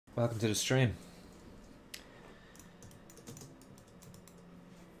Welcome to the stream.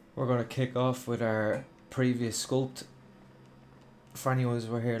 We're going to kick off with our previous sculpt for anyone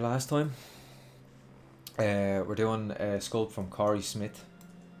who were here last time. We're doing a sculpt from Corey Smith.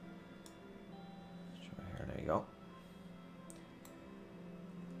 There you go.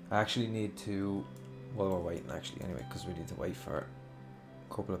 I actually need to, well, we're waiting actually anyway, because we need to wait for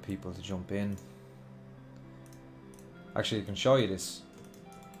a couple of people to jump in. Actually, I can show you this.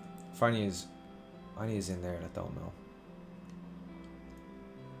 For any is in there that don't know.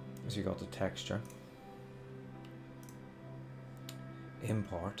 As you go to texture,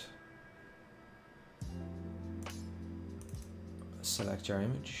 import, select your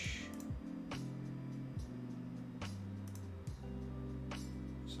image,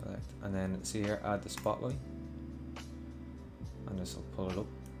 select, and then see here, add the spotlight, and this will pull it up.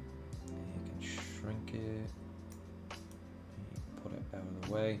 You can shrink it, put it out of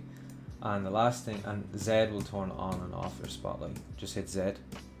the way. And the last thing, and Z will turn on and off your spotlight. Just hit Z, that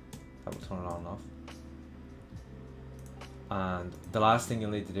will turn it on and off. And the last thing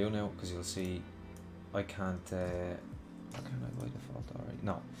you'll need to do now, because you'll see, I can't, how can I by default already?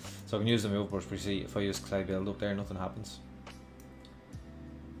 No. So I can use the move brush, but you see, if I use clay build up there, nothing happens.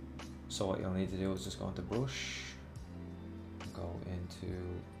 So what you'll need to do is just go into brush, go into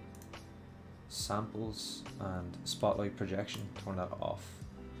samples and spotlight projection, turn that off.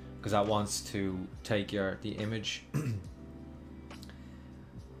 Because that wants to take the image.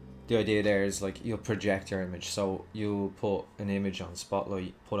 The idea there is like you'll project your image, so you'll put an image on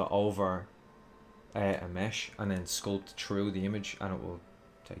spotlight, put it over a mesh, and then sculpt through the image, and it will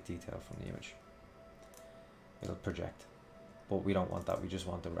take detail from the image. It'll project, but we don't want that. We just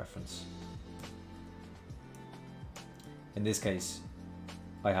want the reference. In this case,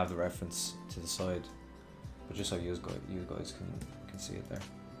 I have the reference to the side, but just so you guys can see it there.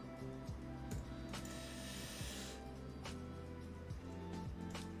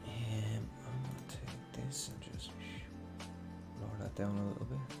 And just lower that down a little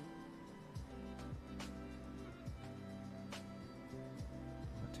bit.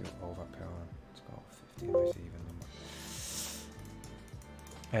 Not too overpowering. Let's go 50, nice even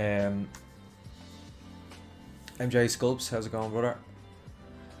number. MJ Sculpts, how's it going, brother?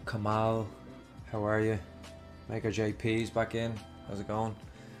 Kamal, how are you? Maker JP's back in, how's it going?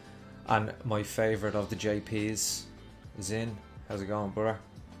 And my favourite of the JP's, Zin, how's it going, brother?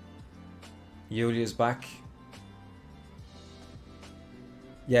 Yulia's back.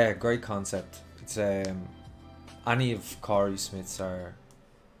 Yeah, great concept. It's any of Corey Smith's are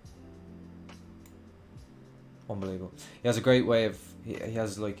unbelievable. He has a great way of, he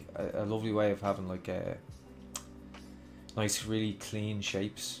has like a lovely way of having like a nice, really clean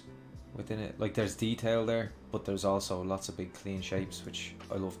shapes within it. Like there's detail there, but there's also lots of big clean shapes, which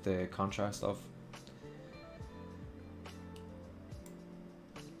I love the contrast of.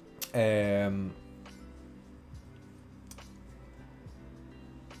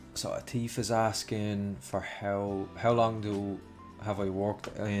 So Atif is asking for how long have I worked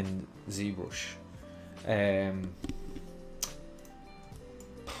in ZBrush?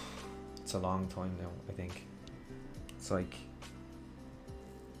 It's a long time now, I think. It's like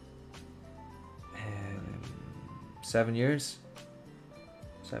 7 years.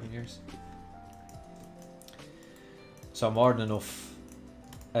 7 years. So more than enough.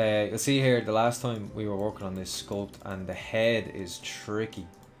 You'll see here the last time we were working on this sculpt, and the head is tricky.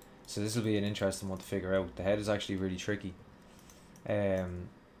 So this will be an interesting one to figure out. The head is actually really tricky. The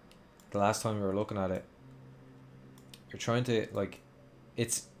last time we were looking at it, you're trying to like,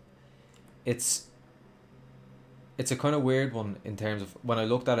 it's a kind of weird one in terms of when I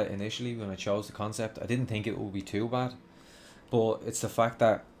looked at it initially, when I chose the concept, I didn't think it would be too bad. But it's the fact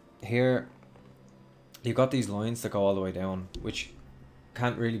that here you've got these lines that go all the way down, which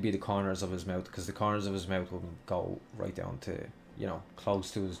can't really be the corners of his mouth, because the corners of his mouth wouldn't go right down to, you know,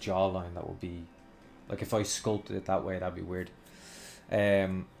 close to his jawline. That would be like, if I sculpted it that way, that'd be weird.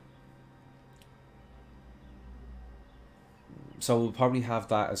 So we'll probably have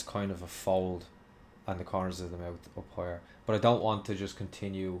that as kind of a fold and the corners of the mouth up higher, but I don't want to just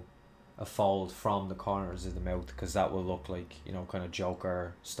continue a fold from the corners of the mouth, because that will look like, you know, kind of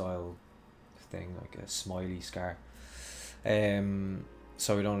Joker style thing, like a smiley scar.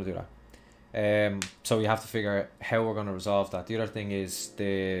 So we don't want to do that. So we have to figure out how we're going to resolve that. The other thing is,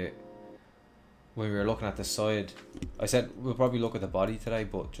 when we were looking at the side, I said we'll probably look at the body today,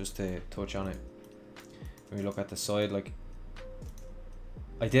 but just to touch on it, when we look at the side, like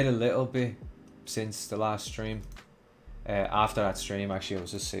I did a little bit since the last stream. After that stream, actually, I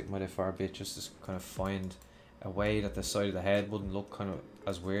was just sitting with it for a bit, just to kind of find a way that the side of the head wouldn't look kind of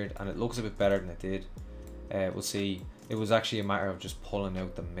as weird, and it looks a bit better than it did. We'll see. It was actually a matter of just pulling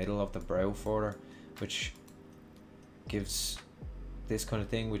out the middle of the brow further, which gives this kind of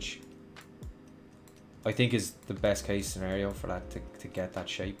thing, which I think is the best case scenario for that to get that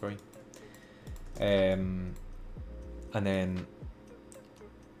shape right. And then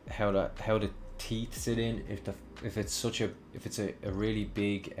how the teeth sit in, if it's a really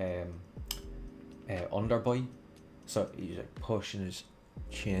big underbite, so he's like pushing his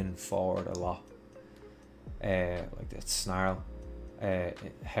chin forward a lot, like that snarl,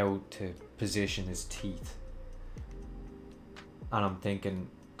 how to position his teeth. And I'm thinking,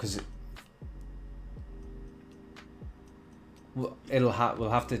 because I'll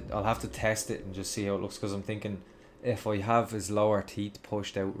have to test it and just see how it looks, because I'm thinking if I have his lower teeth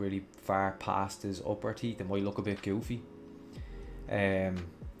pushed out really far past his upper teeth, it might look a bit goofy.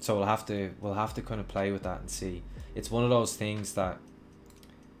 So we'll have to kind of play with that and see. It's one of those things that,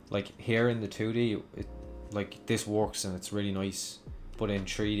 like, here in the 2D, like, this works and it's really nice, but in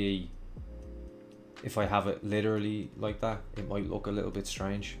 3D, if I have it literally like that, it might look a little bit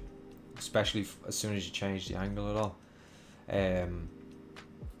strange, especially as soon as you change the angle at all.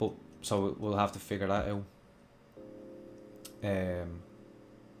 But so we'll have to figure that out.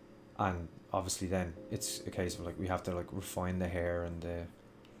 And obviously then it's a case of, like, we have to, like, refine the hair and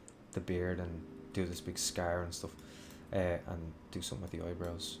the beard and do this big scar and stuff, and do something with the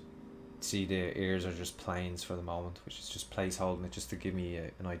eyebrows. See, the ears are just planes for the moment, which is just placeholding it just to give me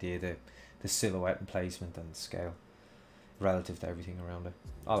an idea the silhouette and placement and scale relative to everything around it,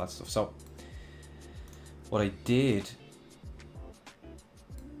 all that stuff. So what I did,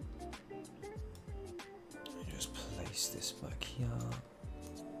 just place this back here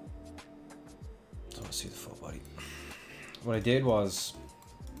so I see the full body. What I did was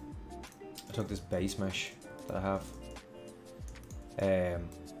I took this base mesh that I have,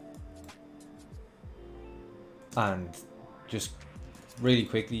 and just really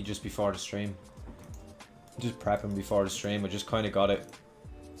quickly, just before the stream, just prepping before the stream, I just kind of got it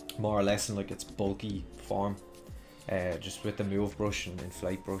more or less in, like, its bulky form, just with the move brush and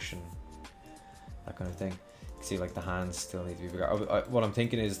inflate brush and that kind of thing. You can see, like, the hands still need to be bigger. What I'm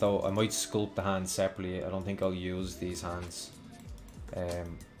thinking is, though, I might sculpt the hands separately. I don't think I'll use these hands,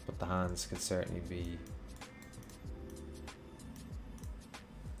 but the hands could certainly be.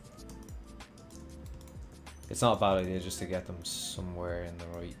 It's not a bad idea just to get them somewhere in the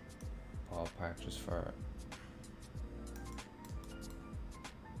right ballpark,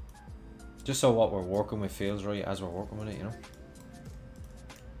 just so what we're working with feels right as we're working with it, you know.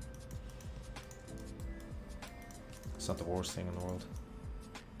 It's not the worst thing in the world.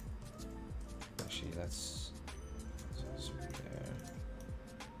 Actually, that's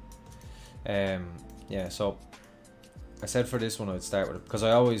there. Yeah, so I said for this one I'd start with it because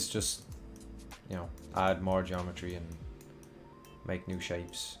I always just, you know, add more geometry and make new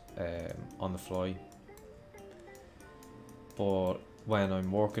shapes on the fly. But when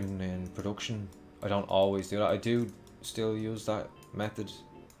I'm working in production, I don't always do that. I do still use that method,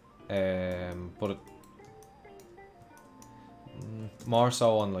 but more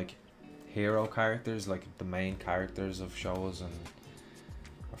so on, like, hero characters, like the main characters of shows and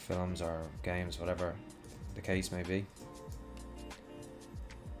or films or games, whatever the case may be.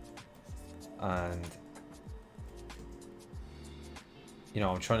 And, you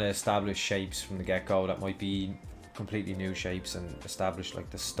know, I'm trying to establish shapes from the get-go that might be completely new shapes and establish, like,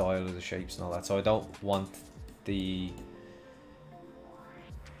 the style of the shapes and all that. So I don't want the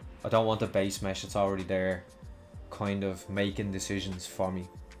base mesh that's already there kind of making decisions for me,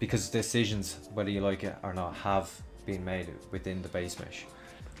 because decisions, whether you like it or not, have been made within the base mesh.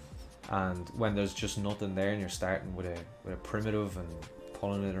 And when there's just nothing there and you're starting with a primitive and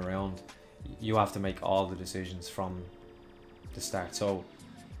pulling it around, you have to make all the decisions from the start. So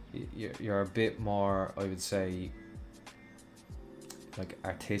you're a bit more, I would say, like,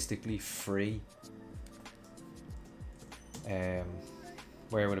 artistically free, where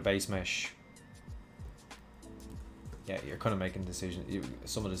with a base mesh, yeah, you're kind of making decisions.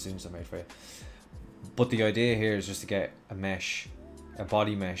 Some of the decisions are made for you, but the idea here is just to get a mesh, a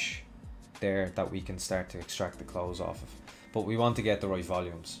body mesh there that we can start to extract the clothes off of. But we want to get the right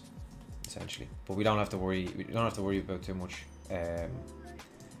volumes, essentially. But we don't have to worry. We don't have to worry about too much.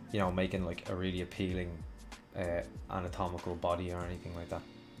 You know, making, like, a really appealing anatomical body or anything like that.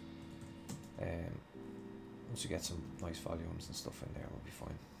 Once you get some nice volumes and stuff in there, we'll be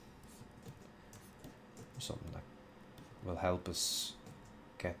fine. Something that will help us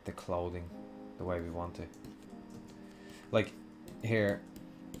get the clothing the way we want it. Like, here,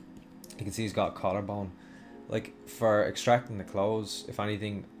 you can see he's got a collarbone, Like for extracting the clothes, if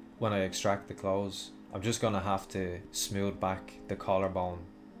anything, when I extract the clothes, I'm just gonna have to smooth back the collarbone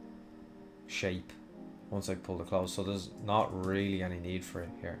shape once I pull the clothes, so there's not really any need for it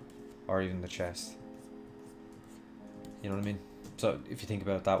here, or even the chest. You know what I mean? So if you think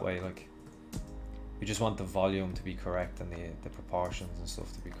about it that way, like, we just want the volume to be correct and the proportions and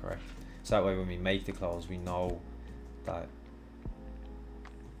stuff to be correct. So that way when we make the clothes, we know that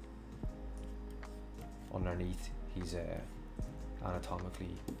underneath he's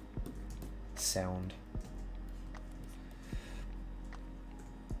anatomically sound.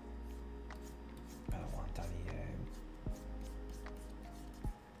 I don't want any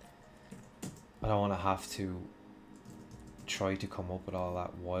I don't want to have to try to come up with all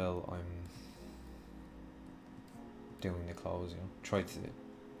that while I'm doing the clothes, you know. Try to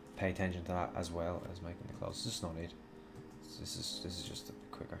pay attention to that as well as making the clothes. There's just no need. This is just a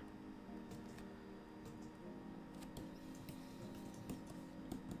bit quicker.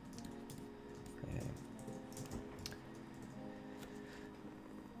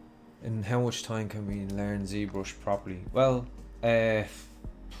 And how much time can we learn ZBrush properly? Well, it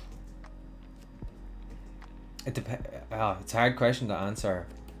depends. It's a hard question to answer,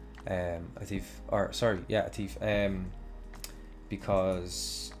 Atif. Or sorry, yeah, Atif.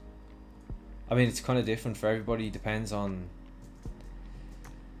 Because I mean, it's kind of different for everybody. Depends on.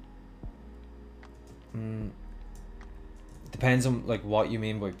 Depends on like what you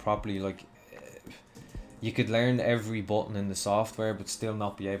mean by properly. Like, you could learn every button in the software but still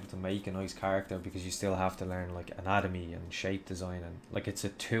not be able to make a nice character, because you still have to learn like anatomy and shape design, and like, it's a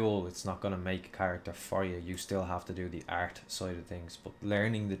tool. It's not going to make a character for you. You still have to do the art side of things. But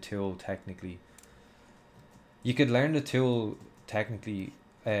learning the tool technically, you could learn the tool technically,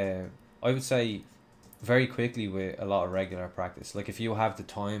 I would say very quickly with a lot of regular practice. Like if you have the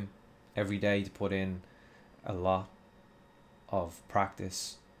time every day to put in a lot of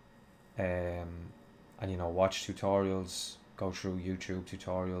practice, and you know, watch tutorials, go through YouTube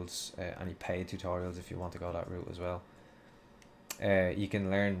tutorials, any paid tutorials if you want to go that route as well, you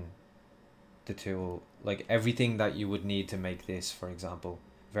can learn the tool, like everything that you would need to make this, for example,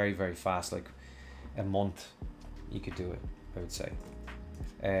 very, very fast. Like a month you could do it, I would say.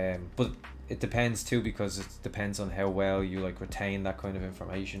 But it depends too, because it depends on how well you like retain that kind of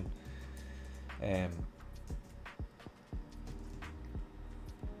information.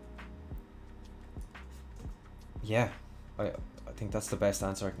 Yeah, I think that's the best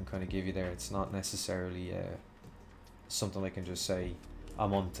answer I can kind of give you there. It's not necessarily something I can just say a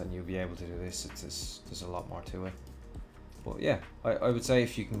month and you'll be able to do this. There's a lot more to it. But yeah, I would say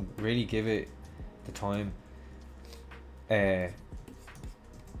if you can really give it the time,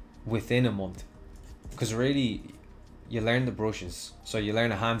 within a month, because really you learn the brushes. So you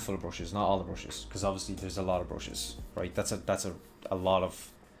learn a handful of brushes, not all the brushes, because obviously there's a lot of brushes, right? That's a lot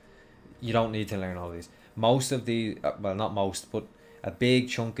of, you don't need to learn all these. Most of the, well, not most, but a big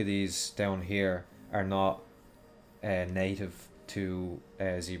chunk of these down here are not native to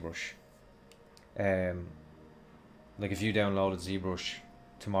ZBrush. Like if you downloaded ZBrush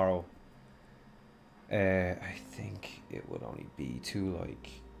tomorrow, I think it would only be to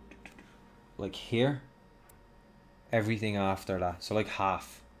like here. Everything after that, so like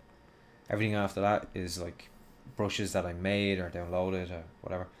half, everything after that is like brushes that I made or downloaded or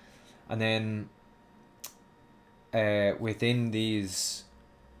whatever. And then within these,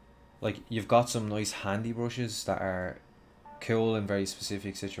 like, you've got some nice handy brushes that are cool in very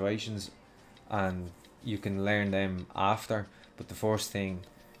specific situations, and you can learn them after. But the first thing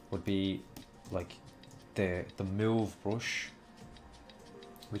would be like the move brush,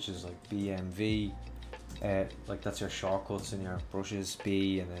 which is like BMV. Like that's your shortcuts in your brushes,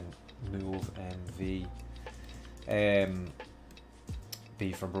 B and then move MV.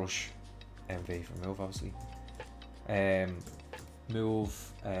 B for brush, MV for move, obviously.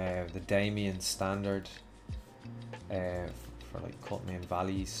 Move, the Damien standard, for like cutting in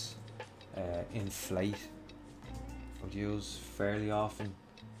valleys. Inflate I would use fairly often.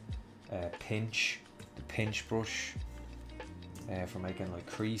 Pinch, the pinch brush, for making like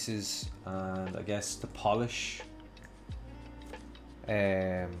creases, and I guess the polish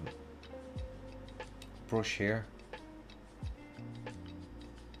brush here,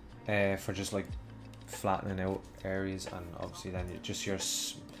 for just like flattening out areas. And obviously then just your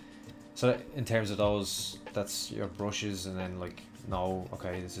so in terms of those, that's your brushes. And then like, no,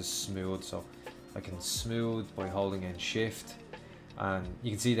 okay, this is smooth, so I can smooth by holding in shift, and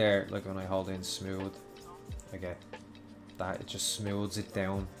you can see there, like when I hold in smooth, I get that it just smooths it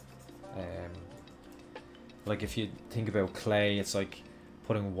down. Like if you think about clay, it's like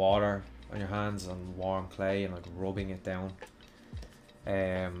putting water on your hands on warm clay and like rubbing it down.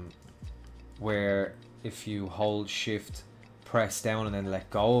 Where if you hold shift, press down and then let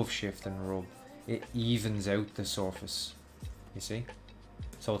go of shift and rub, it evens out the surface, you see?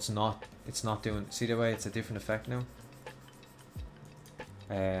 So it's not doing, see the way it's a different effect now?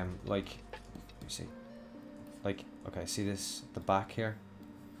 Like, let me see, like, okay, see this, the back here,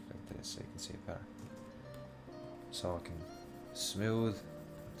 like this, so you can see it better. So I can smooths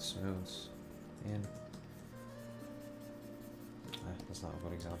in. That's not a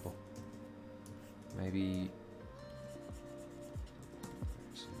good example. Maybe,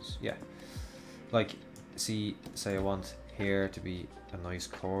 yeah, like, see, say I want here to be a nice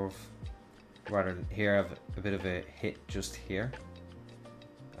curve, rather than here I have a bit of a hit just here,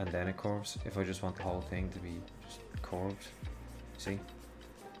 and then it curves. If I just want the whole thing to be just curved, see?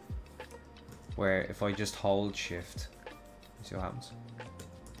 Where if I just hold shift, you see what happens?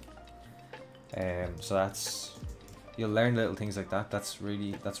 So that's, you'll learn little things like that. That's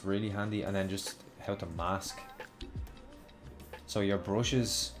really handy. And then just how to mask. So your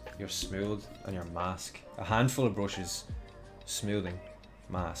brushes, your smooth and your mask. A handful of brushes, smoothing,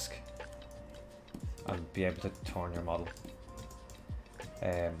 mask, and be able to turn your model.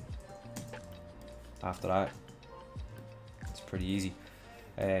 After that, it's pretty easy.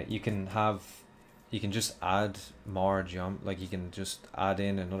 You can just add more like you can just add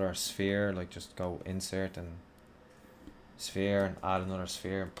in another sphere, like just go insert and sphere and add another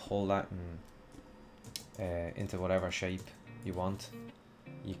sphere and pull that and into whatever shape you want.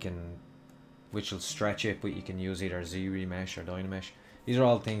 You can, which will stretch it, but you can use either ZBrush or Dynamesh. These are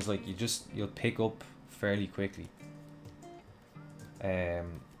all things like you'll pick up fairly quickly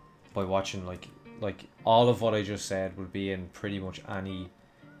by watching, like all of what I just said will be in pretty much any,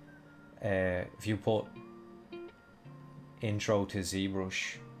 if you put intro to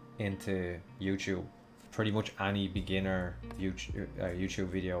ZBrush into YouTube, pretty much any beginner YouTube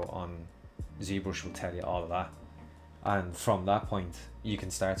video on ZBrush will tell you all of that, and from that point you can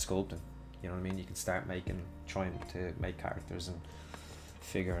start sculpting. You know what I mean? You can start trying to make characters and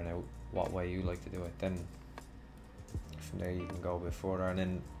figuring out what way you like to do it. Then from there you can go a bit further, and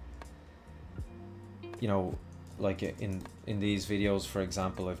then, you know, like in these videos, for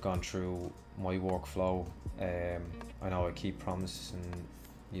example, I've gone through my workflow. I know I keep promising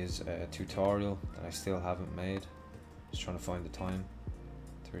use a tutorial that I still haven't made. Just trying to find the time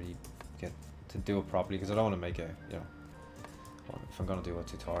to really get to do it properly, because I don't want to make a, you know, if I'm going to do a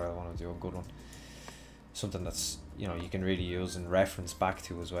tutorial, I want to do a good one, something that's, you know, you can really use and reference back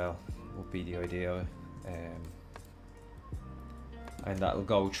to as well, would be the idea. And that'll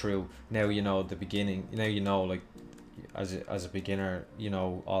go through, now you know the beginning, now you know, like as a beginner, you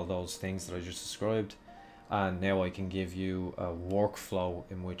know all those things that I just described, and now I can give you a workflow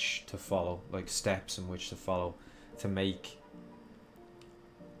in which to follow, like steps in which to follow to make,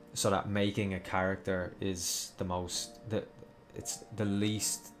 so that making a character is it's the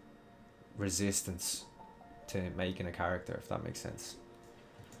least resistance to making a character, if that makes sense.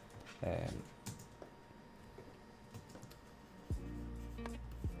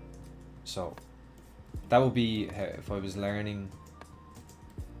 So that would be how, if I was learning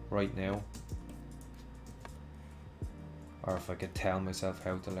right now, or if I could tell myself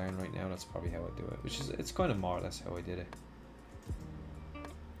how to learn right now, that's probably how I do it, which is, it's kind of more or less how I did it.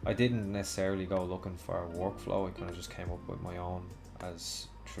 I didn't necessarily go looking for a workflow, I kind of just came up with my own as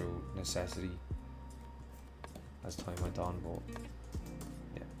through necessity as time went on, but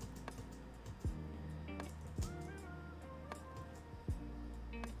yeah.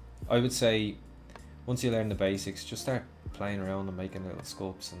 I would say once you learn the basics, just start playing around and making little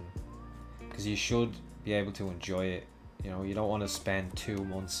sculpts, and because you should be able to enjoy it. You know, you don't want to spend 2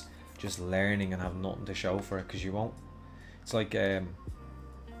 months just learning and have nothing to show for it, because you won't. It's like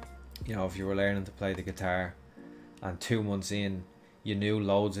you know, if you were learning to play the guitar and 2 months in you knew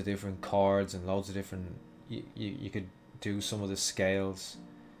loads of different chords and loads of different, you could do some of the scales,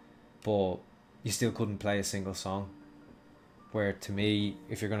 but you still couldn't play a single song. Where to me,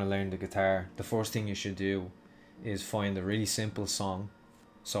 if you're going to learn the guitar, the first thing you should do is find a really simple song,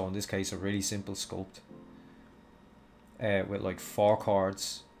 so in this case a really simple sculpt, with like 4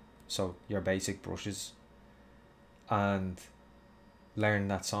 chords, so your basic brushes, and learn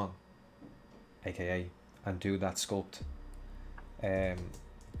that song, aka, and do that sculpt. And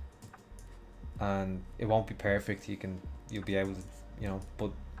it won't be perfect, you'll be able to, you know,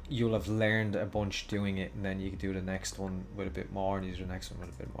 but you'll have learned a bunch doing it, and then you can do the next one with a bit more, and you do the next one with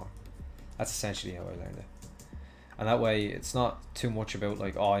a bit more. That's essentially how I learned it. And that way it's not too much about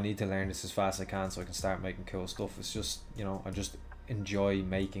like, oh, I need to learn this as fast as I can so I can start making cool stuff. It's just, you know, I just enjoy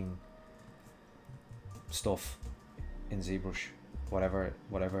making stuff in ZBrush, whatever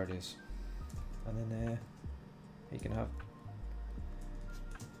it is, and then you can have,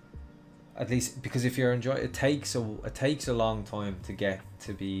 at least, because if you're enjoying it, takes a long time to get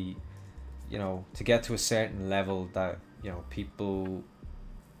to be, you know, to get to a certain level that, you know, people,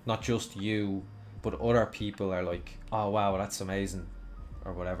 not just you, but other people are like, oh wow, that's amazing,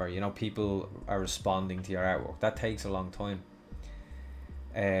 or whatever, you know, people are responding to your artwork. That takes a long time.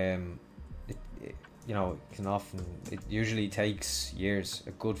 You know, it usually takes years,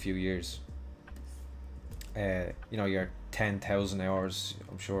 a good few years. You know, your 10,000 hours,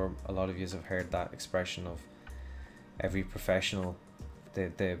 I'm sure a lot of you have heard that expression of every professional,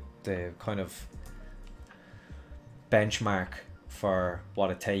 the kind of benchmark for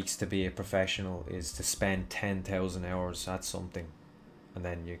what it takes to be a professional is to spend 10,000 hours at something, and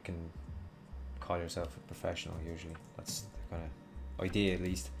then you can call yourself a professional. Usually that's the kind of idea, at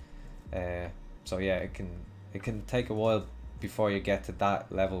least. So yeah, it can take a while before you get to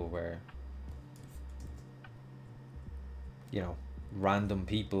that level where, you know, random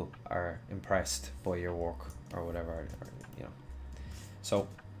people are impressed by your work or whatever, or, you know. So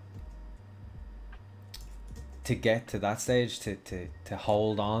to get to that stage, to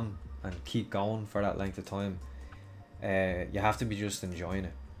hold on and keep going for that length of time, you have to be just enjoying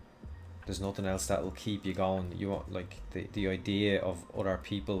it. There's nothing else that will keep you going. You want, like, the idea of other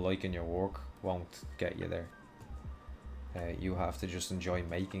people liking your work won't get you there. You have to just enjoy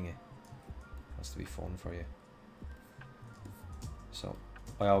making it. It has to be fun for you. So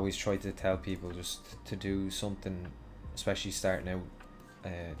I always try to tell people just to do something, especially starting out,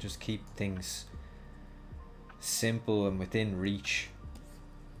 just keep things simple and within reach.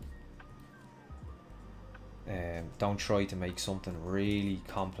 Don't try to make something really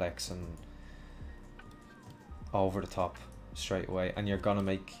complex and over the top straight away, and you're gonna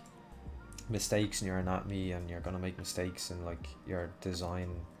make mistakes in your anatomy, and you're gonna make mistakes in like your design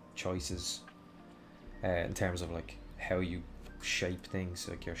choices, in terms of like how you shape things,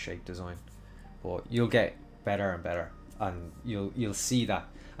 like your shape design. But you'll get better and better, and you'll see that.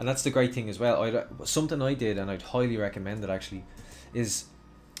 And that's the great thing as well. Something I did, and I'd highly recommend it actually, is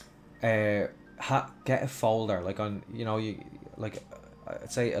get a folder, like on, you know,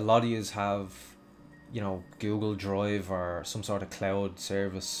 I'd say a lot of yous have, you know, Google Drive or some sort of cloud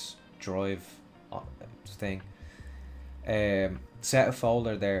service drive thing. Set a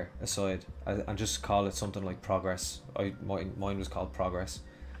folder there aside and just call it something like progress. Mine was called progress,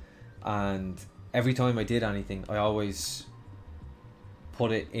 and every time I did anything, I always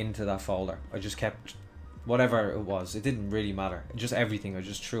put it into that folder. I just kept whatever it was, it didn't really matter, just everything. I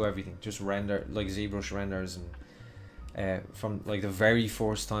just threw everything, just render, like ZBrush renders, and from like the very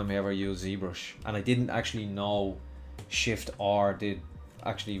first time I ever used ZBrush, and I didn't actually know Shift R did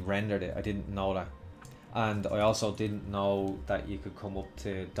actually rendered it. I didn't know that. And I also didn't know that you could come up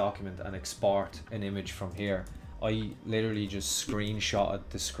to document and export an image from here. I literally just screenshotted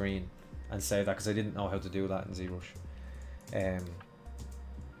the screen and saved that, because I didn't know how to do that in ZBrush.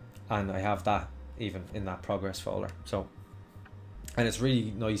 And I have that even in that progress folder. So, and it's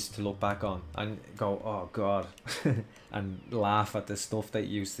really nice to look back on and go, oh god, and laugh at the stuff that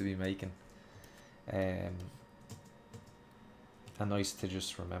you used to be making. And nice to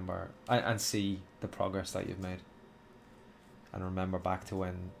just remember and see the progress that you've made, and remember back to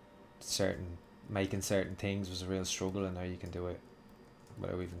when making certain things was a real struggle, and now you can do it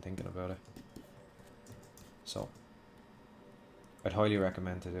without even thinking about it. So I'd highly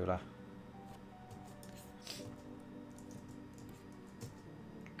recommend to do that.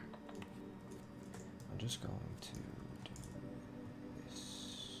 I'm just going to do this.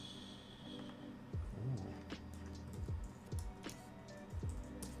 Ooh.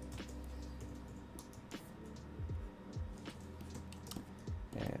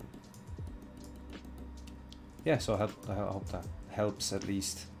 Yeah, so I hope that helps at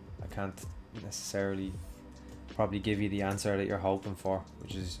least. I can't necessarily probably give you the answer that you're hoping for,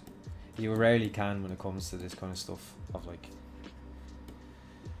 which is, you rarely can when it comes to this kind of stuff of like,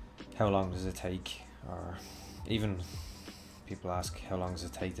 how long does it take, or even people ask how long does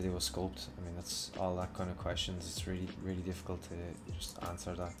it take to do a sculpt. I mean, that's all that kind of questions. It's really difficult to just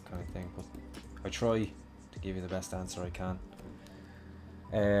answer that kind of thing, but I try to give you the best answer I can.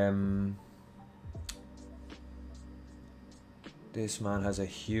 This man has a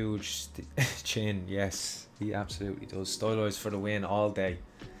huge chin. Yes, he absolutely does. Stylized for the win all day.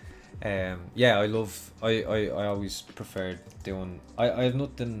 Yeah, I always preferred doing, I have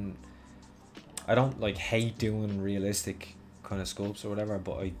nothing, I don't like hate doing realistic kind of sculpts or whatever,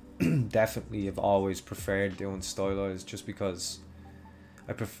 but I definitely have always preferred doing stylized, just because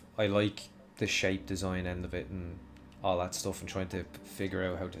I like the shape design end of it and all that stuff, and trying to figure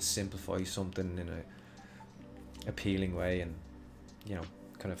out how to simplify something in a appealing way, and you know,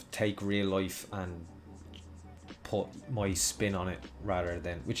 kind of take real life and put my spin on it, rather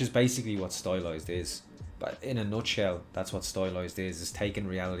than, which is basically what stylized is. But in a nutshell, that's what stylized is taking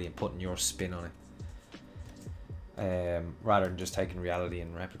reality and putting your spin on it, rather than just taking reality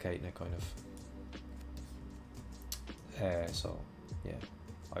and replicating it, kind of. So yeah,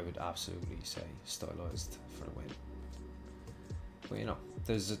 I would absolutely say stylized for the win. But you know,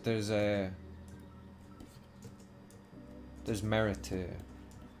 there's merit to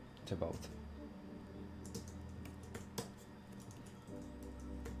both.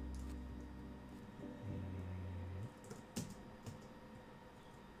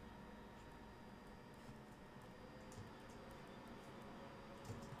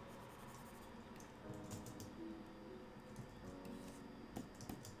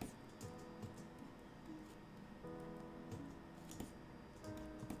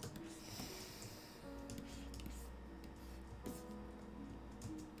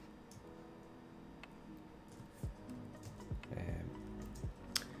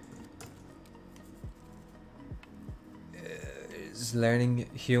 Is learning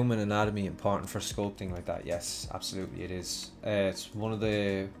human anatomy important for sculpting like that? Yes, absolutely it is. It's one of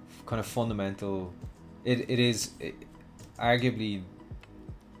the kind of fundamental, it is arguably,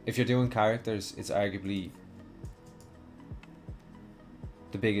 if you're doing characters, it's arguably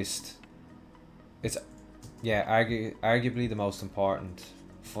the biggest, it's arguably the most important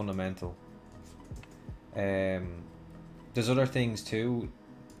fundamental. There's other things too,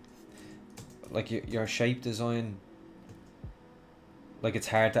 like your shape design. Like, it's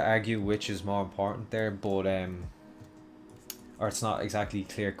hard to argue which is more important there, but or it's not exactly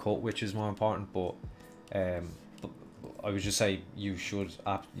clear cut which is more important, but I would just say you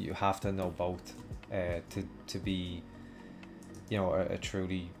have to know both to be, you know, a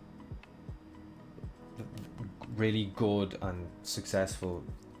truly really good and successful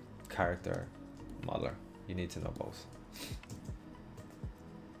character modeler. You need to know both.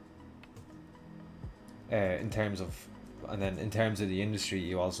 In terms of, and then in terms of the industry,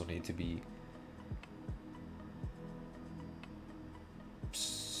 you also need to be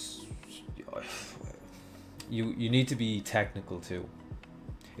you need to be technical too.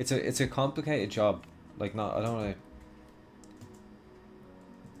 It's a complicated job. Like, not, I don't want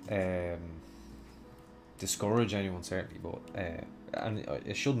to discourage anyone, certainly, but and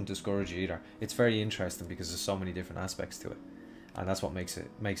it shouldn't discourage you either. It's very interesting because there's so many different aspects to it, and that's what makes it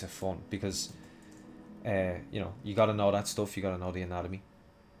fun. Because you know, you got to know that stuff. You got to know the anatomy.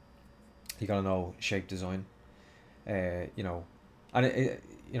 You got to know shape design. You know, and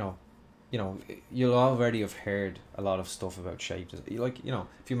you'll already have heard a lot of stuff about shape design. Like, you know,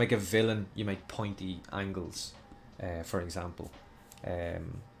 if you make a villain, you make pointy angles, for example.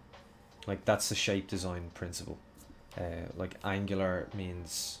 Like, that's the shape design principle. Like, angular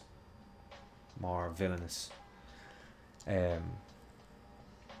means more villainous.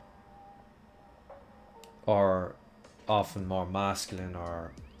 Or often more masculine,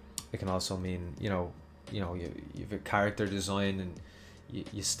 or it can also mean, you have a character design, and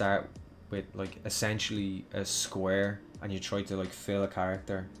you start with, like, essentially a square, and you try to, like, fill a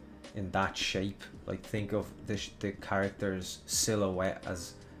character in that shape. Like, think of the character's silhouette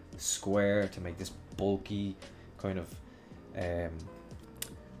as square to make this bulky kind of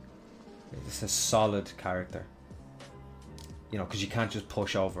it's a solid character, you know, because you can't just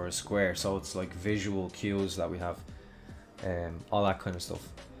push over a square. So it's like visual cues that we have, all that kind of stuff,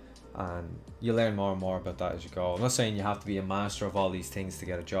 and you learn more and more about that as you go. I'm not saying you have to be a master of all these things to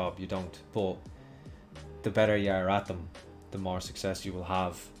get a job, you don't, but the better you are at them, the more success you will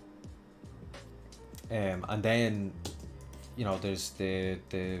have. And then, you know, there's the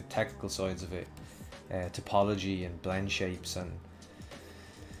technical sides of it, topology and blend shapes, and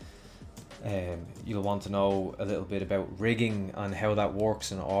you'll want to know a little bit about rigging and how that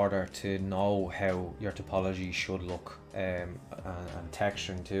works in order to know how your topology should look, and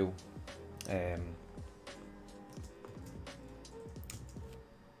texturing too.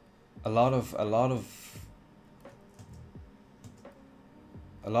 A lot of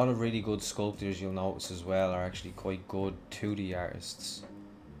really good sculptors, you'll notice as well, are actually quite good 2D artists.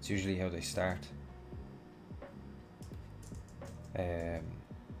 It's usually how they start.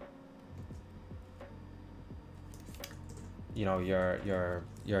 You know, your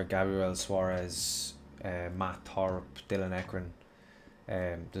Gabriel Suarez, Matt Thorpe, Dylan Ekron.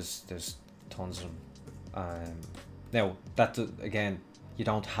 There's tons of them. Now that, again, you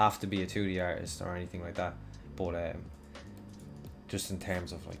don't have to be a 2D artist or anything like that, but just in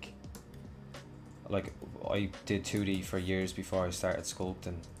terms of, like, like I did 2D for years before I started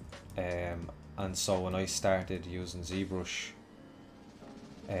sculpting, and so when I started using ZBrush,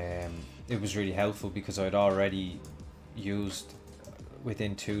 it was really helpful because I'd already used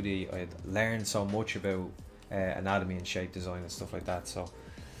within 2D. I'd learned so much about anatomy and shape design and stuff like that, so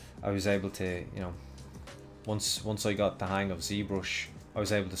I was able to, you know, once I got the hang of ZBrush, I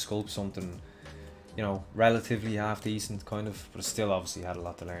was able to sculpt something, you know, relatively half decent kind of, but still obviously had a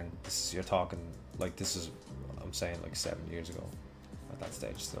lot to learn. This is, you're talking like, this is, I'm saying like 7 years ago at that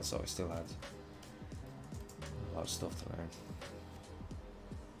stage still, so I still had a lot of stuff to learn.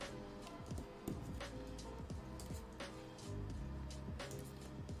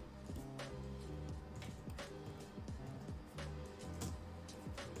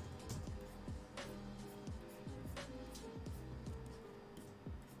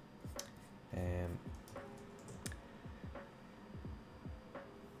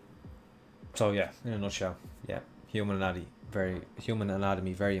 So yeah, in a nutshell, yeah, human anatomy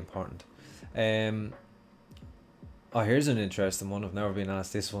very important. Oh, here's an interesting one. I've never been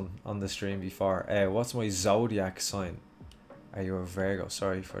asked this one on the stream before. What's my zodiac sign? Are you a Virgo?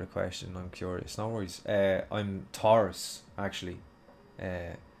 Sorry for the question. I'm curious. No worries. I'm Taurus actually.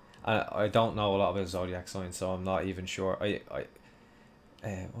 I don't know a lot about zodiac signs, so I'm not even sure. What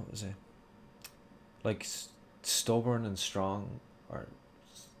was it? Like stubborn and strong, or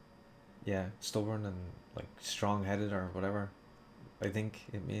yeah, stubborn and like strong-headed or whatever. I think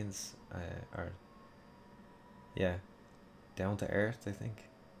it means, or yeah, down to earth. I think.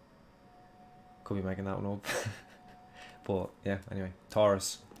 Could be making that one up. But yeah, anyway,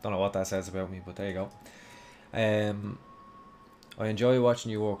 Taurus. Don't know what that says about me, but there you go. I enjoy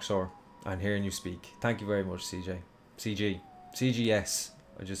watching you work, sir, and hearing you speak. Thank you very much, CJ. CGS.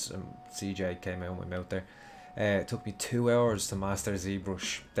 I just CJ came out of my mouth there. It took me 2 hours to master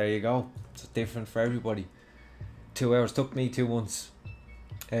ZBrush. There you go. It's different for everybody. 2 hours. Took me 2 months.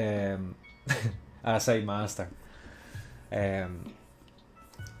 I say master. Oh,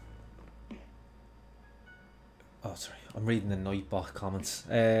 sorry. I'm reading the Nightbot comments.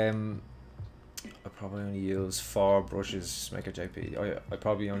 I probably only use 4 brushes to make a JP. I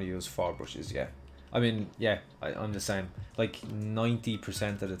probably only use 4 brushes, yeah. I mean, yeah, I'm the same. Like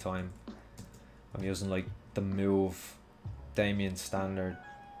 90% of the time, I'm using like the Move, Damien Standard,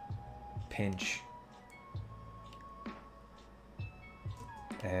 Pinch.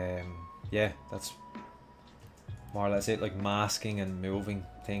 Yeah, that's more or less it. Like masking and moving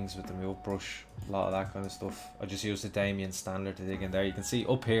things with the Move brush, a lot of that kind of stuff. I just use the Damien Standard to dig in there. You can see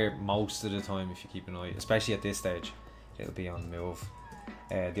up here most of the time, if you keep an eye, especially at this stage, it'll be on Move.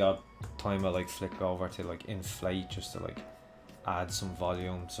 The odd time I like flick over to like inflate, just to like add some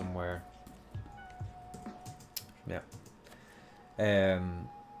volume somewhere. Yeah. The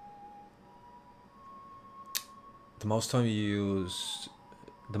most of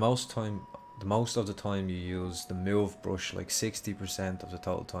the time you use the Move brush, like 60% of the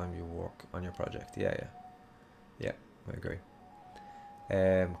total time you work on your project. Yeah, I agree.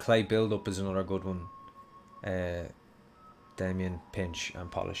 Clay build-up is another good one. Damien, Pinch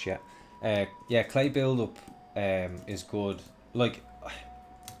and Polish. Yeah, clay build-up is good. Like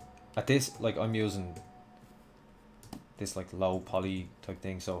at this, like I'm using this like low poly type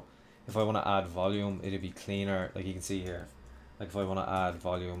thing, so if I want to add volume, it'd be cleaner. Like you can see here, like if I want to add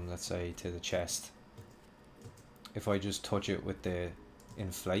volume, let's say to the chest, if I just touch it with the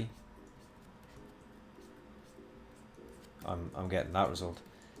inflate, I'm getting that result.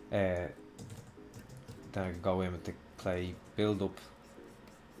 Then I can go in with the clay build up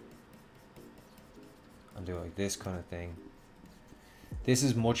and do like this kind of thing. This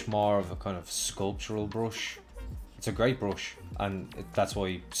is much more of a kind of sculptural brush. It's a great brush, and that's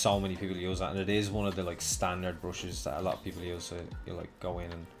why so many people use that, and it is one of the like standard brushes that a lot of people use. So you like go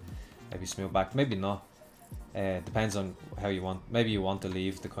in and maybe smooth back, maybe not. Depends on how you want. Maybe you want to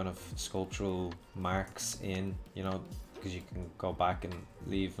leave the kind of sculptural marks in, you know, because you can go back and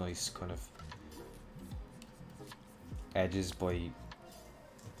leave nice kind of edges by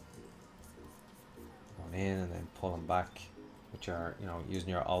going in and then pulling back with your, you know, using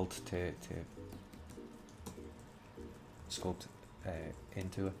your alt to sculpt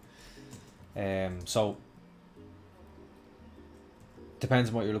into it. So depends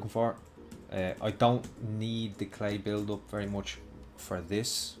on what you're looking for. I don't need the clay build up very much for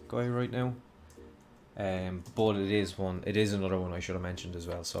this guy right now, but it is another one I should have mentioned as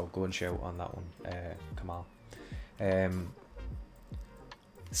well, so go and shout on that one, Kamal.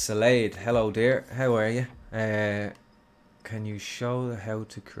 Salade, hello dear, how are you? Can you show how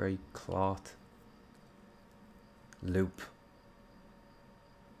to create cloth loop?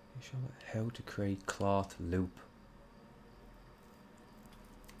 Show how to create cloth loop.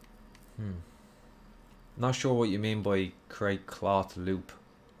 Not sure what you mean by create cloth loop.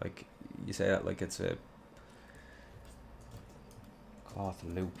 Like you say that like it's a cloth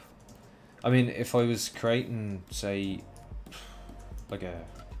loop. I mean, if I was creating, say, like a,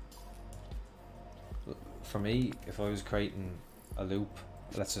 for me, if I was creating a loop,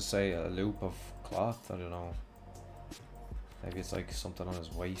 let's just say a loop of cloth, I don't know, maybe it's like something on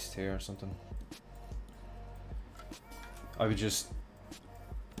his waist here or something, I would just,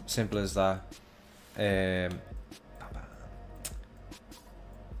 simple as that,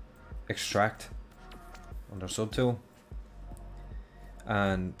 extract under subtool,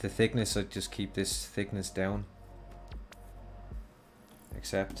 and the thickness, I'd just keep this thickness down,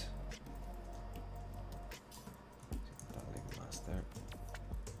 accept.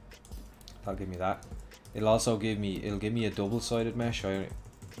 That'll give me that. It'll also give me, it'll give me a double-sided mesh.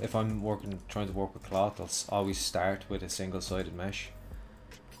 If I'm trying to work with cloth, I'll always start with a single-sided mesh.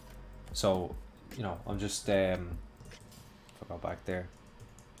 So, you know, I'm just, if I go back there,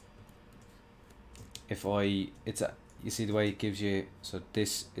 if I, you see the way it gives you, so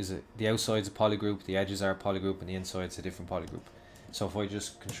this is the outside's a polygroup, the edges are a polygroup, and the inside's a different polygroup. So if I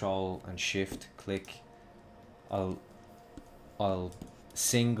just control and shift click, I'll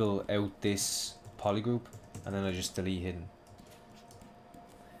single out this polygroup, and then I just delete hidden.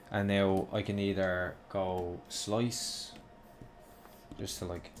 And now I can either go slice, just to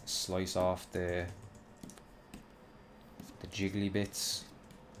like slice off the jiggly bits.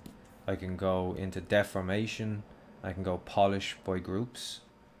 I can go into deformation. I can go polish by groups.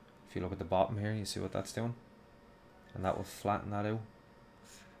 If you look at the bottom here, you see what that's doing, and that will flatten that out,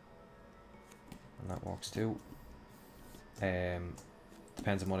 and that works too.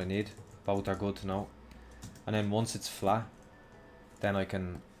 Depends on what I need. Both are good to know. And then once it's flat, then I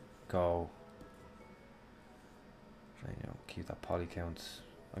can go, you know, keep that poly count.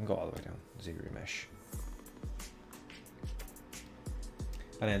 I can go all the way down, ZBrush,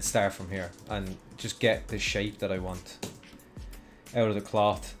 and then start from here and just get the shape that I want out of the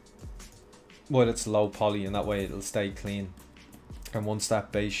cloth while it's low poly, and that way it'll stay clean. And once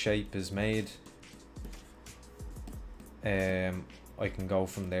that base shape is made, I can go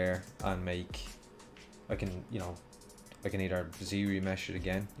from there and make, I can, you know, I can either ZRemesh it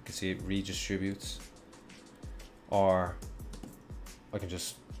again, you can see it redistributes, or I can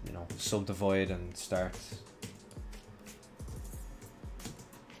just, you know, subdivide and start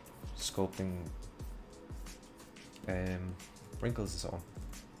sculpting wrinkles and so on.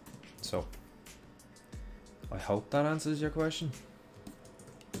 So I hope that answers your question.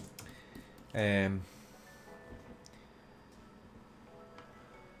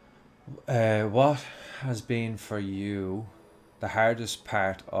 What has been for you the hardest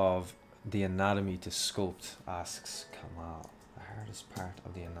part of the anatomy to sculpt, asks Kamal. The hardest part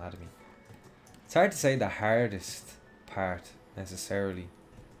of the anatomy. It's hard to say the hardest part necessarily.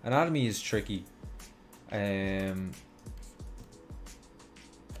 Anatomy is tricky.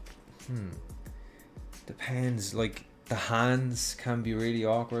 Depends. Like the hands can be really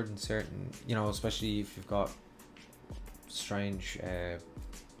awkward in certain, you know, especially if you've got strange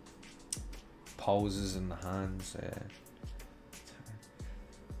poses in the hands.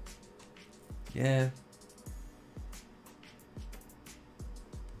 Yeah,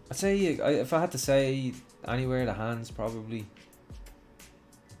 I'd say if I had to say anywhere, the hands probably.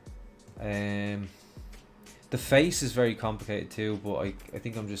 The face is very complicated too, but I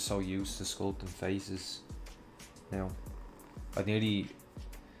think I'm just so used to sculpting faces now. I'd nearly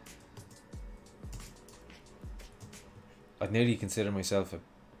consider myself a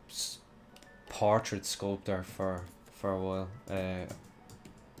portrait sculptor for a while.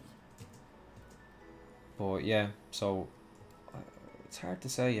 But yeah, so it's hard to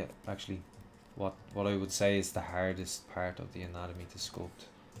say actually what I would say is the hardest part of the anatomy to sculpt.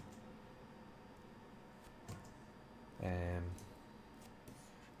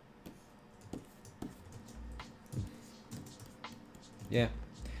 Yeah,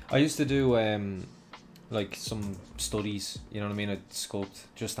 I used to do like some studies, you know what I mean? I'd sculpt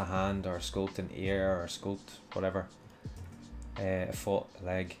just a hand, or sculpt an ear, or sculpt whatever, a foot, a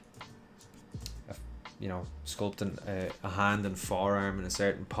leg, you know, sculpting a hand and forearm in a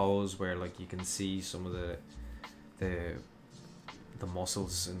certain pose where like you can see some of the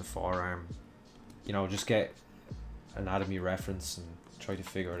muscles in the forearm, you know, just get anatomy reference and try to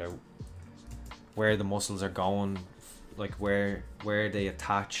figure it out where the muscles are going, like where they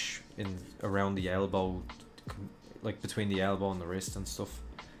attach in around the elbow, like between the elbow and the wrist and stuff.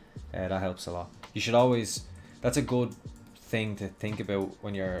 That helps a lot. You should always, that's a good thing to think about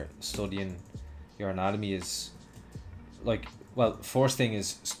when you're studying your anatomy is like, well, first thing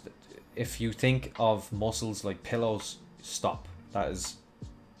is, if you think of muscles like pillows, stop. That is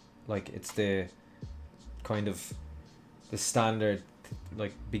like, it's the kind of the standard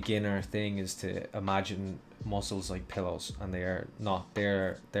like beginner thing is to imagine muscles like pillows, and they are not.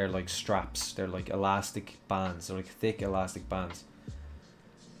 They're like straps. They're like elastic bands. They're like thick elastic bands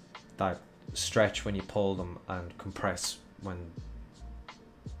that stretch when you pull them and compress when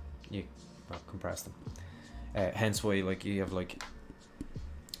you compress them. Hence why, like, you have, like,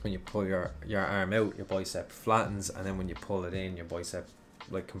 when you pull your arm out, your bicep flattens, and then when you pull it in, your bicep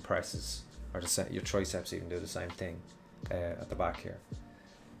like compresses, or your triceps even do the same thing at the back here.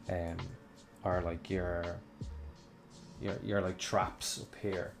 Or like your like traps up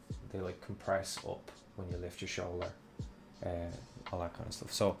here, they like compress up when you lift your shoulder, all that kind of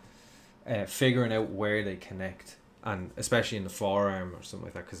stuff. So figuring out where they connect, and especially in the forearm or something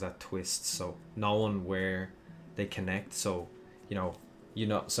like that, because that twists, so knowing where they connect. So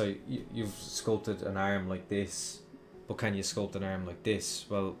so you've sculpted an arm like this, but can you sculpt an arm like this?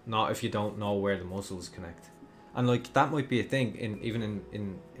 Well, not if you don't know where the muscles connect. And like, that might be a thing even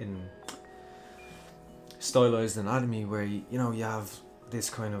in stylized anatomy, where you have this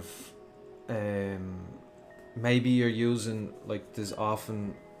kind of maybe you're using, like, there's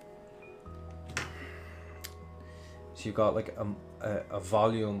often, so you've got like a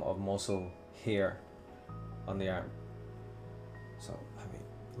volume of muscle here on the arm, so I mean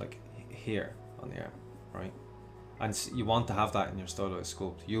like here on the arm, right? And you want to have that in your stylized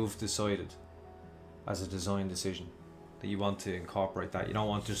sculpt. You've decided as a design decision that you want to incorporate that. You don't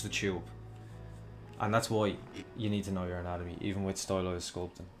want just a tube. And that's why you need to know your anatomy, even with stylized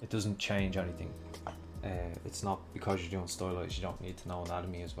sculpting. It doesn't change anything. It's not because you're doing stylized you don't need to know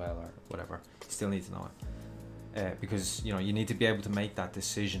anatomy as well, or whatever. You still need to know it. Because you need to be able to make that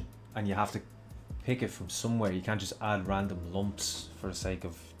decision, and you have to pick it from somewhere. You can't just add random lumps for the sake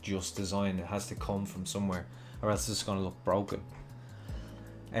of just design. It has to come from somewhere, or else it's going to look broken.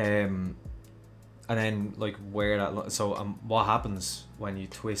 And then, like, where that, so what happens when you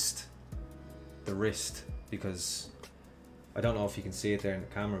twist the wrist, because I don't know if you can see it there in the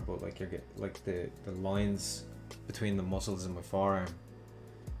camera, but like, you get like the lines between the muscles in my forearm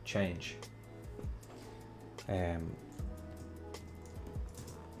change.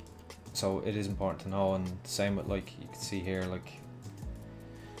 So it is important to know, and same with, like, you can see here, like,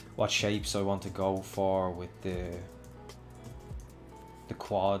 what shapes I want to go for with the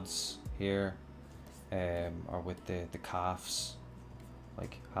quads here, or with the calves,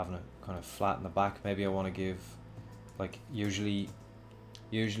 like having it kind of flat in the back. Maybe I want to give, like, usually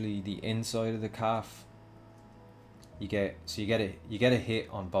the inside of the calf, you get a hit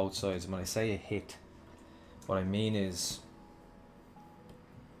on both sides. And when I say a hit, what I mean is,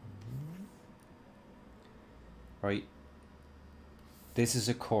 right, this is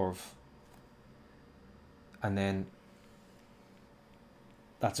a curve, and then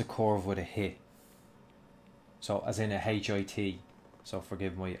that's a curve with a hit. So as in a HIT, so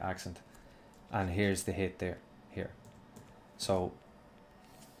forgive my accent. And here's the hit there, here. So,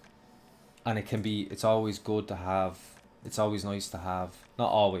 and it's always good to have, it's always nice to have, not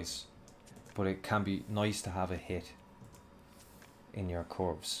always, but it can be nice to have a hit in your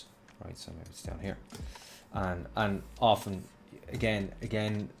curves, right? So maybe it's down here. And often, again,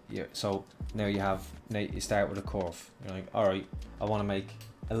 yeah, so now you start with a curve. You're like, all right, I want to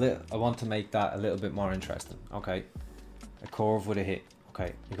make that a little bit more interesting. Okay, a curve with a hit.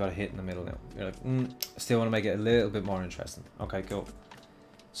 Okay, you got a hit in the middle now. You're like, I still want to make it a little bit more interesting. Okay, cool.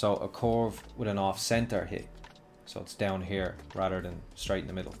 So a curve with an off-center hit, so it's down here rather than straight in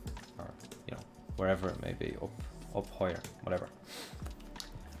the middle, or wherever it may be, up higher, whatever.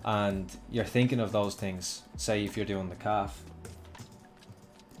 And you're thinking of those things. Say if you're doing the calf,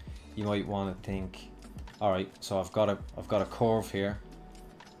 you might want to think, all right, so I've got a curve here,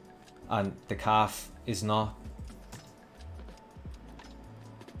 and the calf is not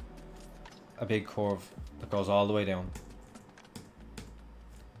a big curve that goes all the way down.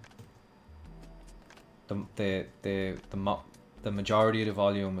 The majority of the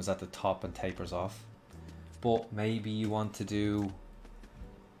volume is at the top and tapers off, but maybe you want to do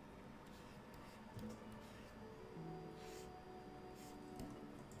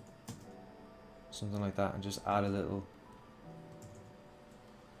something like that and just add a little,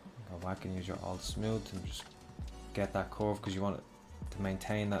 go back and use your alt smooth and just get that curve, because you want it to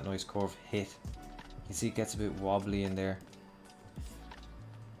maintain that nice curve hit. You see it gets a bit wobbly in there,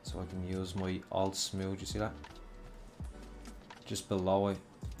 so I can use my alt smooth, you see that? Just below it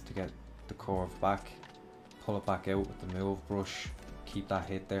to get the curve back, pull it back out with the move brush, keep that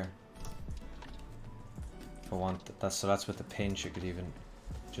hit there. If I want that, so that's with the pinch. I could even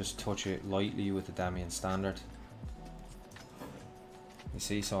just touch it lightly with the Damien standard. You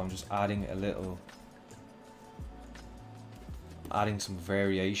see, so I'm just adding a little, adding some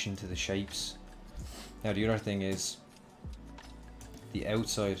variation to the shapes. Now the other thing is the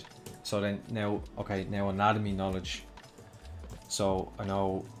outside. So then now, okay, now anatomy knowledge. So I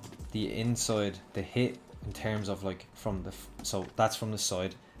know the inside, the hit in terms of like from the, so that's from the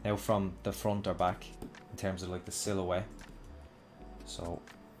side. Now from the front or back in terms of like the silhouette. So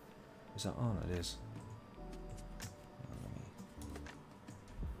is that on? It is.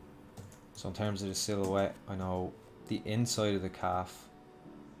 So in terms of the silhouette, I know the inside of the calf.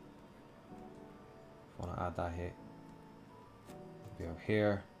 I want to add that hit. Be out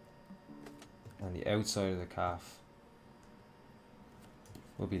here, and the outside of the calf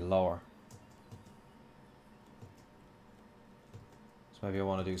will be lower. So maybe I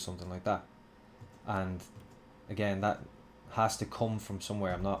want to do something like that. And again, that has to come from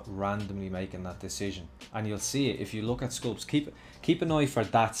somewhere. I'm not randomly making that decision. And you'll see it if you look at sculpts. Keep an eye for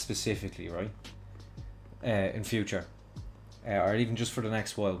that specifically, right? In future, or even just for the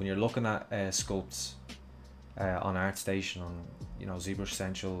next while, when you're looking at sculpts on ArtStation, on ZBrush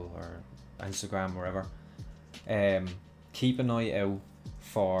Central or Instagram, wherever, keep an eye out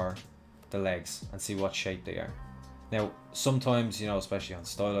for the legs and see what shape they are. Now sometimes, especially on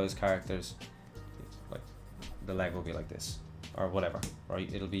stylized characters, like the leg will be like this or whatever,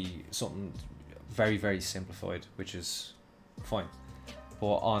 right? It'll be something very, very simplified, which is fine.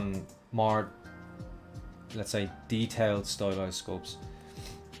 But on more, let's say, detailed stylized sculpts,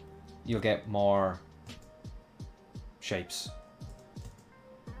 you'll get more shapes.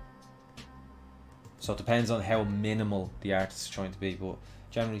 So it depends on how minimal the artist is trying to be, but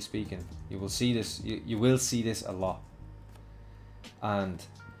generally speaking, you will see this. You will see this a lot. And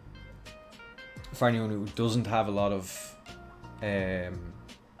for anyone who doesn't have a lot of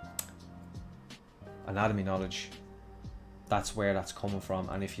anatomy knowledge, that's where that's coming from.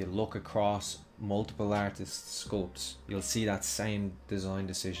 And if you look across multiple artists' sculpts, you'll see that same design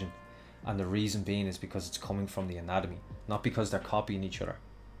decision. And the reason being is because it's coming from the anatomy, not because they're copying each other.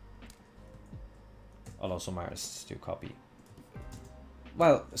 Although some artists do copy.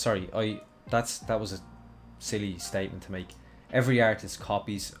 Well, sorry, that was a silly statement to make. Every artist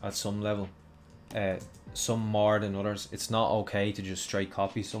copies at some level, some more than others. It's not okay to just straight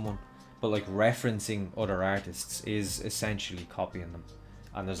copy someone, but like referencing other artists is essentially copying them,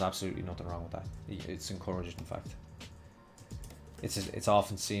 and there's absolutely nothing wrong with that. It's encouraged, in fact. It's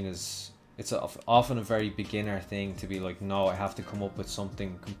often seen as, it's often a very beginner thing to be like, no, I have to come up with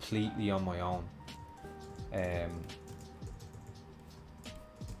something completely on my own.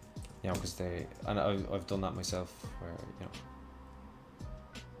 Because I've done that myself, where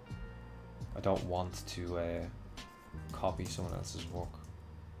I don't want to copy someone else's work,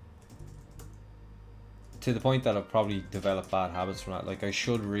 to the point that I've probably developed bad habits from that. Like,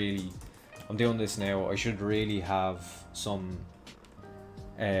 I'm doing this now, I should really have some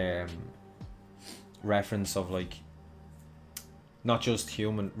reference of, like, not just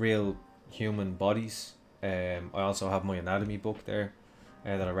real human bodies. I also have my anatomy book there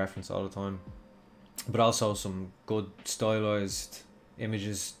that I reference all the time, but also some good stylized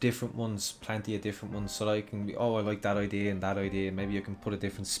images, different ones, plenty of different ones, so that I can be, oh, I like that idea and that idea, maybe I can put a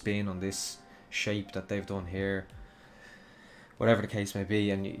different spin on this shape that they've done here, whatever the case may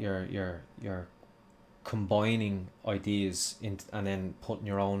be. And you're combining ideas and then putting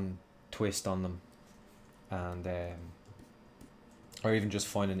your own twist on them, and or even just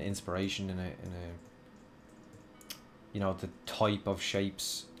finding inspiration in a the type of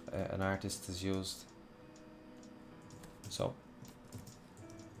shapes an artist has used. So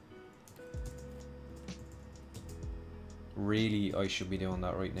really, I should be doing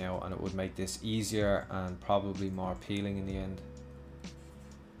that right now, and it would make this easier and probably more appealing in the end.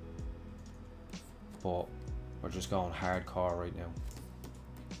 But we're just going hardcore right now.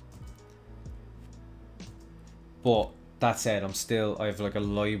 But that said, I have like a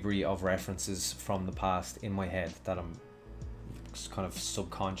library of references from the past in my head that I'm just kind of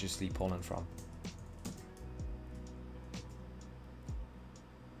subconsciously pulling from.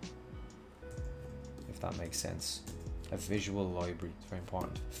 If that makes sense. A visual library, it's very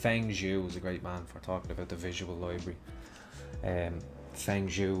important. Feng Zhu is a great man for talking about the visual library. Feng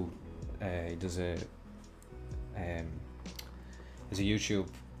Zhu, he does there's a YouTube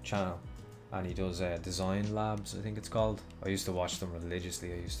channel, and he does design labs, I think it's called. I used to watch them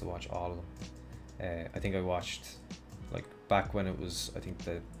religiously. I used to watch all of them. I think I watched, like, back when it was, I think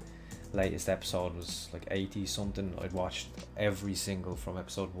the latest episode was like 80 something. I'd watched every single from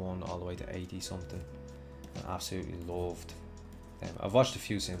episode 1 all the way to 80 something, and absolutely loved. I've watched a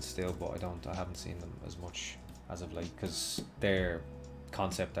few since still, but I haven't seen them as much as of late, because they're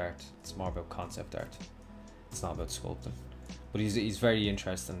concept art. It's more about concept art. It's not about sculpting. But he's very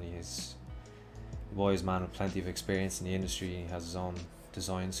interesting. He's a wise man with plenty of experience in the industry. He has his own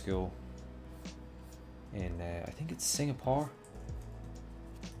design school in I think it's Singapore.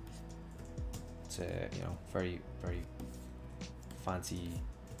 It's a very fancy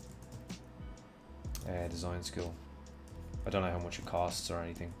design school. I don't know how much it costs or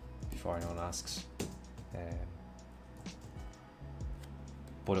anything before anyone asks,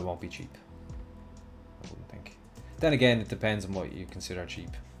 but it won't be cheap, I wouldn't think. Then again, it depends on what you consider cheap.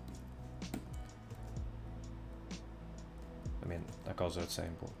 I mean, that goes without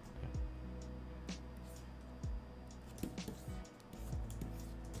saying, but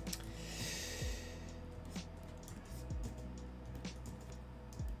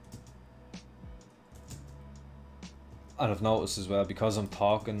and I've noticed as well, because I'm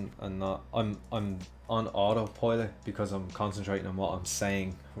talking and not, I'm on autopilot because I'm concentrating on what I'm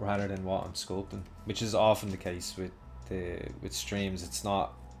saying rather than what I'm sculpting, which is often the case with streams. It's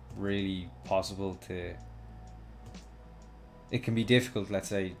not really possible to. It can be difficult, let's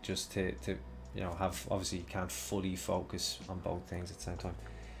say, just to have, obviously you can't fully focus on both things at the same time.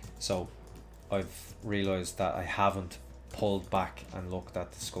 So I've realized that I haven't pulled back and looked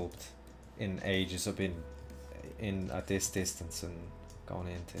at the sculpt in ages. I've been in at this distance and going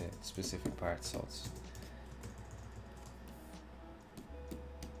into specific parts, so it's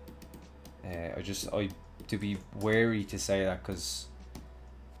I to be wary to say that, because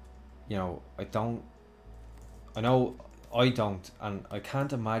I know I don't, and I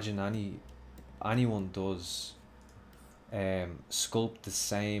can't imagine anyone does sculpt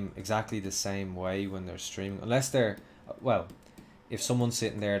exactly the same way when they're streaming, unless they're, well, if someone's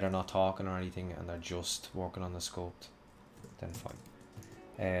sitting there, they're not talking or anything and they're just working on the sculpt, then fine.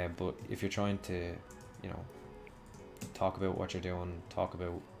 But if you're trying to, talk about what you're doing, talk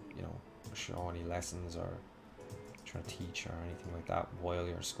about, show any lessons or trying to teach or anything like that while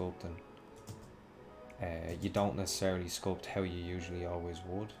you're sculpting, you don't necessarily sculpt how you usually always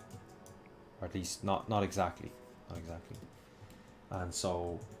would, or at least not exactly, and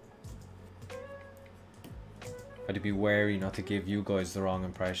so I'd be wary not to give you guys the wrong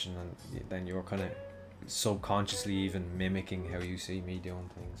impression, and then you're kind of subconsciously even mimicking how you see me doing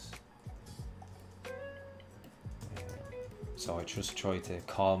things. So I just try to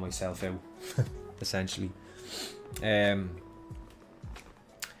call myself out, essentially. If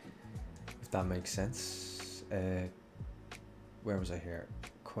that makes sense. Where was I here?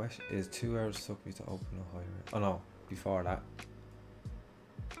 Question is 2 hours took me to open a higher. Oh no, before that.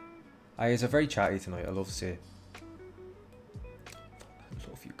 It's a very chatty tonight. I love to see it. I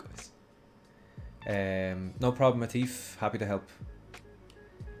love you guys. No problem, Atif. Happy to help.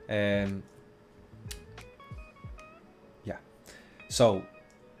 Yeah. So,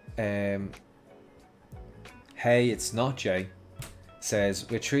 hey, it's not Jay. Says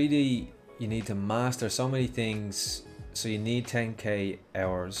with 3D you need to master so many things, so you need 10k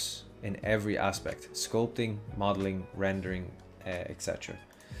hours in every aspect: sculpting, modeling, rendering, etc.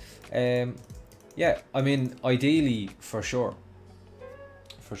 Yeah, I mean, ideally, for sure.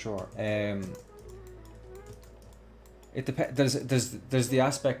 It depends. There's the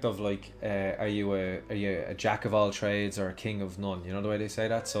aspect of like, are you a jack of all trades or a king of none? You know the way they say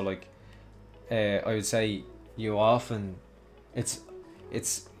that. So like, I would say you often,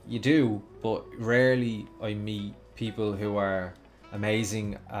 you do, but rarely I meet people who are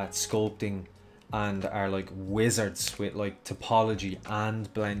amazing at sculpting and are like wizards with like topology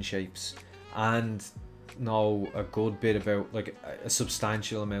and blend shapes, and know a good bit about, like, a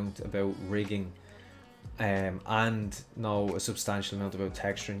substantial amount about rigging, and know a substantial amount about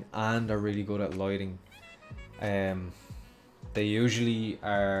texturing, and are really good at lighting. They usually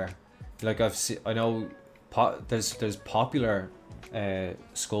are, like, I know there's popular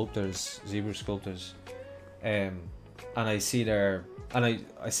sculptors, ZBrush sculptors, and I see their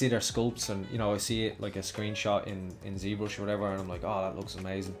sculpts, and I see it like a screenshot in ZBrush or whatever, and I'm like, oh, that looks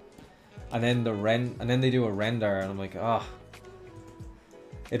amazing. And then they do a render, and I'm like, ah,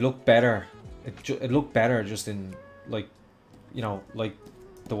 it looked better. It looked better just in, like, like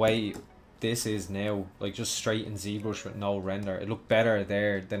the way this is now, like just straight in ZBrush with no render. It looked better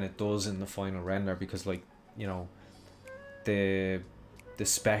there than it does in the final render, because, like, the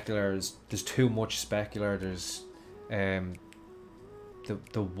speculars, there's too much specular. There's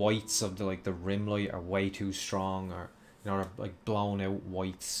the whites of the rim light are way too strong, or you know, they're like blown out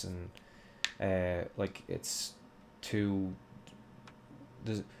whites, and like it's too,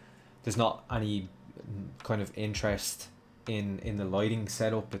 there's not any kind of interest in the lighting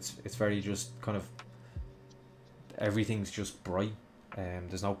setup. It's very just kind of, everything's just bright.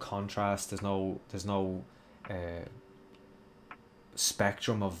 There's no contrast, there's no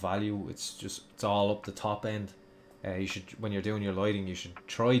spectrum of value. It's all up the top end. You should, when you're doing your lighting, you should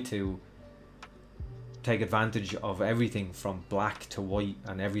try to take advantage of everything from black to white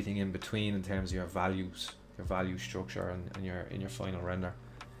and everything in between in terms of your values, your value structure, and in your final render.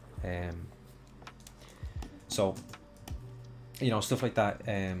 So, you know, stuff like that.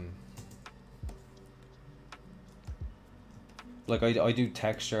 Like I do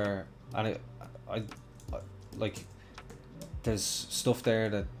texture, and I like, there's stuff there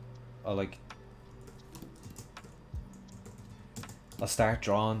that I'll start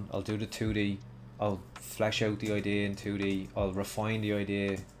drawing, I'll do the 2D, I'll flesh out the idea in 2D, I'll refine the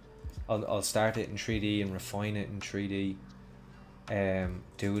idea, I'll start it in 3D and refine it in 3D,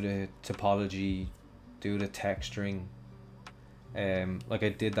 do the topology, do the texturing. Like I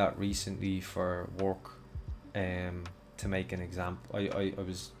did that recently for work, to make an example. I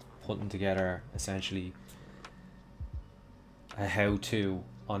was putting together essentially a how-to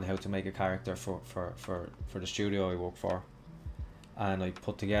on how to make a character for the studio I work for, and I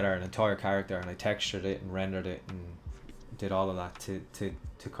put together an entire character, and I textured it and rendered it and did all of that to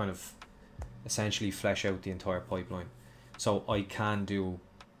kind of essentially flesh out the entire pipeline. So I can't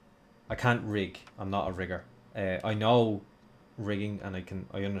rig. I'm not a rigger. I know rigging, and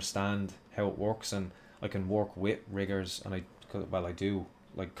I understand how it works, and I can work with riggers, and I do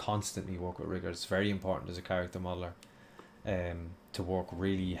like constantly work with riggers. It's very important as a character modeler, to work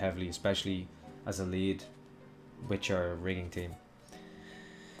really heavily, especially as a lead with your rigging team.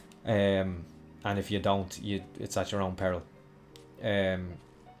 And if you don't, it's at your own peril.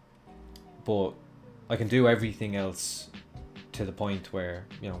 But I can do everything else to the point where,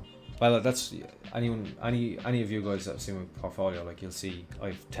 you know, well, that's any of you guys that have seen my portfolio, like, you'll see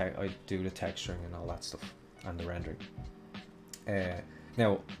I do the texturing and all that stuff, and the rendering.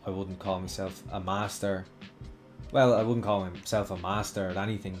 Now, I wouldn't call myself a master. Well, I wouldn't call myself a master at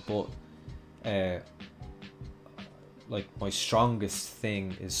anything, but like, my strongest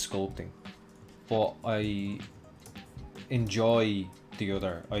thing is sculpting. But I enjoy the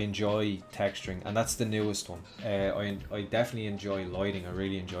other. I enjoy texturing, and that's the newest one. I definitely enjoy lighting. I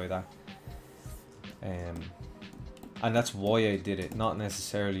really enjoy that. And that's why I did it, not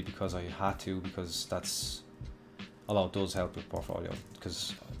necessarily because I had to, because that's, although it does help with portfolio,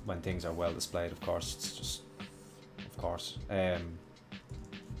 because when things are well displayed, of course, it's just, of course.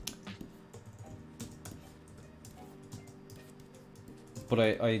 But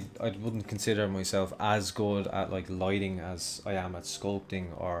I wouldn't consider myself as good at like lighting as I am at sculpting,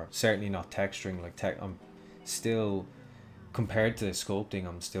 or certainly not texturing. Like I'm still, compared to sculpting,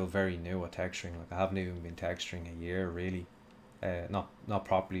 I'm still very new at texturing. Like, I haven't even been texturing a year really, not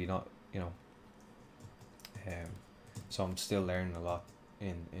properly, not, you know. So I'm still learning a lot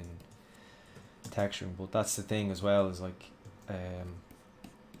in texturing. But that's the thing as well, is like,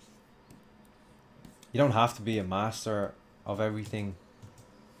 you don't have to be a master of everything,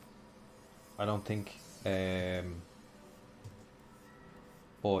 I don't think.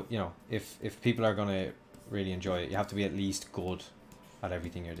 But, you know, if people are gonna really enjoy it, you have to be at least good at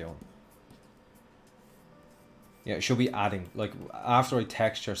everything you're doing. Yeah, it should be adding. Like, after I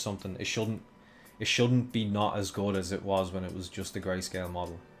texture something, it shouldn't be not as good as it was when it was just a grayscale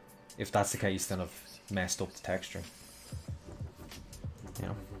model. If that's the case, then I've messed up the texturing, you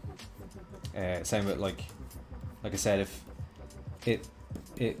know. Same with like I said,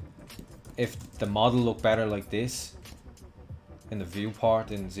 if the model looked better like this in the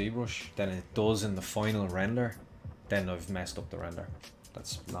viewport in ZBrush than it does in the final render, then I've messed up the render.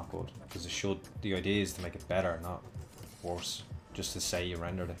 That's not good, because the idea is to make it better, not worse, just to say you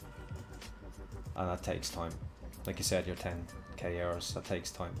rendered it, and that takes time. Like you said, your 10k hours, that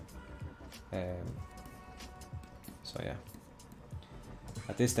takes time. So yeah,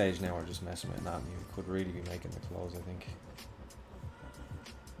 at this stage now we're just messing with anatomy. We could really be making the clothes, I think.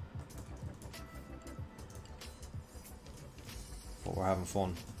 But we're having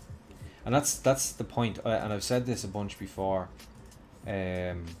fun, and that's the point. And I've said this a bunch before.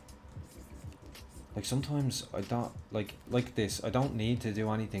 Like, sometimes I don't like this. I don't need to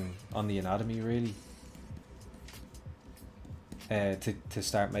do anything on the anatomy really. To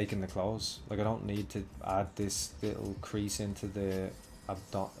start making the clothes. Like, I don't need to add this little crease into the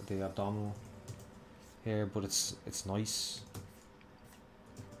abdominal here, but it's nice,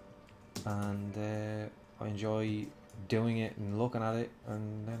 and I enjoy doing it and looking at it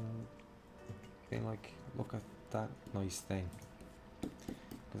and then being like, look at that nice thing,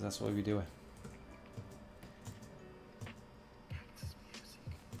 because that's why we do it.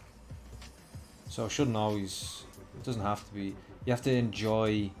 So it shouldn't always, it doesn't have to be, you have to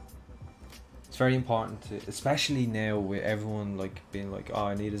enjoy. It's very important to, especially now with everyone like being like, oh,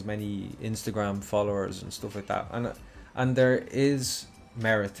 I need as many Instagram followers and stuff like that, and there is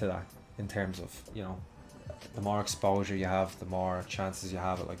merit to that in terms of, you know, the more exposure you have, the more chances you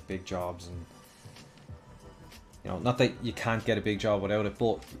have at like big jobs. And you know, not that you can't get a big job without it,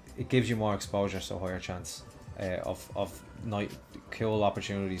 but it gives you more exposure, so higher chance of cool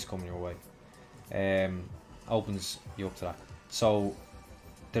opportunities coming your way. Opens you up to that. So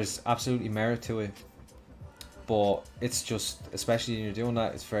there's absolutely merit to it, but it's just, especially when you're doing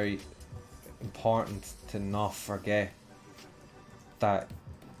that, it's very important to not forget that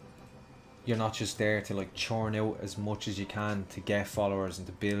you're not just there to like churn out as much as you can to get followers and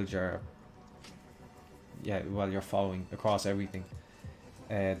to build your, while you're following across everything.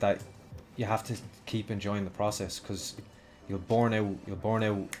 That you have to keep enjoying the process, because you'll burn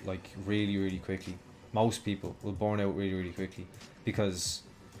out like really quickly. Most people will burn out really quickly, because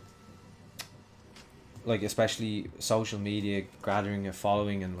like, especially social media, gathering a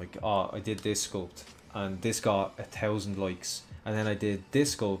following and like, oh, I did this sculpt and this got 1,000 likes, and then I did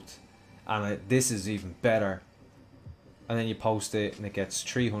this sculpt and this is even better, and then you post it and it gets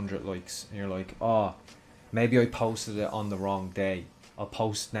 300 likes and you're like, oh, maybe I posted it on the wrong day. I'll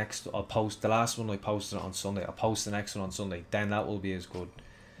post the last one I posted on Sunday, I'll post the next one on Sunday, then that will be as good.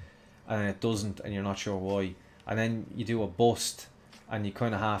 And it doesn't, and you're not sure why. And then you do a bust and you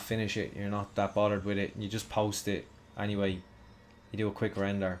kind of half finish it, you're not that bothered with it, and you just post it anyway. You do a quick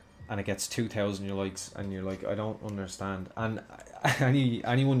render and it gets 2,000 likes, and you're like, I don't understand. And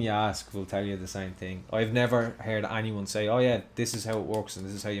anyone you ask will tell you the same thing. I've never heard anyone say, oh yeah, this is how it works and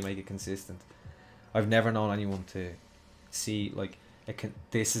this is how you make it consistent. I've never known anyone to see like,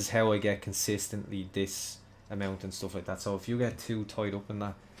 this is how I get consistently this amount and stuff like that. So if you get too tied up in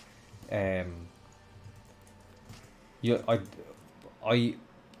that, I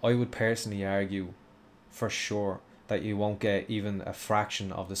would personally argue for sure that you won't get even a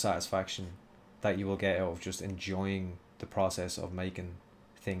fraction of the satisfaction that you will get out of just enjoying the process of making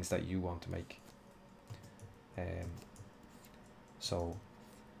things that you want to make. So,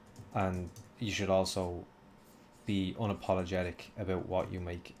 and you should also be unapologetic about what you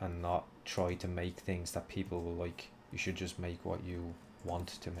make and not try to make things that people will like. You should just make what you want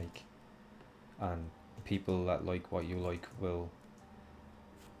to make, and people that like what you like will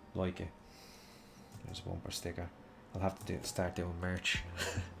like it. There's a bumper sticker. I'll have to start doing merch.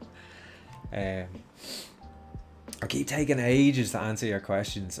 I keep taking ages to answer your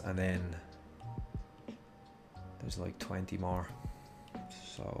questions, and then there's like 20 more.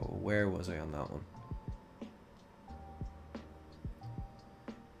 So where was I on that one?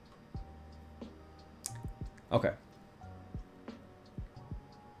 Okay.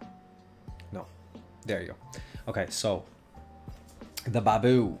 No. There you go. Okay, so the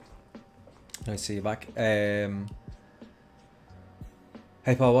Baboo. Nice to see you back.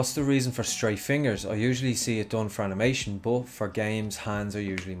 Hey Paul, what's the reason for straight fingers? I usually see it done for animation, but for games, hands are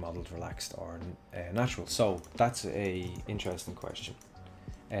usually modelled relaxed or natural. So that's a interesting question.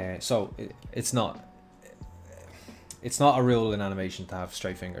 So it's not a rule in animation to have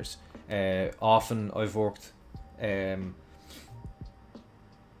straight fingers. Often I've worked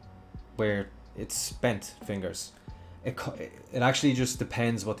where it's bent fingers. It actually just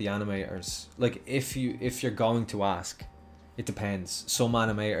depends what the animators like. If you're going to ask, it depends. Some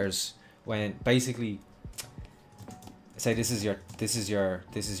animators, when basically say this is your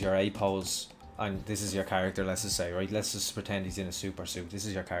A pose and this is your character, let's just say, right, let's just pretend he's in a super suit. This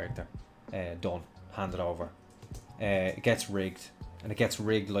is your character, done, hand it over. It gets rigged, and it gets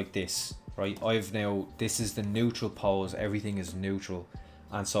rigged like this, right? This is the neutral pose, everything is neutral,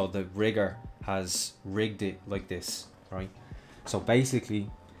 and so the rigger has rigged it like this, right? So basically,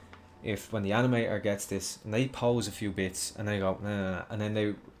 when the animator gets this and they pose a few bits and they go nah, and then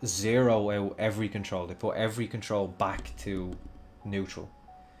they zero out every control, they put every control back to neutral,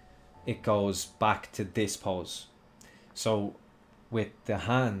 it goes back to this pose. So with the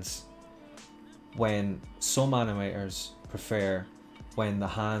hands, when some animators prefer when the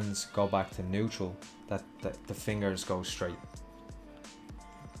hands go back to neutral that the fingers go straight.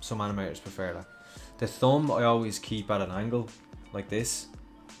 Some animators prefer that. The thumb I always keep at an angle like this,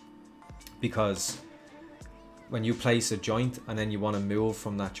 because when you place a joint and then you want to move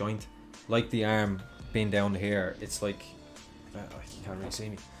from that joint, like the arm being down here, it's like, you can't really see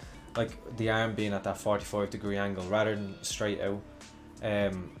me, like the arm being at that 45-degree angle rather than straight out,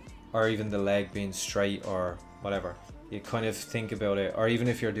 or even the leg being straight or whatever. You kind of think about it, or even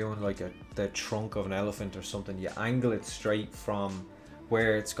if you're doing like the trunk of an elephant or something, you angle it straight from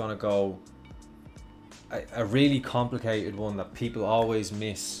where it's gonna go. A really complicated one that people always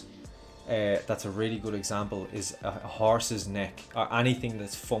miss, that's a really good example, is a horse's neck, or anything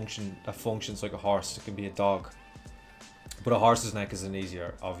that functions like a horse. It can be a dog, but a horse's neck is an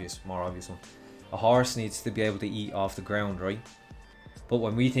more obvious one. A horse needs to be able to eat off the ground, right? But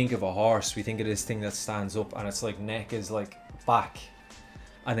when we think of a horse, we think of this thing that stands up and it's like neck is like back,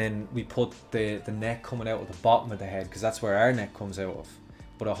 and then we put the neck coming out of the bottom of the head because that's where our neck comes out of.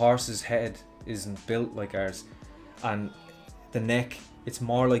 But a horse's head isn't built like ours, and the neck, it's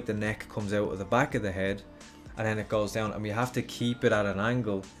more like the neck comes out of the back of the head and then it goes down, and we have to keep it at an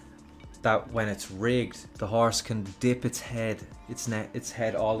angle that when it's rigged, the horse can dip its head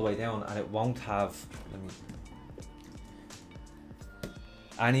all the way down, and it won't have,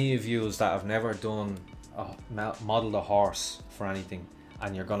 any of you that have never done modeled a horse for anything,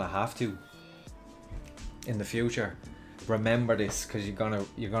 and you're gonna have to in the future, remember this, because you're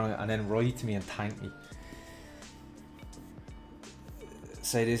gonna and then write to me and thank me.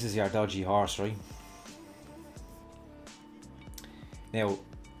 Say this is your dodgy horse, right? Now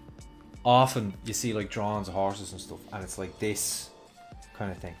often you see like drawings of horses and stuff and it's like this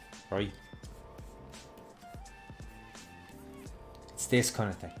kind of thing, right? It's this kind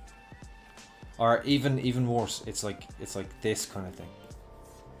of thing, or even worse, it's like this kind of thing,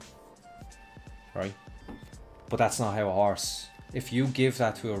 right? But that's not how a horse, if you give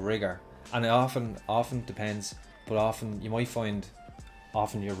that to a rigger, and it often depends, but often you might find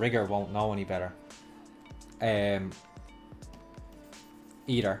your rigger won't know any better,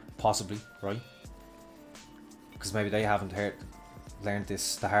 either, possibly, right? Because maybe they haven't learned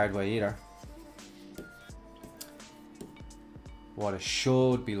this the hard way either. What it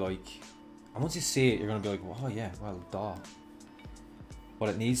should be like, and once you see it, you're gonna be like, oh yeah, well, duh. What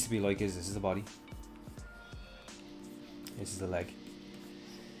it needs to be like is, this is the body, this is the leg.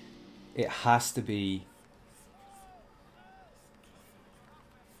 It has to be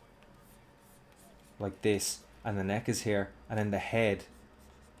like this, and the neck is here, and then the head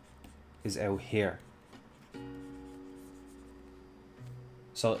is out here.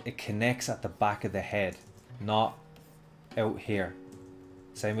 So it connects at the back of the head, not out here.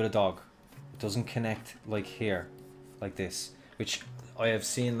 Same with a dog. It doesn't connect like here, like this, which I have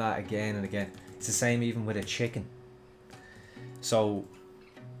seen that again and again. It's the same even with a chicken. So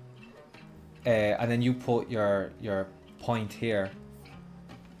and then you put your point here,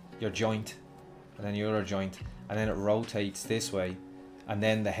 your joint, and then your other joint, and then it rotates this way, and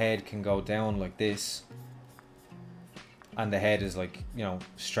then the head can go down like this, and the head is like, you know,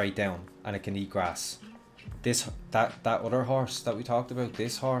 straight down, and it can eat grass. That other horse that we talked about,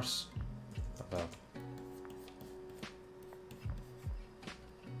 this horse,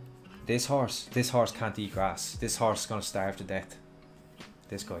 this horse can't eat grass. This horse is gonna starve to death.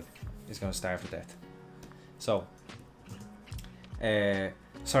 This guy is gonna starve to death. So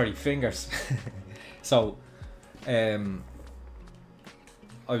sorry, fingers. So I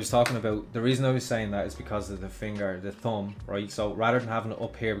was talking about, the reason I was saying that is because of the finger, the thumb, right? So rather than having it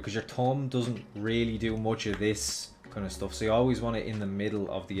up here, because your thumb doesn't really do much of this kind of stuff, so you always want it in the middle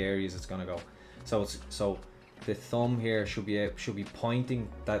of the areas it's gonna go. So the thumb here should be pointing,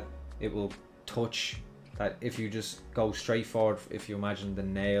 that it will touch, that if you just go straight forward, if you imagine the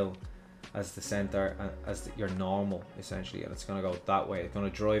nail as the center, as your normal essentially, and it's gonna go that way, it's gonna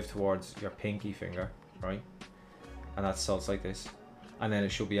drive towards your pinky finger, right? And that's, so it's like this, and then it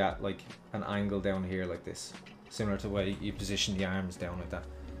should be at like an angle down here like this, similar to the way you position the arms down like that.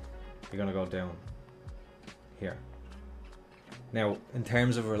 You're gonna go down here. Now in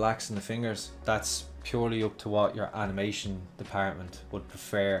terms of relaxing the fingers, that's purely up to what your animation department would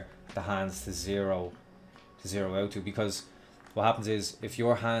prefer the hands to zero out to, because what happens is, if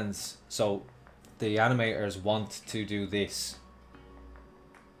your hands, so the animators want to do this,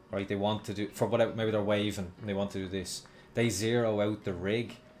 right? They want to do, for whatever, maybe they're waving and they want to do this, they zero out the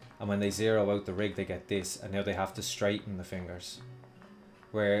rig, and when they zero out the rig they get this, and now they have to straighten the fingers,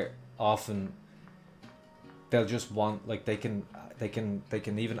 where often they'll just want, like, they can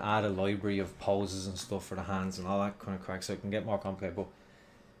even add a library of poses and stuff for the hands and all that kind of crack, so it can get more complicated, but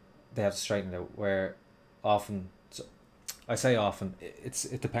they have to straighten it out, where often, so I say often,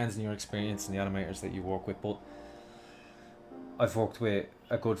 it depends on your experience and the animators that you work with, but I've worked with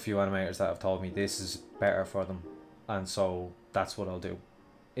a good few animators that have told me this is better for them, and so that's what I'll do.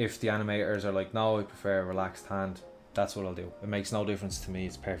 If the animators are like, no, I prefer a relaxed hand, that's what I'll do. It makes no difference to me.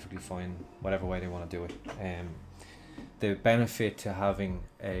 It's perfectly fine, whatever way they want to do it. The benefit to having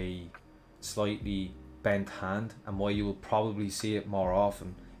a slightly bent hand, and why you will probably see it more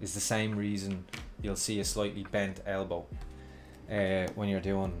often, is the same reason you'll see a slightly bent elbow when you're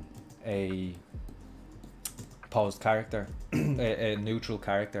doing a posed character, a neutral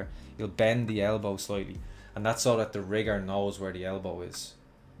character. You'll bend the elbow slightly, and that's so that the rigger knows where the elbow is,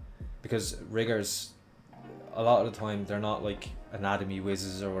 because riggers, a lot of the time, they're not like anatomy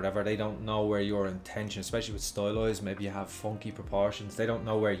whizzes or whatever. They don't know where your intention, especially with stylized, maybe you have funky proportions, they don't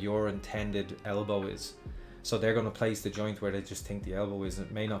know where your intended elbow is, so they're going to place the joint where they just think the elbow is, and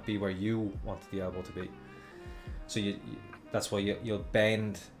it may not be where you want the elbow to be. So that's why you'll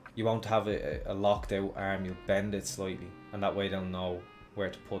bend. You won't have a locked out arm, you'll bend it slightly, and that way they'll know where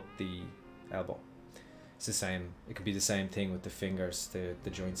to put the elbow. It's the same, it could be the same thing with the fingers, the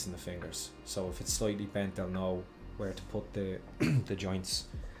joints in the fingers. So if it's slightly bent, they'll know where to put the the joints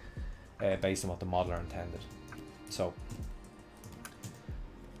based on what the modeler intended. So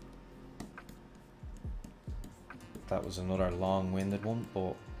that was another long-winded one,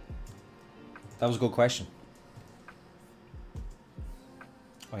 but that was a good question.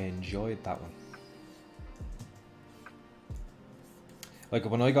 I enjoyed that one. Like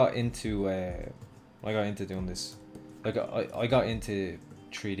when I got into doing this, like I got into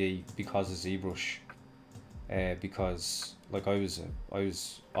 3D because of ZBrush, because like I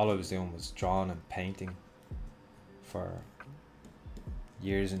was all I was doing was drawing and painting for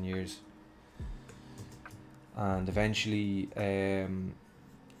years and years, and eventually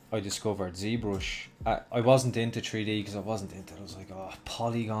I discovered ZBrush. I wasn't into 3D because I wasn't into it. I was like, oh,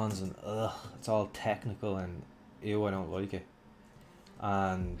 polygons and it's all technical and ew, I don't like it.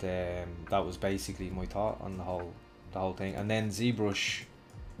 And that was basically my thought on the whole thing. And then ZBrush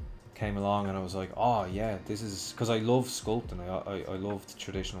came along, and I was like, oh yeah, this is, because I love sculpting. I loved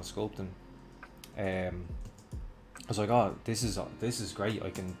traditional sculpting. I was like, oh, this is great. I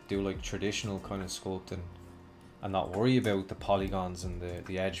can do like traditional kind of sculpting and not worry about the polygons and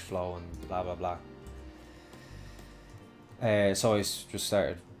the edge flow and blah blah blah. So I just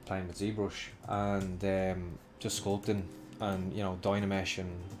started playing with ZBrush and just sculpting, and you know, Dynamesh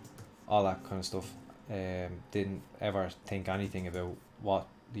and all that kind of stuff. Didn't ever think anything about what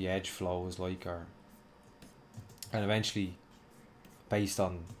the edge flow was like, and eventually, based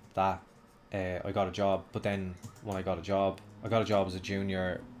on that, I got a job. But then when I got a job as a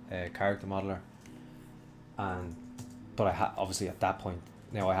junior character modeler, but obviously at that point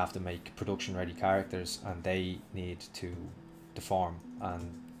now I have to make production ready characters, and they need to deform,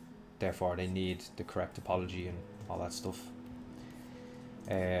 and therefore they need the correct topology and all that stuff.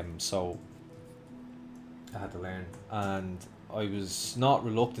 So I had to learn, and I was not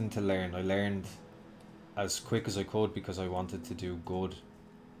reluctant to learn. I learned as quick as I could because I wanted to do good,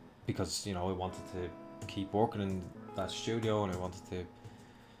 because you know, I wanted to keep working in that studio, and I wanted to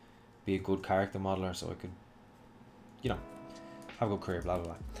be a good character modeler so I could, you know, have a good career, blah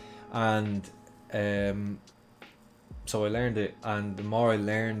blah blah. And so I learned it, and the more I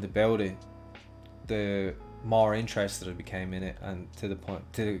learned about it, the more interested I became in it, and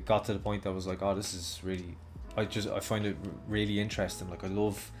got to the point that I was like, oh, this is really, I find it really interesting. Like I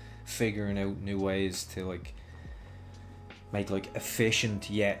love figuring out new ways to like make like efficient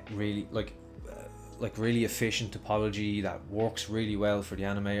yet really like really efficient topology that works really well for the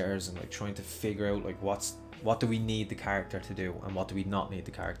animators, and like trying to figure out like what do we need the character to do and what do we not need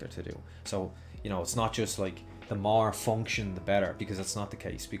the character to do. So you know, it's not just like the more function the better, because that's not the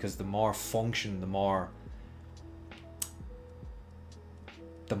case, because the more function, the more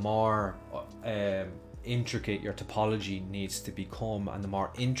intricate your topology needs to become, and the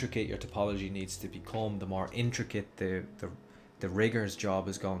more intricate your topology needs to become, the more intricate the rigger's job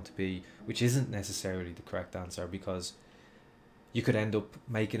is going to be, which isn't necessarily the correct answer, because you could end up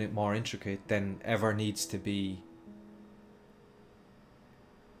making it more intricate than ever needs to be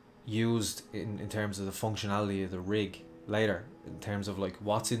used in terms of the functionality of the rig later, in terms of like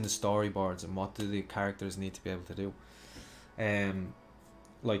what's in the storyboards and what do the characters need to be able to do.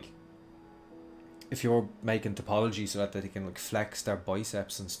 Like if you're making topology so that they can like flex their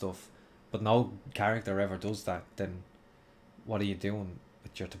biceps and stuff, but no character ever does that, then what are you doing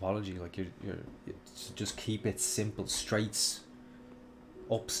with your topology? Like you're just keep it simple, straights,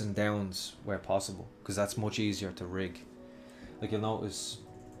 ups and downs where possible, because that's much easier to rig. Like you'll notice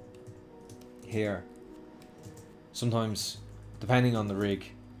here, sometimes depending on the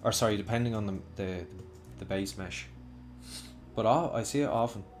rig, or sorry, depending on the base mesh, but I see it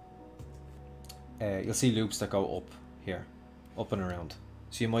often, you'll see loops that go up here, up and around.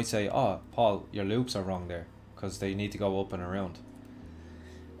 So you might say, oh Paul, your loops are wrong there, because they need to go up and around.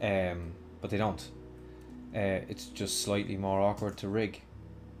 But they don't. It's just slightly more awkward to rig.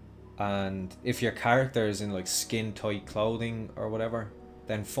 And if your character is in like skin tight clothing or whatever,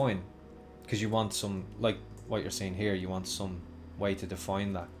 then fine, because you want some, like what you're seeing here, you want some way to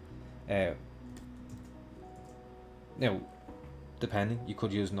define that. Now, depending, you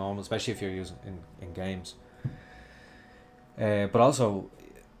could use normal, especially if you're using in games. But also,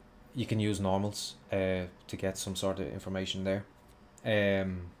 you can use normals to get some sort of information there.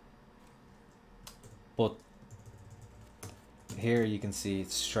 But here you can see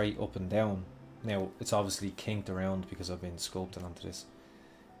it's straight up and down. Now, it's obviously kinked around because I've been sculpting onto this.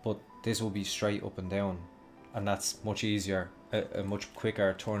 But this will be straight up and down. And that's much easier, a much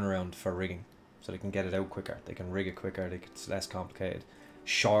quicker turnaround for rigging. So they can get it out quicker, they can rig it quicker, it's less complicated.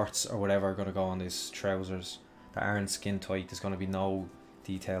 Shorts or whatever are going to go on these trousers that aren't skin tight. There's going to be no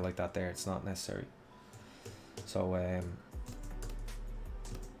detail like that there, it's not necessary. So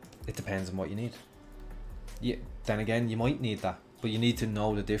it depends on what you need. Yeah, then again, you might need that, but you need to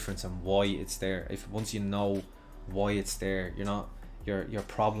know the difference and why it's there. If once you know why it's there, you're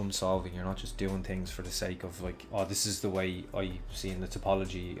problem solving. You're not just doing things for the sake of like, oh, this is the way I see in the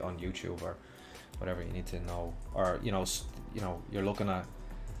topology on YouTube or whatever. You need to know, or you're looking at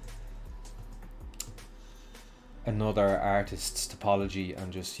another artist's topology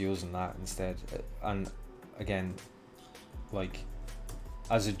and just using that instead. And again, like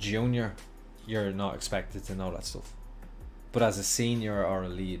as a junior, you're not expected to know that stuff, but as a senior or a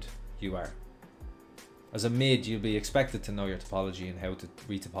lead, you are. As a mid, you'll be expected to know your topology and how to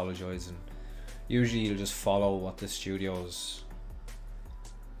retopologize, and usually you'll just follow what the studio's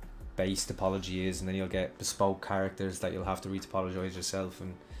base topology is, and then you'll get bespoke characters that you'll have to retopologize yourself,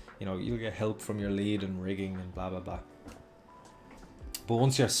 and you'll get help from your lead and rigging and blah blah blah. But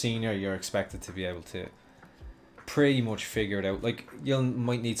once you're senior, you're expected to be able to pretty much figure it out. Like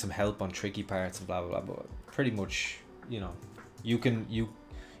might need some help on tricky parts and blah blah blah, but pretty much you know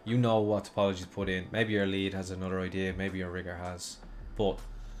what topology to put in. Maybe your lead has another idea, maybe your rigger has, but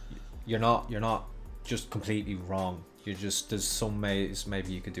you're not just completely wrong. You're just, there's some ways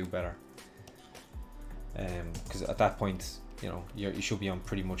maybe you could do better, because at that point you should be on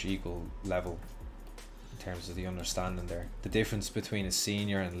pretty much equal level in terms of the understanding there. The difference between a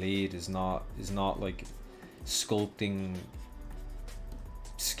senior and lead is not like sculpting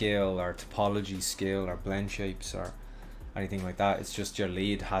skill or topology skill or blend shapes or anything like that. It's just your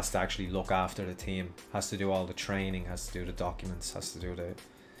lead has to actually look after the team, has to do all the training, has to do the documents, has to do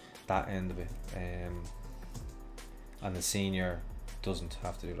that end of it, and the senior doesn't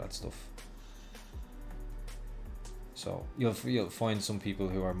have to do that stuff. So you'll find some people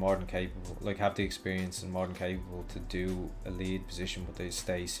who are more than capable, like have the experience and more than capable to do a lead position, but they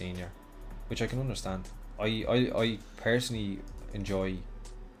stay senior, which I can understand. I personally enjoy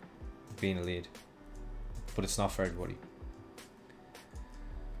being a lead, but it's not for everybody.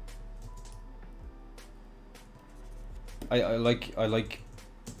 I like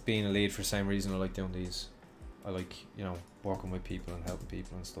being a lead for the same reason I like doing these. I like working with people and helping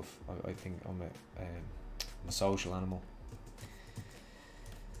people and stuff. I think I'm a social animal.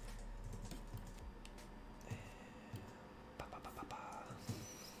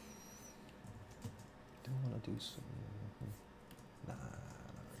 Do I want to do something? Nah,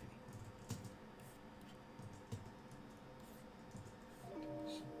 not really.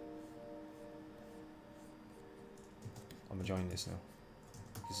 I'm enjoying this now.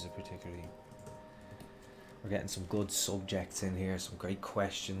 This is a particularly, we're getting some good subjects in here, some great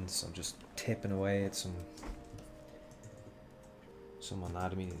questions. I'm just tipping away at some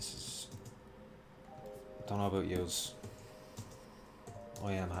anatomy. This is, I don't know about yous,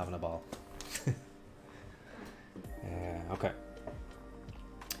 I am having a ball. Okay,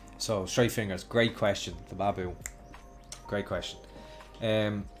 so straight fingers, great question. The babu, great question.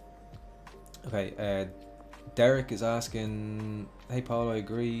 Okay, Derek is asking, hey Paul, I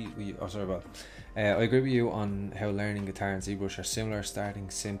agree with you, I agree with you on how learning guitar and ZBrush are similar, starting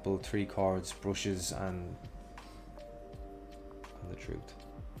simple, 3 chords, brushes, and the truth.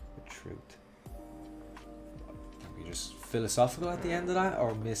 Are we just philosophical at the end of that,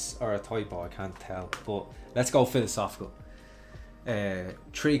 or a typo? I can't tell, but let's go philosophical.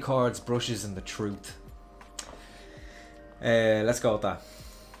 3 chords, brushes, and the truth. Let's go with that.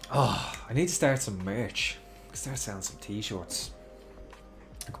 Oh, I need to start some merch. Start selling some t-shirts.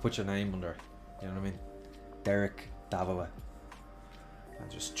 I could put your name under, you know what I mean? Derek Davila. And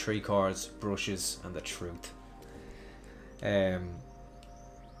just 3 chords, brushes, and the truth.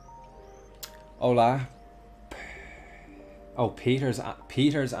 Hola. Oh, Peter's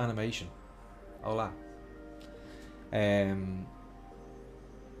animation. Hola.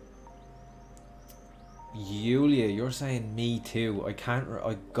 Yulia, you're saying me too. I can't.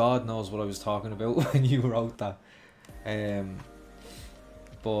 God knows what I was talking about when you wrote that.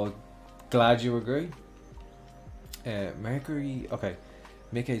 But glad you agree. Mercury. Okay,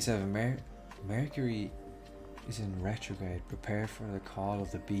 Mick87. Mercury is in retrograde. Prepare for the call of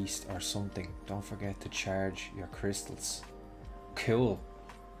the beast or something. Don't forget to charge your crystals. Cool.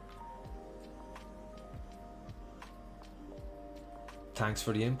 Thanks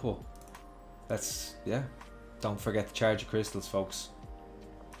for the input. That's, yeah. Don't forget to charge your crystals, folks.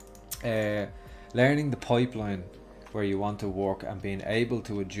 Learning the pipeline where you want to work and being able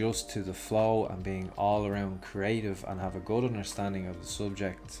to adjust to the flow and being all around creative and have a good understanding of the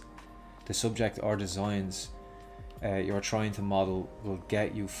subject or designs you're trying to model will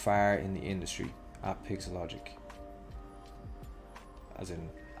get you far in the industry at Pixologic. As in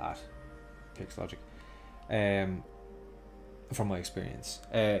at Pixologic. From my experience.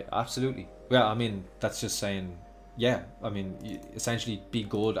 Absolutely. Well, I mean, that's just saying, yeah, I mean, you essentially be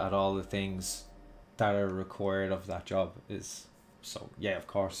good at all the things that are required of that job is, so yeah, of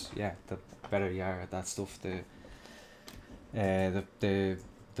course, yeah, the better you are at that stuff, the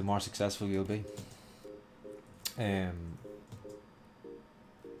more successful you'll be.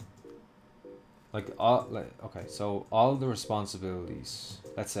 Okay, so all the responsibilities,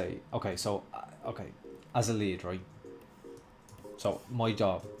 let's say, okay, as a lead, right? So my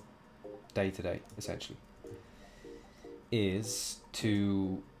job, day to day, essentially, is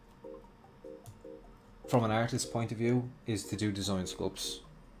to, from an artist's point of view, is to do design sculpts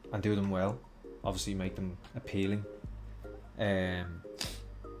and do them well. Obviously, make them appealing.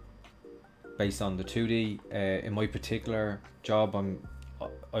 Based on the 2D, in my particular job,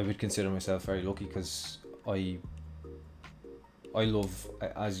 I would consider myself very lucky because I love,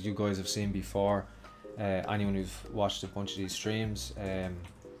 as you guys have seen before. Anyone who've watched a bunch of these streams,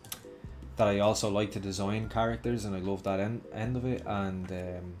 that I also like to design characters, and I love that end of it. And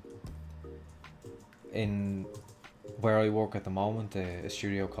in where I work at the moment, a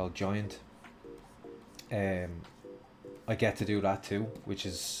studio called Giant, I get to do that too, which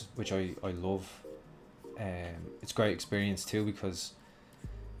I love. It's a great experience too, because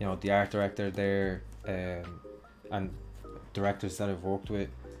you know, the art director there, and directors that I've worked with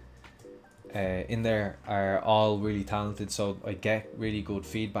in there are all really talented, so I get really good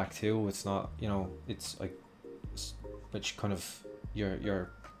feedback too. It's not, you know, it's like, which kind of, you're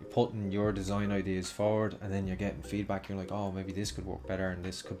putting your design ideas forward, and then you're getting feedback. You're like, oh, maybe this could work better, and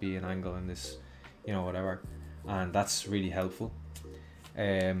this could be an angle, and this, you know, whatever, and that's really helpful.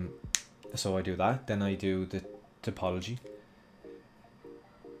 So I do that. Then I do the topology.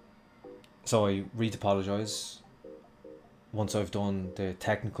 So I retopologize once I've done the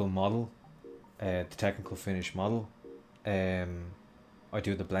technical model, the technical finish model. I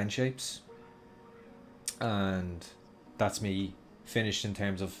do the blend shapes, and that's me finished in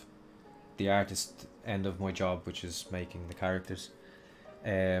terms of the artist end of my job, which is making the characters.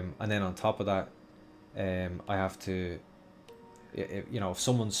 And then on top of that, I have to, you know, if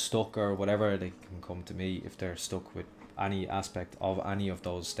someone's stuck or whatever, they can come to me. If they're stuck with any aspect of any of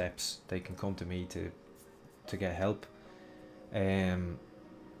those steps, they can come to me to get help. And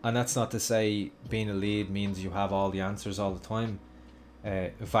that's not to say being a lead means you have all the answers all the time.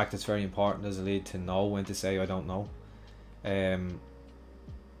 In fact, it's very important as a lead to know when to say I don't know.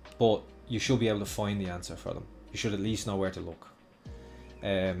 But you should be able to find the answer for them. You should at least know where to look.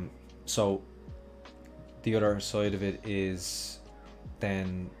 So the other side of it is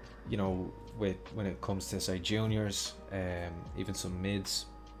then, you know, when it comes to, say, juniors, even some mids,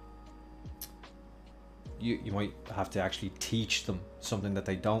 you might have to actually teach them something that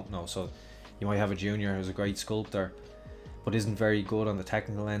they don't know. So you might have a junior who's a great sculptor but isn't very good on the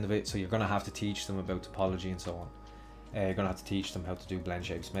technical end of it, so you're going to have to teach them about topology and so on. You're going to have to teach them how to do blend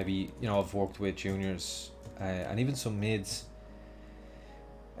shapes. Maybe, you know, I've worked with juniors and even some mids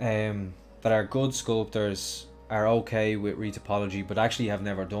that are good sculptors, are okay with retopology, but actually have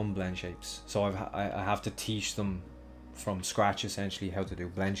never done blend shapes. So I have to teach them from scratch essentially how to do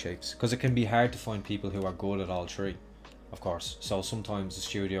blend shapes, because it can be hard to find people who are good at all three, of course. So sometimes the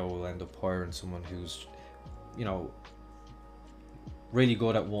studio will end up hiring someone who's, you know, really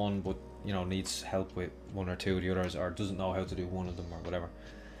good at one, but, you know, needs help with one or two of the others, or doesn't know how to do one of them or whatever.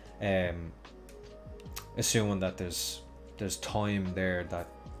 Assuming that there's time there that,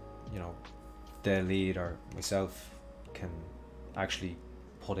 you know, the lead or myself can actually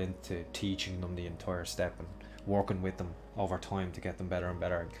put into teaching them the entire step and working with them over time to get them better and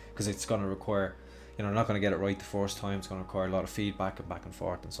better, because it's going to require, you know, not going to get it right the first time. It's going to require a lot of feedback and back and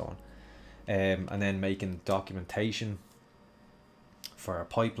forth and so on. and then making documentation for a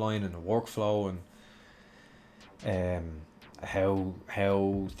pipeline and a workflow, and how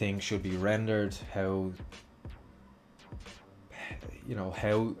things should be rendered, how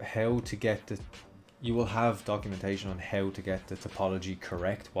how to get the, you will have documentation on how to get the topology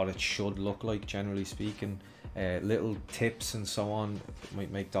correct, what it should look like generally speaking, little tips and so on.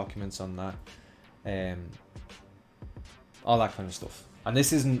 Might make documents on that, all that kind of stuff. And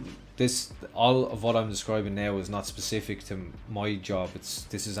this all of what I'm describing now is not specific to my job.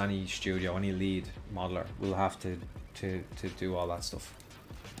 This is any studio, any lead modeler will have to do all that stuff,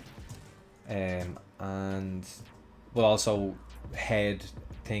 and will also head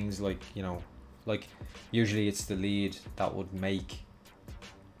things like, like usually it's the lead that would make,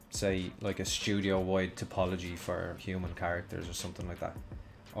 say, like a studio wide topology for human characters or something like that,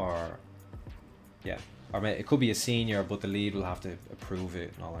 or yeah, or it could be a senior, but the lead will have to approve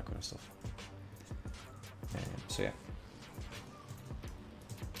it and all that kind of stuff.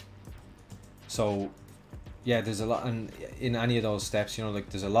 So yeah, there's a lot, and in any of those steps, like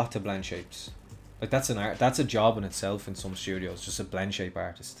there's a lot to blend shapes. Like that's an art, that's a job in itself in some studios, just a blend shape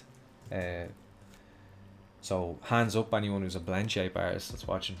artist. So hands up anyone who's a blend shape artist that's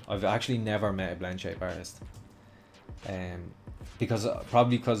watching. I've actually never met a blend shape artist, because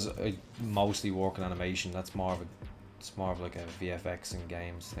I mostly work in animation. That's it's more of like a VFX and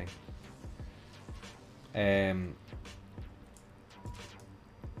games thing.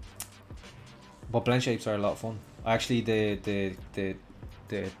 But blend shapes are a lot of fun. Actually, the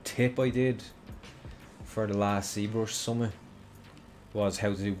tip I did for the last ZBrush summit was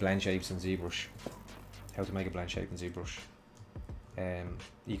how to do blend shapes in ZBrush, how to make a blend shape in ZBrush.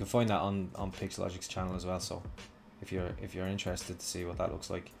 You can find that on Pixologic's channel as well. So if you're interested to see what that looks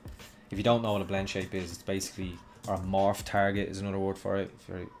like, if you don't know what a blend shape is, it's basically, or a morph target is another word for it if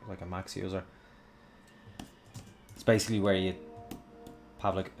you're like a Max user. It's basically where you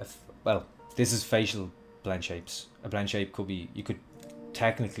have like this is facial blend shapes. A blend shape could be, you could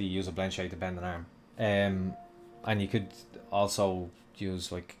technically use a blend shape to bend an arm, and you could also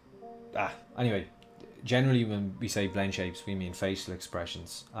use like anyway, generally when we say blend shapes we mean facial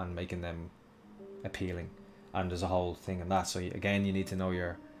expressions and making them appealing, and there's a whole thing in that. So again, you need to know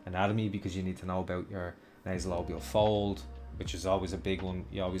your anatomy, because you need to know about your nasolabial fold, which is always a big one.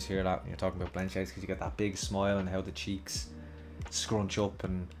 You always hear that when you're talking about blend shapes, because you get that big smile and how the cheeks scrunch up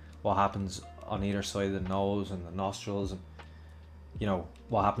and what happens on either side of the nose and the nostrils, and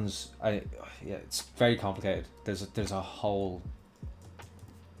what happens. It's very complicated. There's a whole,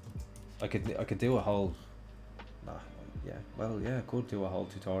 I could do a whole I could do a whole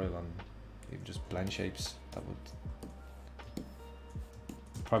tutorial on even just blend shapes. That would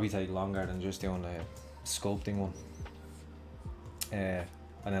probably take longer than just doing a sculpting one. And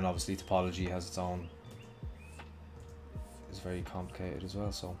then obviously topology has its own, is very complicated as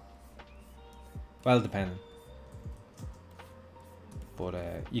well, so well depending, but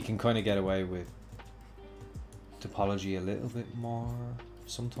you can kind of get away with topology a little bit more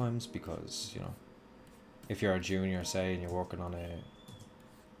sometimes, because if you're a junior, say, and you're working on a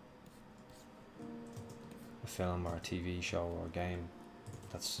film or a TV show or a game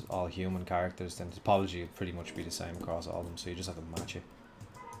that's all human characters, then topology would pretty much be the same across all of them, so you just have to match it.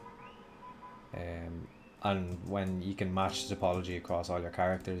 And when you can match the topology across all your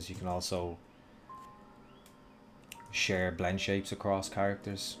characters, you can also share blend shapes across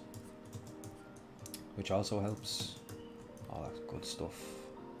characters, which also helps. All that good stuff.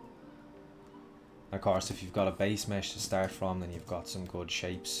 And of course, if you've got a base mesh to start from, then you've got some good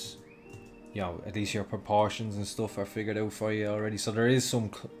shapes. At least your proportions and stuff are figured out for you already. So there is some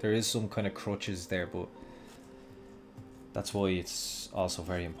kind of crutches there, but that's why it's also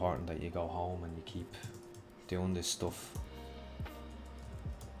very important that you go home and you keep doing this stuff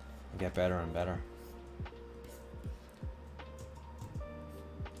and get better and better.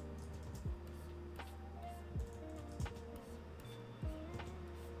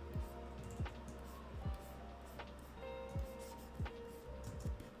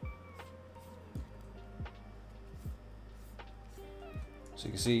 So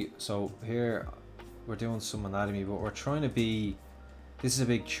you can see, so here we're doing some anatomy, but we're trying to be, this is a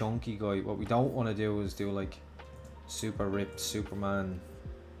big chunky guy. What we don't want to do is do like super ripped Superman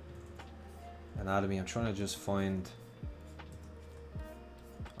anatomy. I'm trying to just find,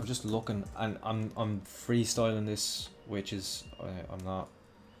 I'm just looking, and I'm freestyling this, which is I'm not,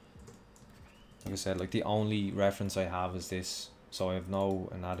 like I said, like the only reference I have is this, so I have no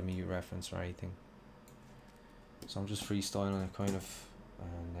anatomy reference or anything. So I'm just freestyling it kind of,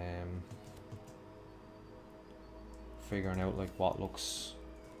 and figuring out like what looks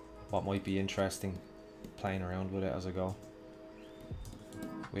what might be interesting, playing around with it as I go.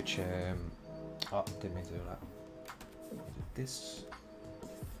 Which oh, didn't mean to do that. This.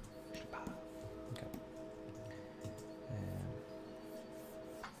 Okay.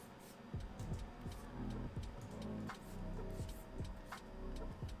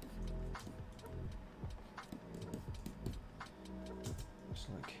 Just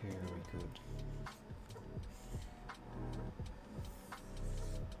like here we could.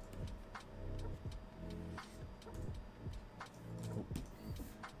 Oh,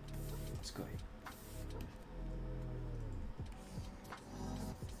 let's go.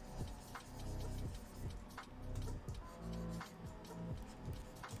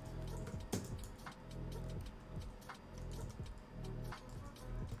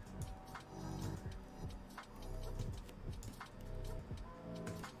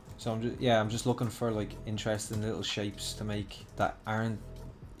 So I'm just looking for like interesting little shapes to make that aren't,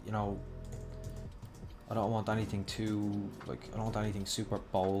 you know, I don't want anything too, like, I don't want anything super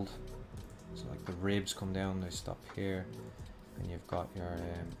bold. So like the ribs come down, they stop here, and you've got your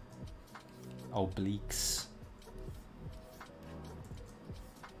obliques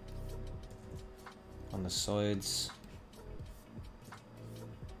on the sides.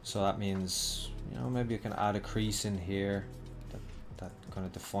 So that means, you know, maybe you can add a crease in here that kind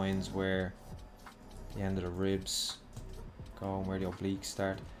of defines where the end of the ribs go and where the obliques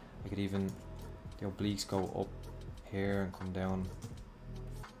start. I could even, the obliques go up here and come down.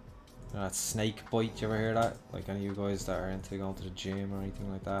 You know, that snake bite, you ever hear that? Like any of you guys that are into going to the gym or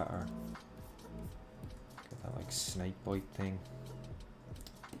anything like that, or get that like snake bite thing.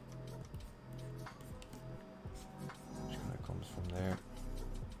 Which kind of comes from there.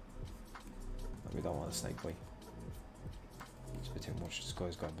 But we don't want a snake bite. It's a bit too much. This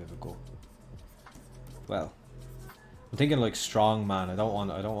guy's got a bit of a gut. Well, I'm thinking like strong man. I don't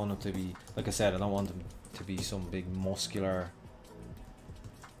want him to be, like I said, I don't want him to be some big muscular.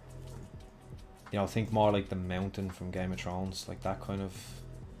 You know, think more like the Mountain from Game of Thrones, like that kind of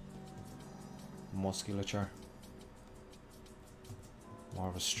musculature. More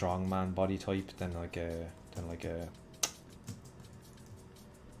of a strongman body type than like a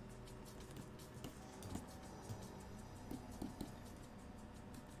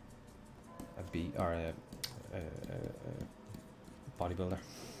beat or a bodybuilder.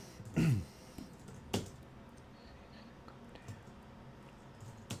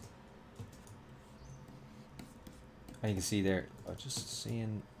 And you can see there, I'm just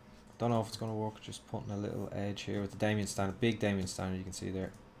seeing, don't know if it's going to work, just putting a little edge here with the Damien standard, big Damien standard, you can see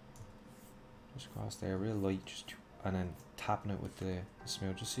there. Just across there, real light, just, and then tapping it with the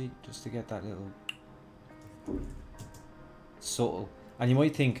smooth, just to get that little subtle. And you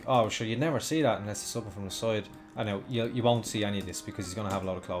might think, oh sure, you'd never see that unless it's looking from the side. I know, you won't see any of this because he's going to have a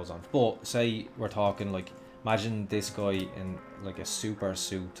lot of clothes on. But say we're talking like, imagine this guy in like a super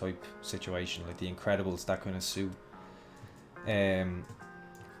suit type situation, like the Incredibles, that kind of suit.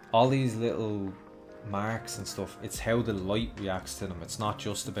 All these little marks and stuff, it's how the light reacts to them. It's not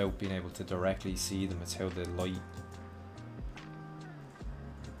just about being able to directly see them, it's how the light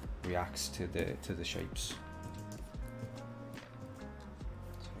reacts to the shapes.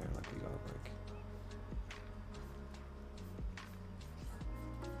 So here, like we got like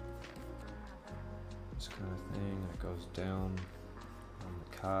this kind of thing, and it goes down on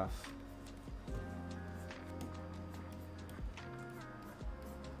the calf.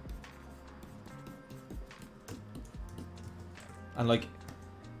 And like,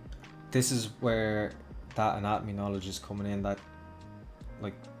 this is where that anatomy knowledge is coming in, that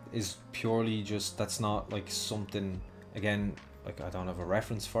like is purely just, that's not like something, again, like I don't have a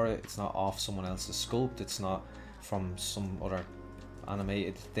reference for it, it's not off someone else's sculpt, it's not from some other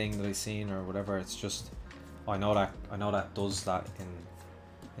animated thing that I've seen or whatever, it's just, I know that does that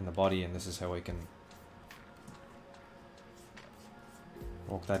in the body, and this is how I can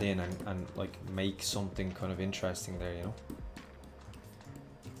work that in and like make something kind of interesting there, you know.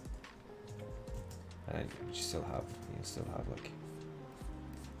 And you can still have like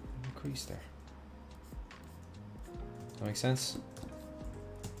a crease there. That makes sense?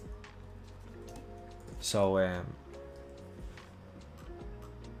 So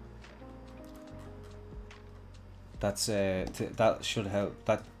that's that should help.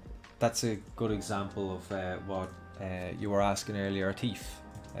 That's a good example of what you were asking earlier, Atif.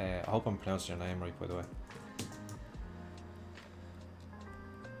 I hope I'm pronouncing your name right, by the way.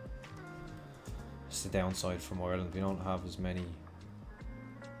 It's the downside from Ireland, we don't have as many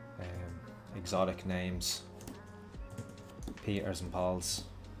exotic names, Peters and Pauls.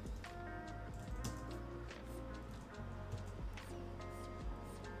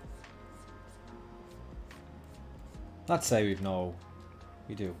 Not to say we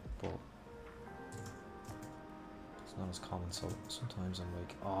do, but it's not as common. So sometimes I'm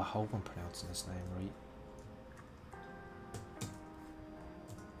like, oh, I hope I'm pronouncing this name right.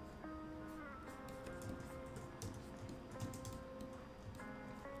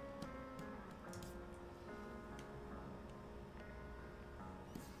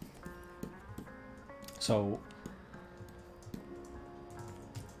 So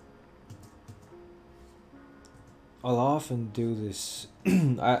I'll often do this.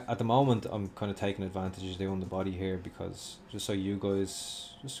 At the moment, I'm kind of taking advantage of doing the body here because just so you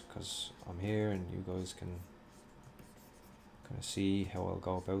guys, just because I'm here and you guys can kind of see how I'll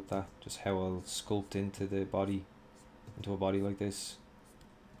go about that, just how I'll sculpt into the body, into a body like this,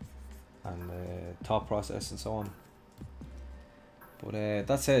 and the top process and so on. But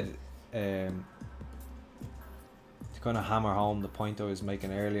that said, to kind of hammer home the point I was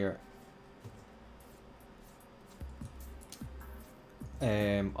making earlier,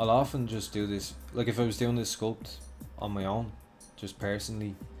 I'll often just do this, like if I was doing this sculpt on my own, just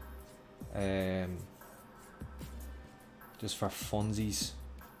personally, just for funsies,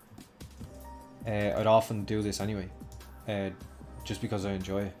 I'd often do this anyway, just because I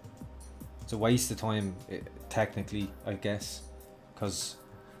enjoy it. It's a waste of time, technically, I guess, because,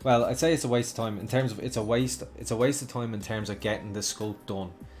 well, I'd say it's a waste of time in terms of it's a waste of time in terms of getting the sculpt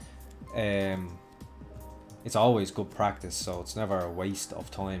done. It's always good practice, so it's never a waste of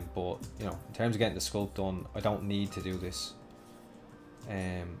time, but you know, in terms of getting the sculpt done, I don't need to do this.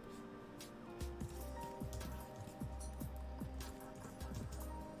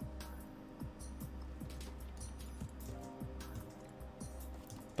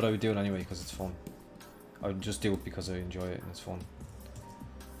 But I would do it anyway because it's fun. I would just do it because I enjoy it and it's fun.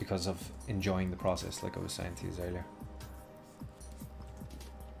 Because of enjoying the process, like I was saying to you earlier.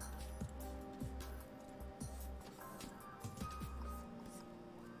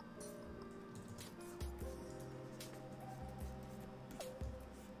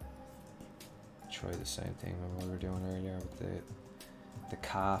 Try the same thing we were doing earlier with the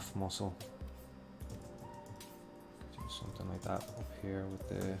calf muscle. Do something like that up here with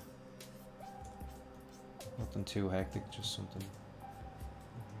the, nothing too hectic, just something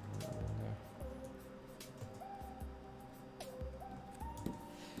there.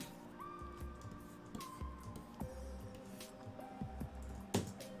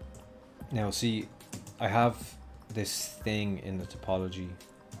 Now see, I have this thing in the topology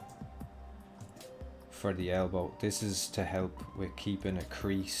for the elbow. This is to help with keeping a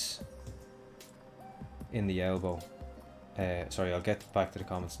crease in the elbow. Sorry, I'll get back to the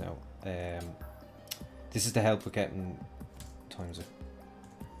comments now. This is to help with getting times it.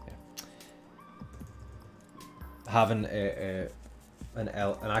 Yeah. Having an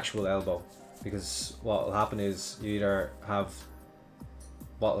actual elbow, because what will happen is you either have,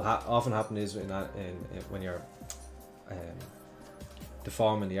 what will often happen is when you're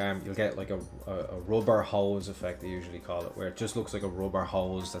deforming the arm, you'll get like a rubber hose effect, they usually call it, where it just looks like a rubber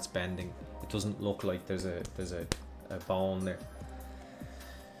hose that's bending. It doesn't look like there's a bone there.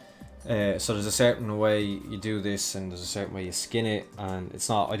 So there's a certain way you do this, and there's a certain way you skin it, and it's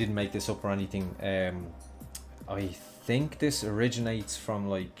not, I didn't make this up or anything. I think this originates from,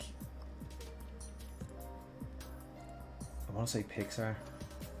 like, I want to say Pixar.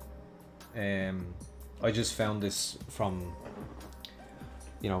 I just found this from,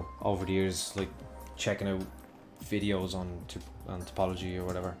 you know, over the years, like checking out videos on topology or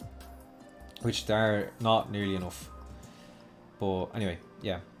whatever, which they're not nearly enough. But anyway,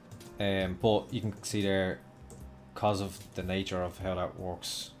 yeah. But you can see there, because of the nature of how that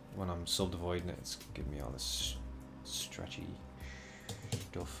works, when I'm subdividing it, it's giving me all this stretchy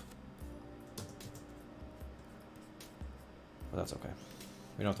stuff. But that's okay.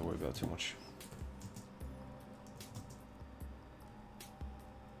 We don't have to worry about it too much.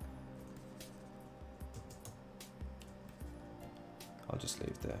 I'll just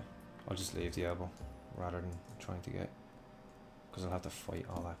leave the elbow rather than trying to get, because I'll have to fight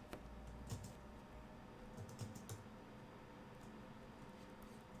all that.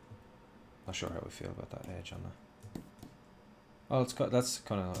 Not sure how I feel about that edge on that. Oh, that's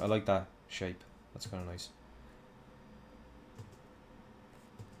kind of, I like that shape. That's kind of nice.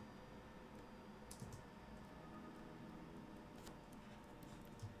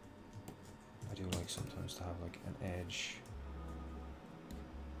 I do like sometimes to have like an edge.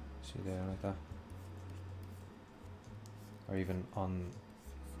 See there, like that, or even on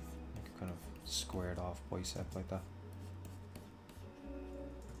like a kind of squared off bicep like that.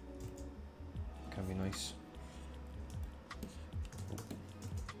 Can be nice.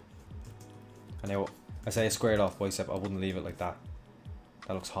 And now I say a squared off bicep, I wouldn't leave it like that.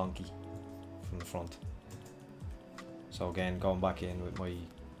 That looks honky from the front. So again, going back in with my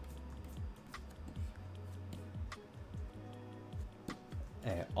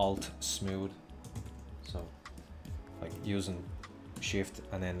alt smooth, so like using shift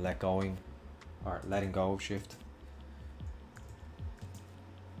and then letting go of shift.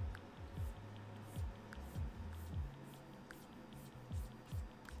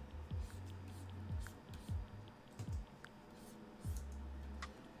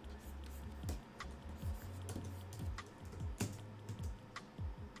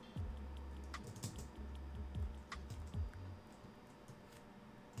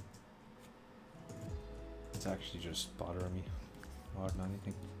 It's actually just bothering me more than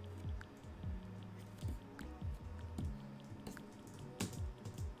anything.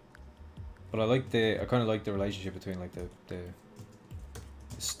 But I kind of like the relationship between like the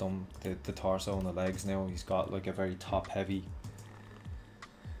stump, the torso and the legs now. He's got like a very top heavy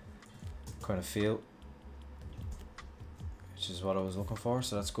kind of feel, which is what I was looking for,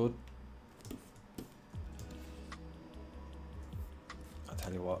 so that's good. I'll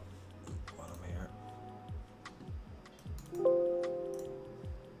tell you what I'm here.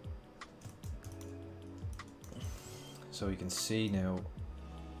 So you can see now,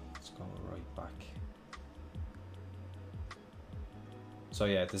 let's go right back. So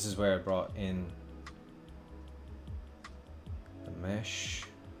yeah, this is where I brought in the mesh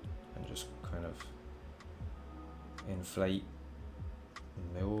and just kind of inflate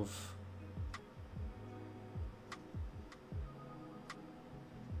and move.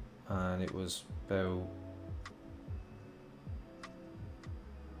 And it was about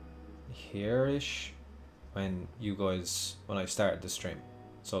here-ish when I started the stream.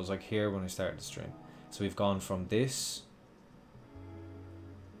 So it was like here when I started the stream. So we've gone from this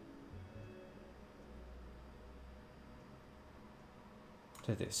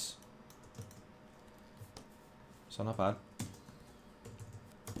to this. So not bad.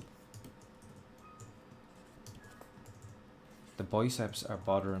 The biceps are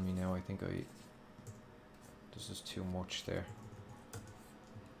bothering me now. I think this is too much there.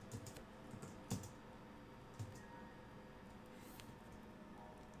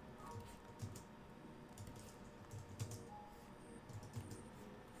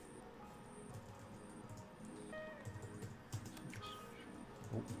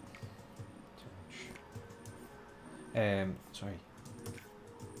 Sorry.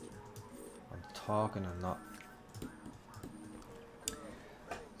 I'm talking and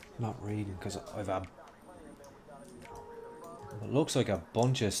not reading because I've had it looks like a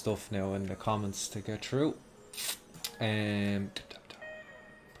bunch of stuff now in the comments to get through.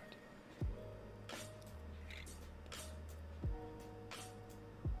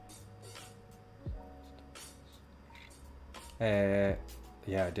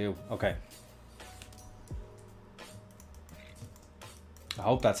 Yeah, I do. Okay. I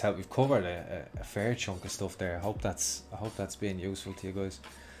hope that's helped. We've covered a fair chunk of stuff there. I hope that's been useful to you guys.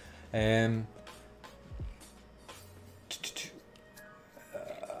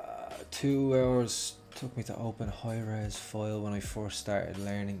 2 hours took me to open a high-res file when I first started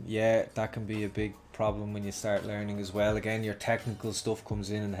learning. Yeah, that can be a big problem when you start learning as well. Again, your technical stuff comes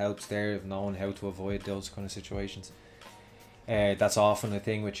in and helps there of knowing how to avoid those kind of situations. That's often a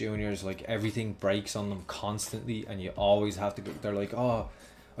thing with juniors, like everything breaks on them constantly and you always have to go, they're like, oh,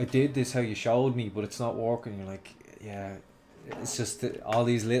 I did this how you showed me but it's not working. You're like, yeah, it's just all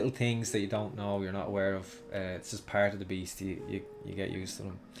these little things that you don't know, you're not aware of. It's just part of the beast. You get used to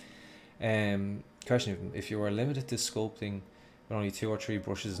them. Question, if you were limited to sculpting with only 2 or 3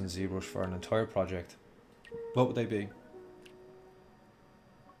 brushes in ZBrush for an entire project, what would they be?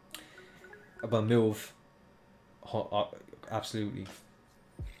 Well, move. Absolutely.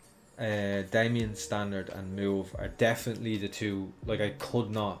 Damien Standard and Move are definitely the two. Like I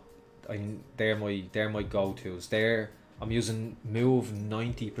could not. They're my go-tos. I'm using Move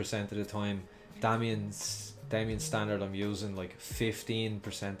 90% of the time. Damien Standard I'm using like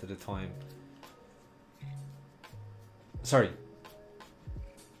 15% of the time. Sorry.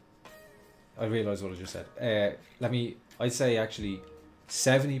 I realised what I just said. I'd say actually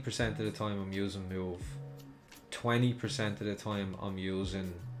 70% of the time I'm using Move. 20% of the time I'm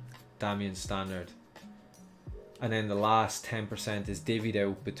using Damien Standard, and then the last 10% is divvied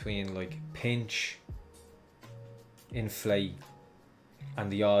out between like pinch, inflate, and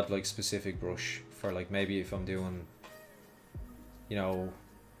the odd like specific brush for like maybe if I'm doing, you know,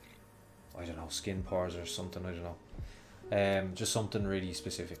 I don't know, skin pores or something, I don't know, just something really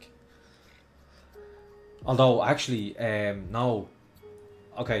specific. Although actually no,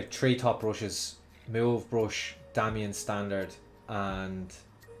 okay, 3 top brushes Move brush, Damien standard, and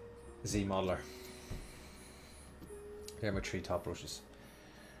Z modeler. They're my 3 top brushes.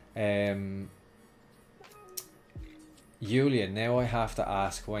 Yulia, now I have to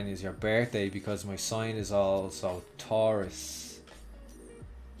ask, when is your birthday, because my sign is also Taurus.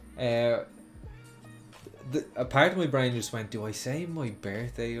 A part of my brain just went, do I say my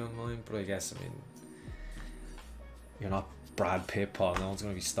birthday on mine? But I guess, I mean, you're not Brad Pitt, Paul. No one's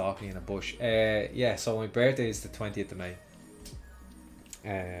going to be stalking you in a bush. Yeah, so my birthday is the 20th of May.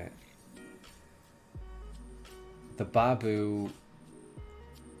 The Babu,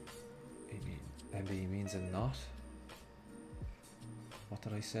 maybe means a knot. What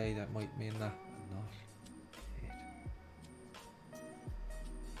did I say that might mean that? A knot.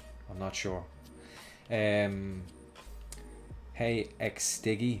 I'm not sure. Hey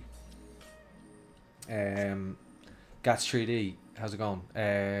Xstiggy. Gats 3D, how's it going?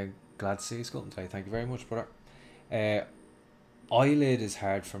 Glad to see you, Sculpting today. Thank you very much, brother. Eyelid is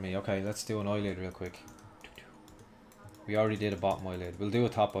hard for me. Okay, let's do an eyelid real quick. We already did a bottom eyelid. We'll do a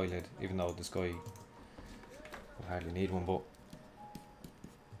top eyelid, even though this guy will hardly need one, but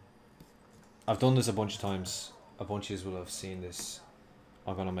I've done this a bunch of times. A bunch of you will have seen this.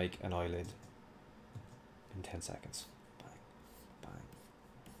 I'm gonna make an eyelid in 10 seconds. Bang, bang.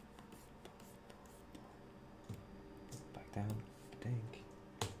 Back down, dink,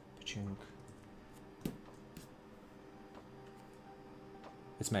 chunk.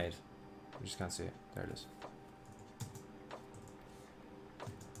 It's made. You just can't see it. There it is.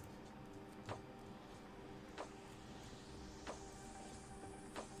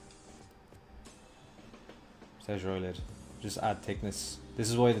 There's your eyelid. Just add thickness. This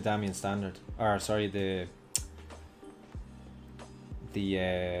is why the Damien standard, or sorry, the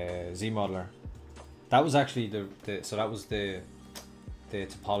Z modeler. That was actually so that was the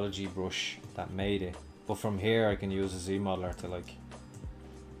topology brush that made it. But from here I can use a Z modeler to like,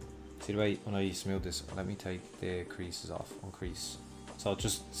 see the way when I smooth this. Let me take the creases off, uncrease. So it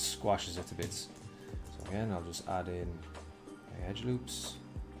just squashes it to bits. So again, I'll just add in my edge loops.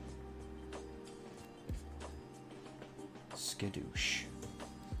 Skadoosh.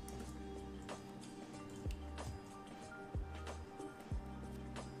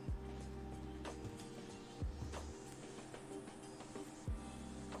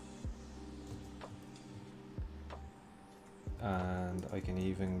 And I can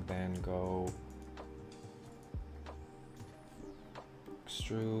even then go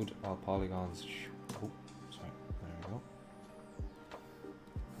extrude all polygons. Oh, sorry, there we go.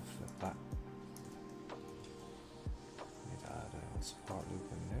 I'll flip that. Need to add a support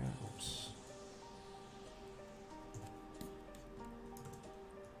loop in there. Oops.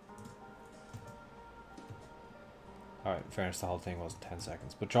 Alright, in fairness, the whole thing was 10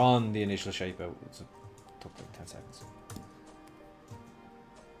 seconds, but drawing the initial shape out took like 10 seconds.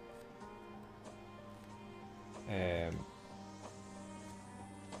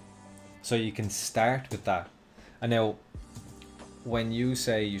 So you can start with that, and now when you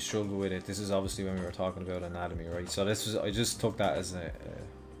say you struggle with it, this is obviously when we were talking about anatomy, right? So this was, I just took that as a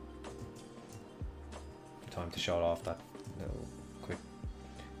time to show off that little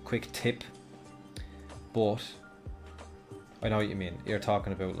quick tip. But I know what you mean. You're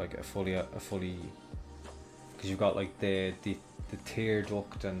talking about like a fully, because you've got like the tear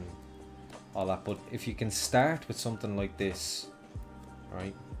duct and all that. But if you can start with something like this,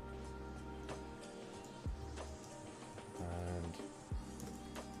 right? And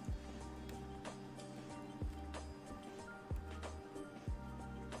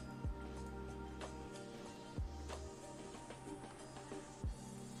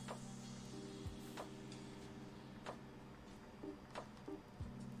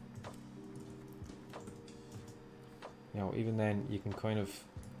you know, even then you can kind of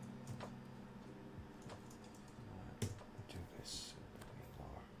do this more.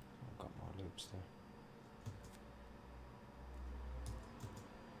 I've got more loops there.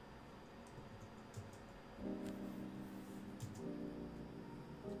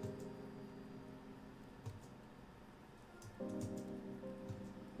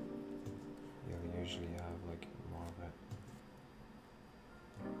 You'll usually have like more of it.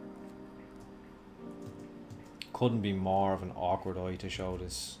 Couldn't be more of an awkward eye to show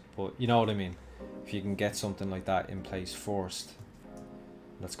this, but you know what I mean. If you can get something like that in place first,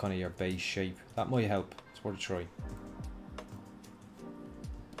 that's kind of your base shape, that might help. It's worth a try,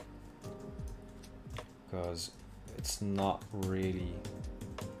 because it's not really,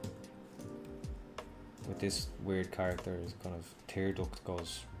 with this weird character, it's kind of tear duct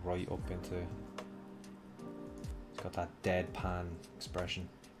goes right up into, it's got that deadpan expression.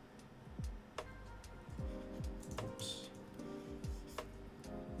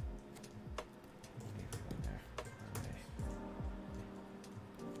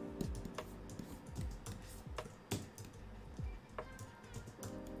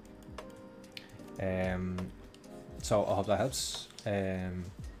 So I hope that helps.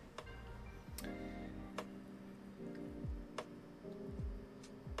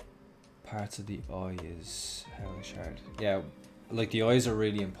 Parts of the eye is hellish hard. Yeah, like the eyes are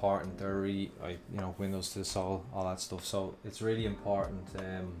really important. They're really, you know, windows to the soul, all that stuff. So it's really important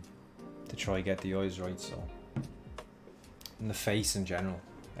to try get the eyes right. So, and the face in general,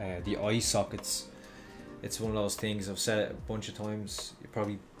 the eye sockets. It's one of those things I've said it a bunch of times. You're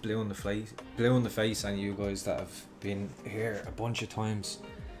probably blue in the face, and you guys that have been here a bunch of times,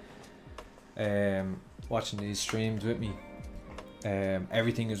 watching these streams with me.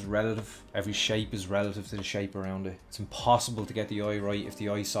 Everything is relative. Every shape is relative to the shape around it. It's impossible to get the eye right if the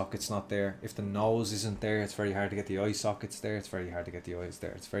eye socket's not there. If the nose isn't there, it's very hard to get the eye sockets there. It's very hard to get the eyes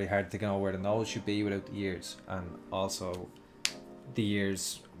there. It's very hard to know where the nose should be without the ears, and also the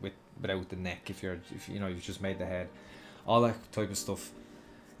ears without the neck. If you know you've just made the head, all that type of stuff.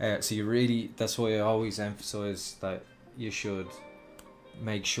 So you really, that's why I always emphasize that you should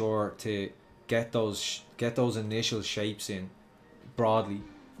make sure to get those initial shapes in broadly,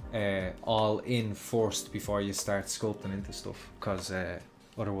 all in first before you start sculpting into stuff, because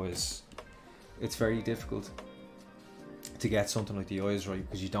otherwise it's very difficult to get something like the eyes right,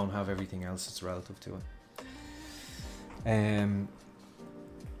 because you don't have everything else that's relative to it.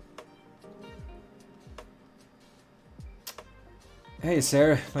 Hey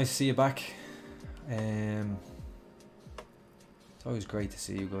Sarah, nice to see you back. It's always great to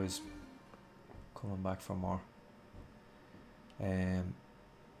see you guys coming back for more. I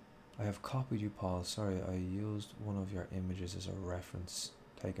have copied you, Paul. Sorry, I used one of your images as a reference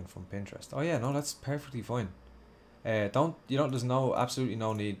taken from Pinterest. Oh yeah, no, that's perfectly fine. There's absolutely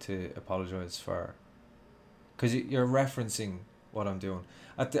no need to apologize for, because you're referencing what I'm doing.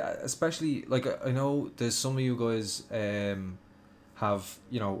 Especially, like, I know there's some of you guys have,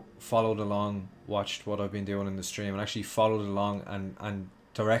 you know, followed along, watched what I've been doing in the stream, and actually followed along and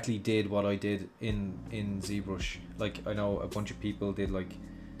directly did what I did in ZBrush. Like, I know a bunch of people did, like,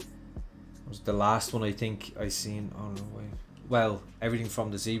 was the last one I think I seen on, well, everything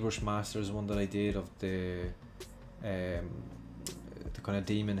from the ZBrush Masters one that I did of the kind of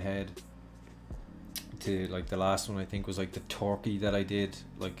demon head, to like the last one I think was like the turkey that I did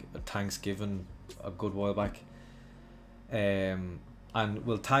like a Thanksgiving a good while back, and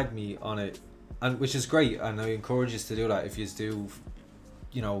will tag me on it, and which is great, and I encourage you to do that if you do,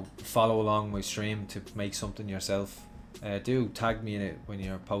 you know, follow along my stream to make something yourself. Do tag me in it when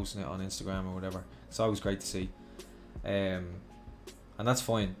you're posting it on Instagram or whatever. It's always great to see, and that's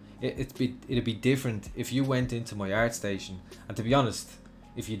fine. It'd be different if you went into my ArtStation, and to be honest,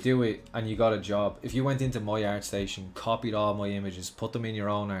 if you do it and you got a job, if you went into my ArtStation, copied all my images, put them in your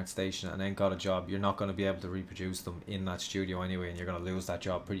own ArtStation, and then got a job, you're not going to be able to reproduce them in that studio anyway, and you're going to lose that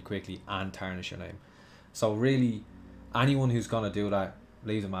job pretty quickly and tarnish your name. So really, anyone who's going to do that,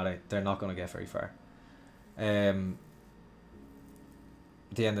 leave them at it. They're not going to get very far. At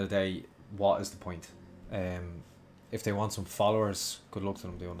the end of the day, what is the point? If they want some followers, good luck to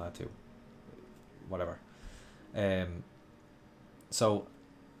them doing that too. Whatever. So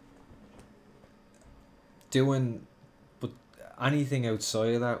but anything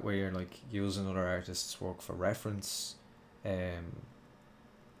outside of that, where you're like using other artists' work for reference,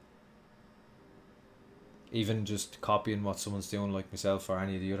 even just copying what someone's doing, like myself or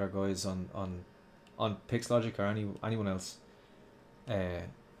any of the other guys on Pixologic or anyone else,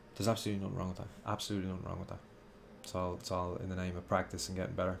 there's absolutely nothing wrong with that. Absolutely nothing wrong with that. It's all in the name of practice and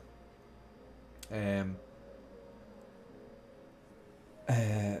getting better.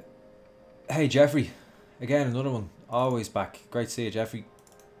 Hey Jeffrey, again another one, always back. Great to see you, Jeffrey.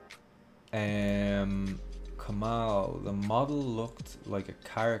 Kamal, the model looked like a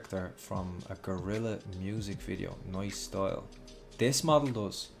character from a gorilla music video. Nice style. This model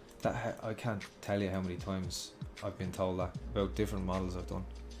does. That I can't tell you how many times I've been told that about different models I've done.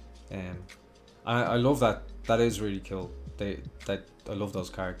 I love that. That is really cool. I love those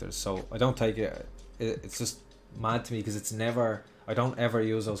characters. So I don't take it. It's just mad to me because it's never. I don't ever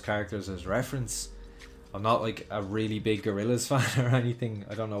use those characters as reference. I'm not like a really big Gorillaz fan or anything.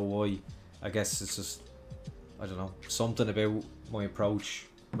 I don't know why. I guess it's just, I don't know, something about my approach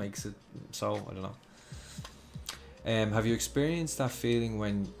makes it so. I don't know. Have you experienced that feeling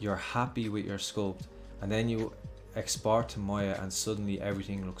when you're happy with your sculpt and then you export to Maya and suddenly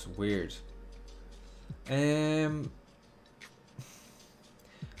everything looks weird? No,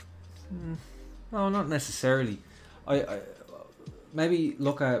 not necessarily. I maybe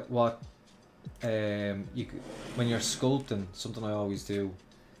look at what when you're sculpting. Something I always do,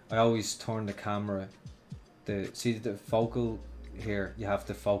 I always turn the camera, see the focal here, you have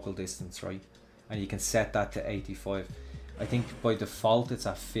the focal distance, right? and you can set that to 85. I think by default it's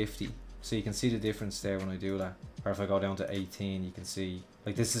at 50, so you can see the difference there when I do that. Or if I go down to 18, you can see,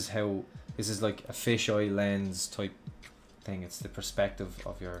 like, this is like a fisheye lens type thing. It's the perspective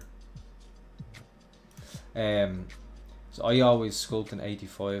of your so I always sculpt in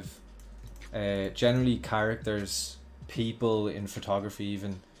 85. Generally characters, people in photography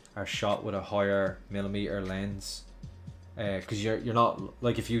even, are shot with a higher millimeter lens, because you're not,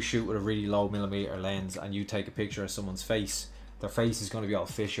 like, if you shoot with a really low millimeter lens and you take a picture of someone's face, their face is going to be all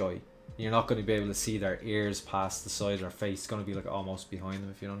fisheye. You're not going to be able to see their ears past the side of their face. It's going to be like almost behind them,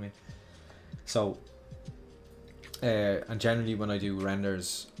 if you know what I mean. So and generally when I do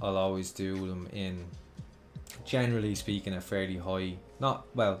renders, I'll always do them in, generally speaking, a fairly high, not,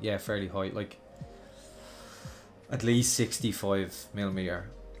 well, yeah, fairly high, like at least 65 millimeter,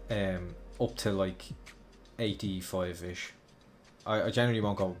 up to like 85-ish. I generally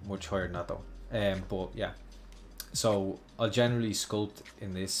won't go much higher than that though. But yeah, so I'll generally sculpt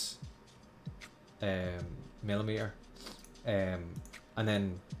in this millimeter, and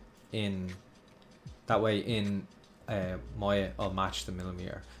then in that way in Maya I'll match the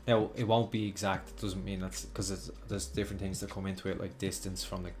millimeter. Now it won't be exact, it doesn't mean that's because there's different things that come into it, like distance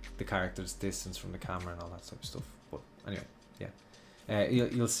from the characters, distance from the camera, and all that type of stuff. But anyway, yeah,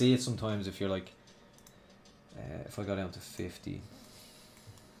 you'll see it sometimes if you're like, if I go down to 50,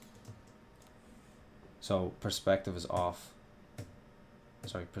 so perspective is off.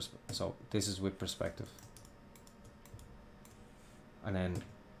 Sorry, so this is with perspective, and then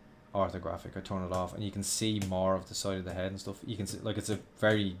orthographic, I turn it off, and you can see more of the side of the head and stuff. You can see, like, it's a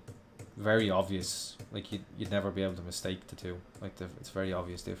very, very obvious, like you'd never be able to mistake the two. Like it's a very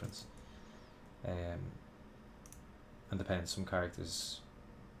obvious difference. And depends, some characters,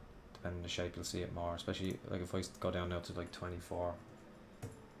 depending on the shape, you'll see it more, especially like if I go down now to like 24. Is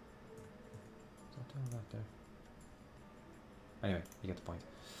that down that there? Anyway, you get the point.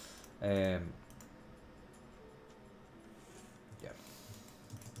 Yeah.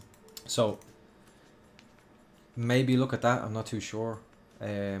 So maybe look at that. I'm not too sure.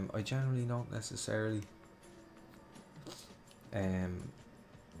 I generally don't necessarily.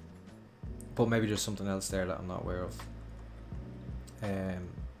 But maybe there's something else there that I'm not aware of.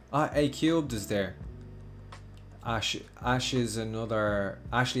 A Cubed is there. Ash is another.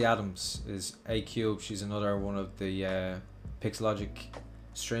 Ashley Adams is A Cubed. She's another one of the Pixologic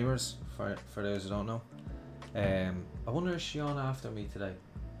streamers, for those who don't know. I wonder if she's on after me today.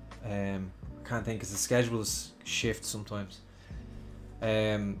 I can't think, because the schedules shift sometimes.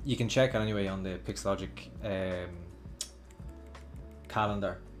 You can check it anyway on the Pixologic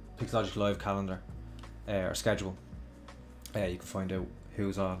calendar, Pixologic live calendar, or schedule. You can find out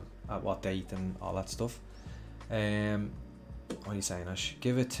who's on at what date and all that stuff. What are you saying, Ash?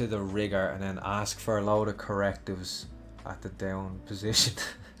 Give it to the rigger and then ask for a load of correctives at the down position.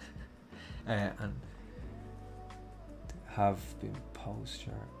 And have been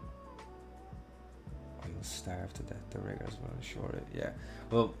posture. I will starve to death. The riggers will ensure it. Yeah.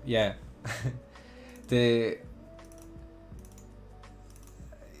 Well, yeah.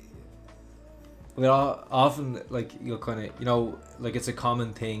 We're often, like, you'll kind of, you know, like, it's a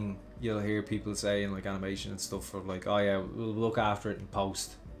common thing you'll hear people say in like animation and stuff, of like, oh yeah, we'll look after it in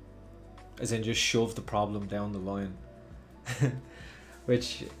post, as in just shove the problem down the line.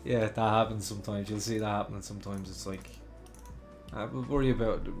 Which, yeah, that happens sometimes. You'll see that happening sometimes. It's like, we'll worry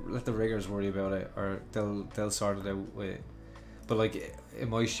about, let the riggers worry about it, or they'll sort it out with. But like in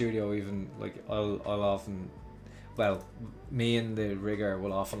my studio, even, like, I'll often, well, me and the rigger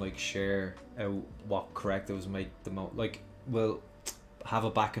will often like share out what correctives make the most, like, we'll have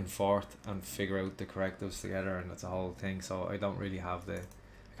a back and forth and figure out the correctives together, and it's a whole thing. So I don't really have I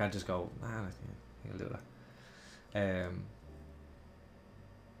can't just go, nah, you'll do that.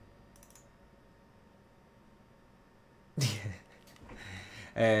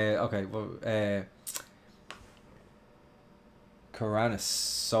 Okay, well, Karanis,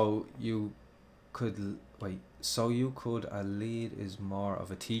 so you could a lead is more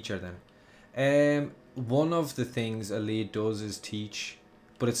of a teacher then. One of the things a lead does is teach,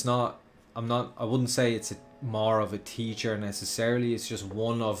 but it's not, I wouldn't say it's more of a teacher necessarily. It's just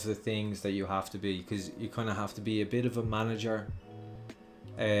one of the things that you have to be, because you kind of have to be a bit of a manager,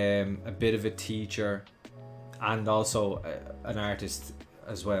 a bit of a teacher, and also an artist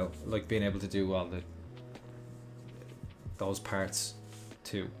as well, like being able to do all those parts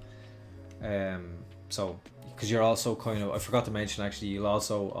too. So because you're also kind of, I forgot to mention actually, you'll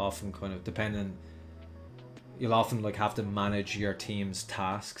also often kind of you'll often like have to manage your team's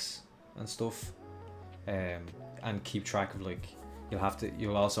tasks and stuff, and keep track of, like,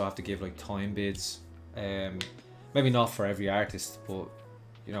 you'll also have to give like time bids. Maybe not for every artist, but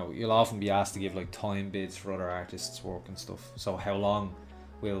you know, you'll often be asked to give like time bids for other artists' work and stuff. So how long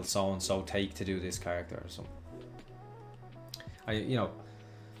will so and so take to do this character or something? You know,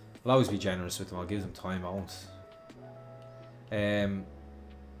 I'll always be generous with them. I'll give them time. I won't. A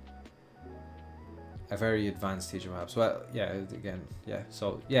very advanced teacher perhaps. Well, yeah. Again, yeah.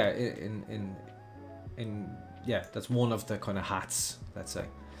 So yeah, in yeah, that's one of the kind of hats, let's say.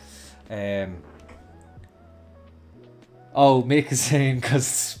 Oh, Mick is saying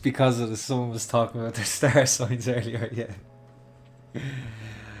because of someone was talking about their star signs earlier. Yeah.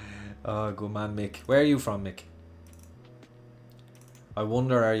 Oh, good man, Mick. Where are you from, Mick? I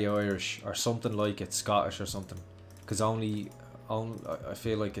wonder, are you Irish or something like it, Scottish or something? Because only I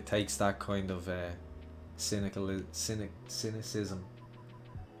feel like it takes that kind of cynicism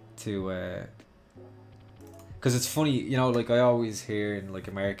to. Because it's funny, you know, like I always hear in like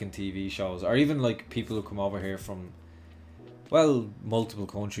American TV shows, or even like people who come over here from, well, multiple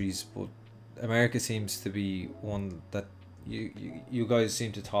countries, but America seems to be one that you guys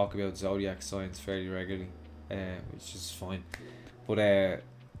seem to talk about zodiac signs fairly regularly, which is fine. But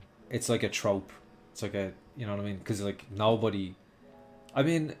it's like a trope. It's like a, you know what I mean? Because like nobody, I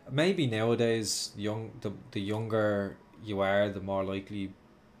mean, maybe nowadays the younger you are, the more likely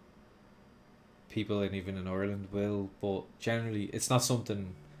people, and even in Ireland will, but generally it's not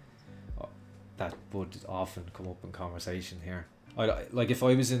something that would often come up in conversation here. Like if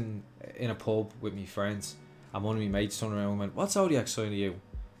I was in a pub with me friends and one of my mates turned around and went, "What zodiac sign are you?"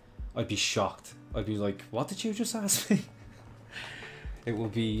 I'd be shocked. I'd be like, "What did you just ask me?" It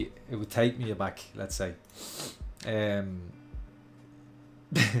would take me aback, let's say. Yeah.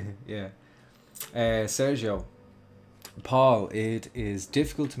 Sergio, Paul, it is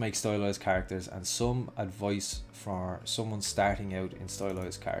difficult to make stylized characters, and some advice for someone starting out in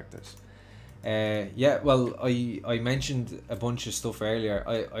stylized characters. Yeah, well, I mentioned a bunch of stuff earlier.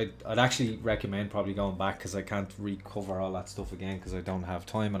 I'd actually recommend probably going back, because I can't recover all that stuff again because I don't have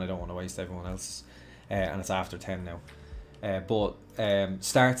time and I don't want to waste everyone else's. And it's after 10 now. But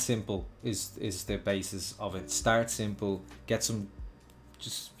start simple is the basis of it. Start simple. Get some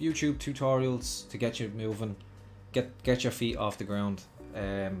just YouTube tutorials to get you moving. Get your feet off the ground.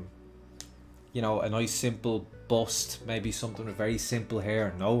 You know, a nice simple bust, maybe something with very simple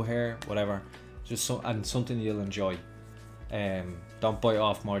hair, no hair, whatever. Just and something you'll enjoy. Don't bite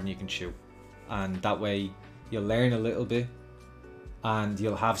off more than you can chew, and that way you'll learn a little bit, and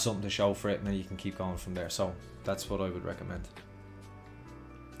you'll have something to show for it, and then you can keep going from there. So that's what I would recommend.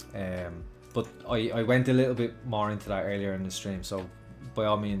 But I went a little bit more into that earlier in the stream, so by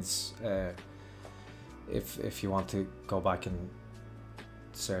all means, if you want to go back and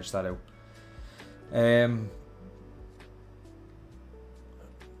search that out.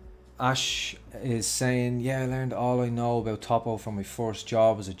 Ash is saying, yeah, I learned all I know about topo from my first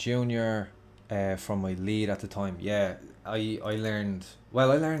job as a junior, from my lead at the time. Yeah, I learned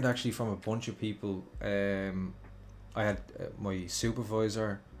actually from a bunch of people. I had my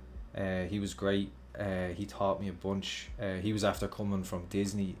supervisor, he was great. He taught me a bunch. He was after coming from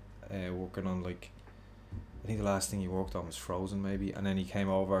Disney, working on, like, I think the last thing he worked on was Frozen maybe, and then he came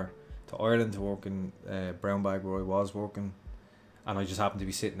over to Ireland to work in Brown Bag where I was working, and I just happened to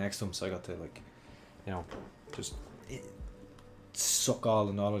be sitting next to him, so I got to, like, you know, just suck all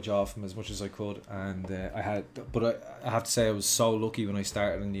the knowledge off him as much as I could. And I have to say I was so lucky when I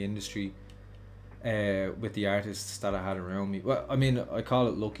started in the industry, with the artists that I had around me. Well, I mean, I call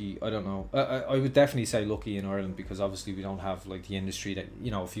it lucky, I don't know. I would definitely say lucky in Ireland, because obviously we don't have, like, the industry that,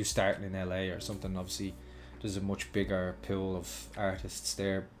 you know, if you're starting in LA or something, obviously there's a much bigger pool of artists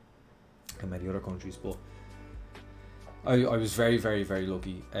there in many other countries. But I was very, very, very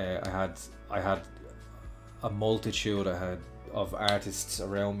lucky. I had a multitude of artists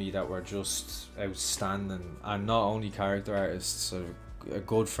around me that were just outstanding, and not only character artists. A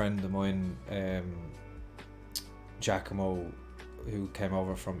good friend of mine, Giacomo, who came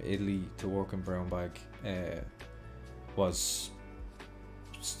over from Italy to work in Brown Bag, was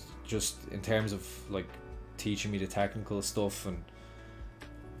just, in terms of, like, teaching me the technical stuff, and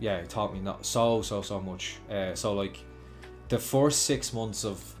yeah, it taught me not so much. So, like, the first 6 months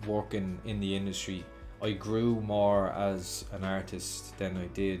of working in the industry, I grew more as an artist than I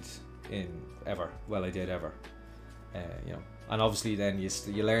did ever. You know, and obviously then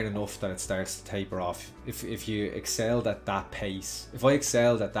you learn enough that it starts to taper off. If you excelled at that pace, if I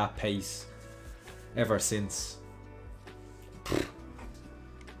excelled at that pace ever since,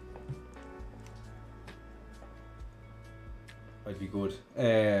 I'd be good.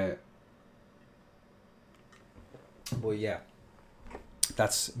 But yeah,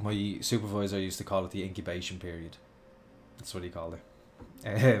 That's my supervisor used to call it the incubation period. That's what he called it.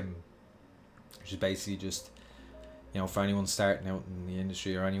 Which is basically just, you know, for anyone starting out in the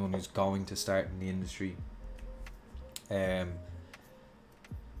industry or anyone who's going to start in the industry,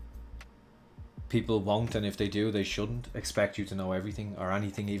 people won't, and if they do, they shouldn't expect you to know everything or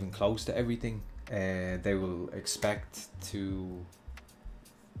anything even close to everything. They will expect to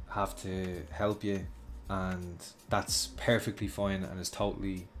have to help you, and that's perfectly fine and is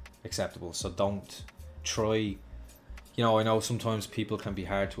totally acceptable. So don't try, you know, I know sometimes people can be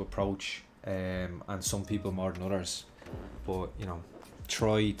hard to approach, and some people more than others, but you know,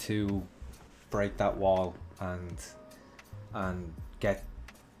 try to break that wall and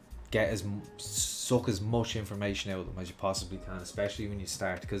suck as much information out of them as you possibly can, especially when you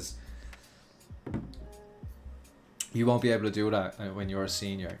start, because you won't be able to do that when you're a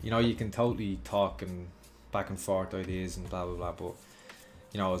senior. You know, you can totally talk and back and forth ideas and blah blah blah, but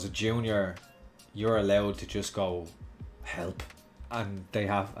you know, as a junior, you're allowed to just go help, and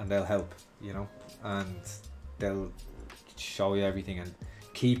they'll help, you know, and they'll show you everything, and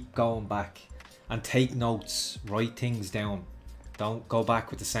keep going back and take notes, write things down. Don't go back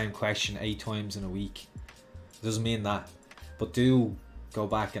with the same question 8 times in a week. It doesn't mean that, but do go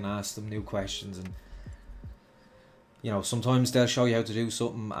back and ask them new questions. And you know, sometimes they'll show you how to do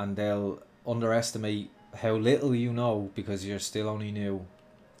something and they'll underestimate how little you know because you're still only new,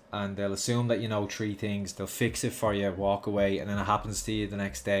 and they'll assume that you know 3 things. They'll fix it for you, walk away, and then it happens to you the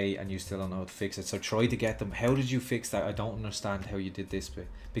next day and you still don't know how to fix it. So try to get them, how did you fix that? I don't understand how you did this bit,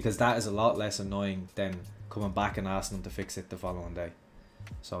 because that is a lot less annoying than coming back and asking them to fix it the following day.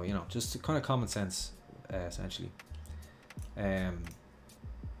 So you know, just kind of common sense, essentially.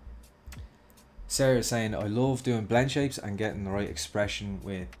 Sarah's saying, I love doing blend shapes and getting the right expression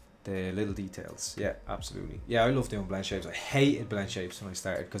with the little details. Yeah, absolutely. Yeah, I love doing blend shapes. I hated blend shapes when I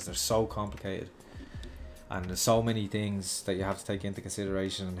started because they're so complicated, and there's so many things that you have to take into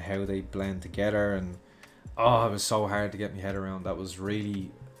consideration and how they blend together, and oh, it was so hard to get my head around. That was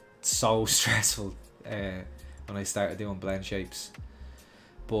really so stressful when I started doing blend shapes.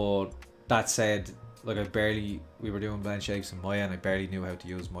 But that said, like, we were doing blend shapes in Maya, and I barely knew how to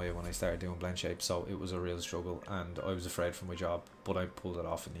use Maya when I started doing blend shapes, so it was a real struggle, and I was afraid for my job, but I pulled it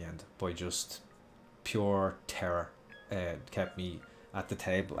off in the end by just pure terror. Kept me at the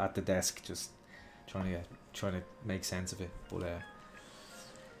table, at the desk, just trying to make sense of it. But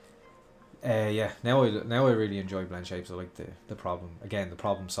yeah, now I really enjoy blend shapes. I like the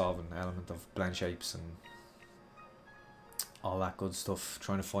problem solving element of blend shapes and all that good stuff,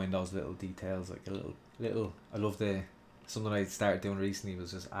 trying to find those little details, like a little I love something I started doing recently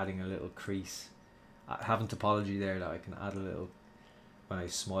was just adding a little crease, having topology there that I can add a little, when I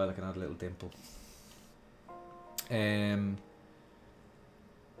smile I can add a little dimple,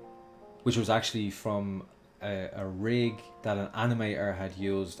 which was actually from a rig that an animator had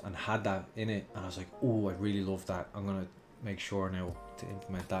used and had that in it, and I was like, oh, I really love that, I'm gonna make sure now to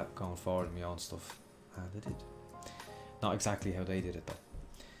implement that going forward in my own stuff, and I did. Not exactly how they did it though.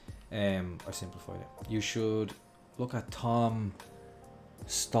 I simplified it. You should look at Tom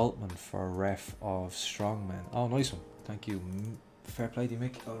Stoltman for a ref of Strongman. Oh, nice one. Thank you. Fair play to you,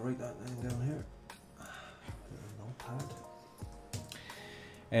 Mick. I'll write that name down here. Notepad.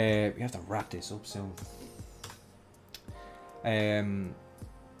 We have to wrap this up soon. Where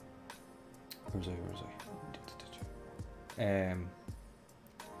was I?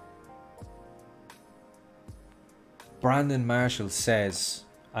 Brandon Marshall says,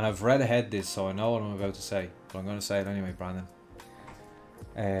 and I've read ahead this, so I know what I'm about to say, but I'm going to say it anyway, Brandon.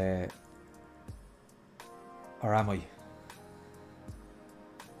 Or am I?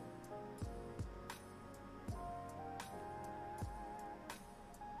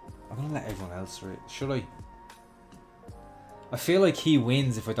 I'm going to let everyone else read. Should I? I feel like he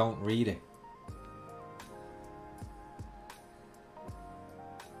wins if I don't read it.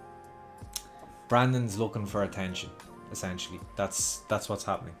 Brandon's looking for attention, essentially. That's what's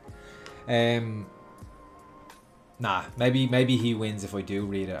happening. Nah, maybe he wins if I do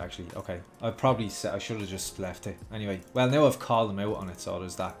read it, actually. Okay, I should have just left it. Anyway, well, now I've called him out on it, so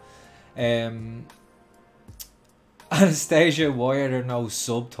there's that. Anastasia, why are there no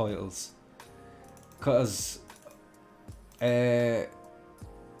subtitles? Because is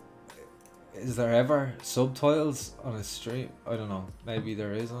there ever subtitles on a stream? I don't know. Maybe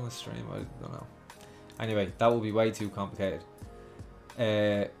there is on a stream. I don't know. Anyway, that would be way too complicated.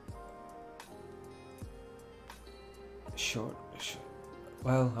 Sure.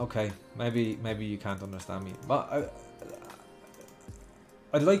 Well, okay. Maybe you can't understand me. But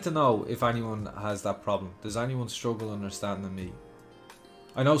I'd like to know if anyone has that problem. Does anyone struggle understanding me?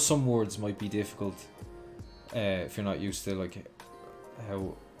 I know some words might be difficult if you're not used to like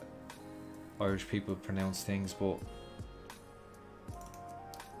how Irish people pronounce things, but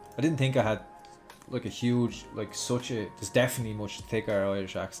I didn't think I had like a huge, like such a, there's definitely much thicker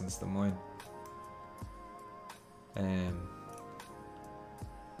Irish accents than mine.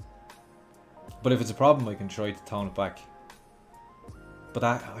 But if it's a problem, I can try to tone it back. But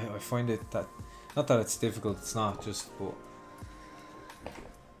that, I find it that, not that it's difficult, it's not, just, but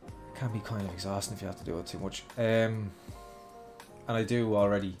it can be kind of exhausting if you have to do it too much. And I do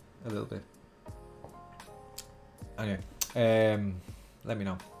already a little bit. Anyway, let me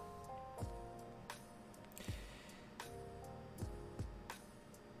know.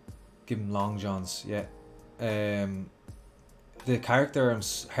 Give him long johns, yeah. The character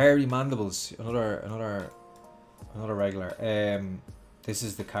Hairy Mandibles, another regular. This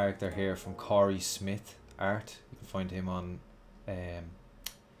is the character here from Corey Smith Art. You can find him on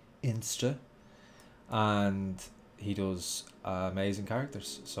Insta, and he does amazing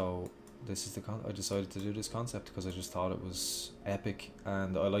characters. So this is I decided to do this concept because I just thought it was epic,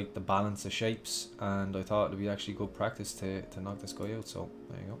 and I like the balance of shapes, and I thought it'd be actually good practice to knock this guy out. So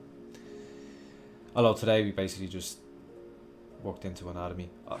there you go. Although today we basically just worked into anatomy.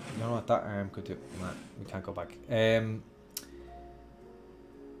 You know what, that arm could do. Nah, we can't go back.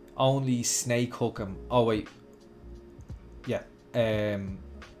 Only snake hook him. Oh wait. Yeah.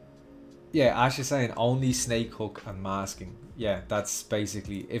 Yeah, Ash is saying only snake hook and masking. Yeah, that's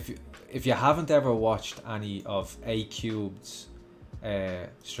basically, if you haven't ever watched any of A Cubed's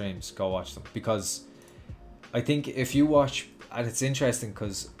streams, go watch them, because I think if you watch, and it's interesting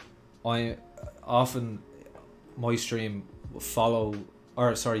because I often, my stream will follow,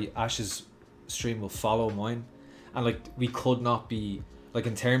 or sorry, Ash's stream will follow mine, and like we could not be, like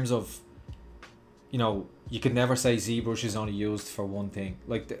in terms of, you know, you could never say ZBrush is only used for one thing.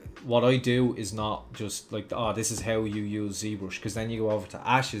 Like what I do is not just like, oh, this is how you use ZBrush, because then you go over to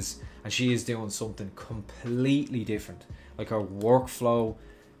Ash's and she is doing something completely different. Like her workflow,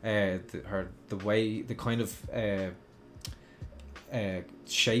 the way, the kind of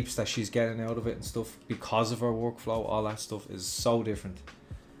shapes that she's getting out of it and stuff, because of her workflow, all that stuff is so different,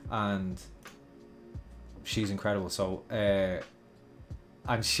 and she's incredible. So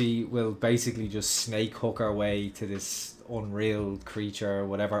and she will basically just snake hook her way to this unreal creature or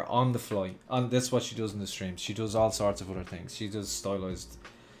whatever on the fly. And that's what she does in the streams. She does all sorts of other things. She does stylized,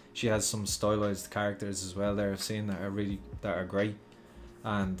 she has some stylized characters as well there I've seen that are great.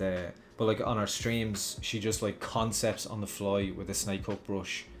 And but like on her streams, she just like concepts on the fly with a snake hook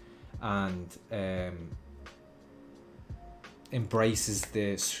brush, and embraces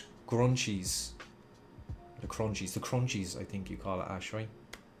the crunchies, I think you call it, Ash, right?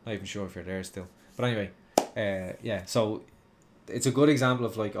 Not even sure if you're there still, but anyway, yeah, so it's a good example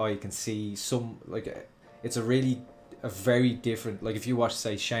of like, oh, you can see some, like it's a very different, like if you watch,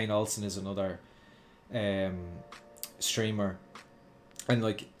 say, Shane Olsen is another streamer, and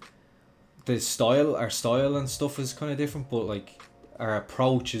like our style and stuff is kind of different, but like our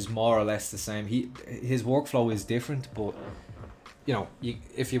approach is more or less the same. His workflow is different, but you know,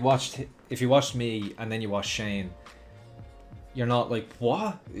 if you watched me and then you watch Shane, you're not like,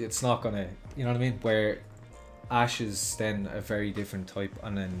 what? It's not gonna, you know what I mean? Where Ash is then a very different type,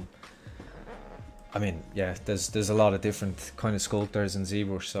 and then, I mean, yeah, there's a lot of different kind of sculptors in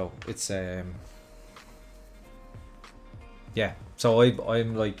ZBrush, so it's yeah. So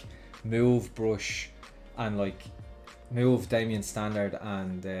I'm like Move Brush and like Move Damien Standard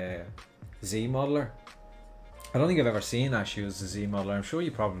and Z Modeler. I don't think I've ever seen Ash use a Z Modeler. I'm sure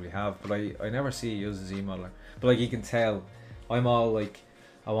you probably have, but I never see you use a Z Modeler. But like you can tell, I'm all like,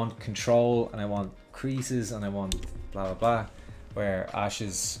 I want control and I want creases and I want blah blah blah, where Ash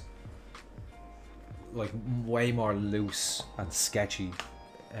is like way more loose and sketchy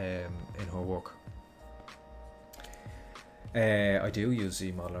in her work. I do use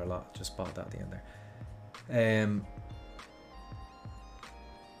Z Modeler a lot, just bought that at the end there.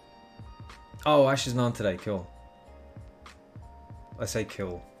 Oh, Ash is on today, cool. I say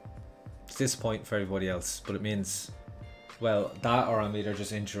cool. It's disappointing for everybody else, but it means, well, that or I'm either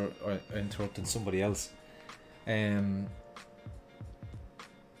just interrupting somebody else.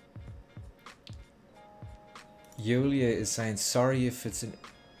 Yulia is saying, sorry if it's an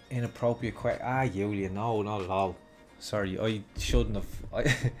inappropriate question. Yulia, no, not at all. Sorry, I shouldn't have.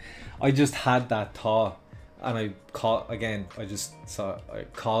 I just had that thought, and I called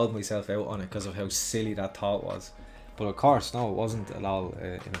myself out on it because of how silly that thought was. But of course, no, it wasn't at all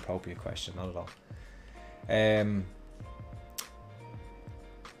an inappropriate question, not at all.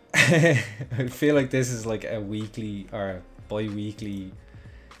 I feel like this is like a weekly or bi-weekly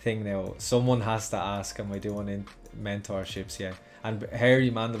thing now. Someone has to ask, am I doing in mentorships yet? And Hairy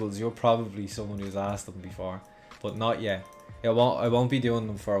Mandibles, you're probably someone who's asked them before, but not yet. I won't be doing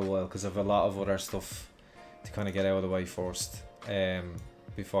them for a while because I have a lot of other stuff to kind of get out of the way first.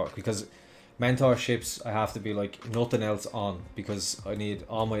 Because mentorships, I have to be like nothing else on, because I need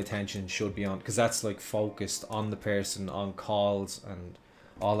all my attention should be on, because that's like focused on the person, on calls and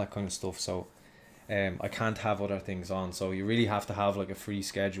all that kind of stuff. So I can't have other things on. So you really have to have like a free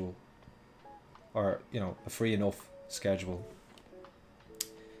schedule, or you know, a free enough schedule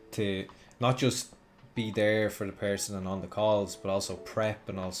to not just be there for the person and on the calls, but also prep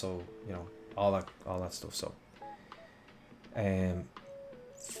and also, you know, all that stuff. So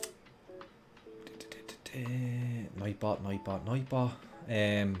Nightbot.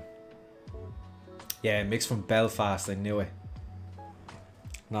 Yeah, mix from Belfast. I knew it.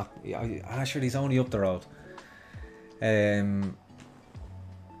 Not actually, he's only up the road.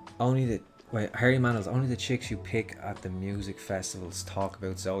 Only the Harry Manels. Only the chicks you pick at the music festivals talk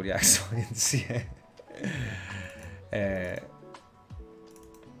about zodiac signs. Yeah.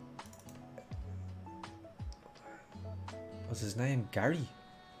 What's his name? Gary.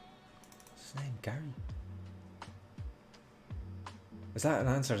 What's his name? Gary. Is that an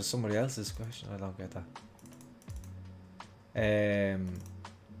answer to somebody else's question? I don't get that.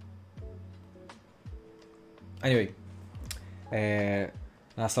 Anyway, that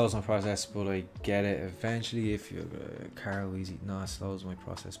slows my process, but I get it eventually. If you're Carl Easy, no, it slows my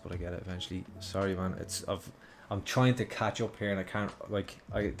process, but I get it eventually. Sorry, man. I'm trying to catch up here, and I can't.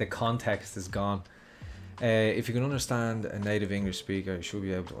 The context is gone. If you can understand a native English speaker, you should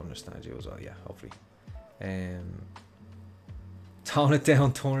be able to understand you as well. Yeah, hopefully. Tone it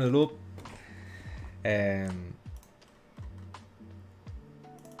down, turn it up.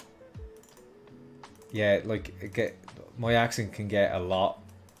 Yeah, like my accent can get a lot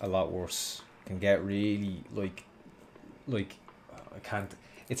worse. Can get really like I can't.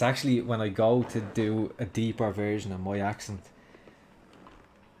 It's actually when I go to do a deeper version of my accent,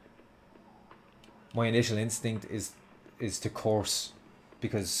 my initial instinct is to curse,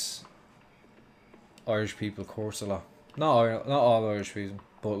 because Irish people curse a lot. Not all Irish people,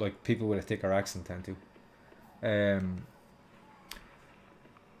 but like people with a thicker accent tend to.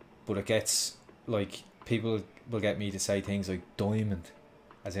 But it gets like, people will get me to say things like diamond,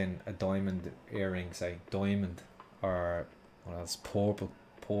 as in a diamond earring, say diamond, or what else? Purple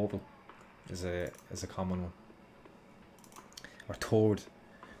is a common one. Or third,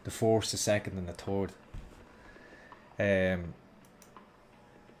 the first, the second, and the third.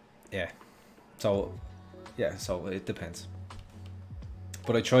 So it depends.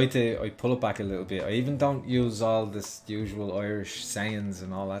 But I pull it back a little bit. I even don't use all this usual Irish sayings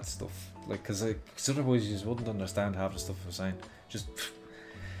and all that stuff. Like, cause otherwise you just wouldn't understand half the stuff I'm saying. Just,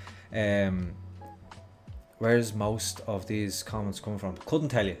 where's most of these comments coming from? Couldn't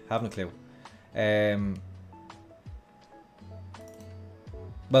tell you. Haven't a clue.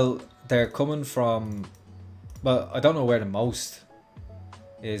 Well, they're coming from. Well, I don't know where the most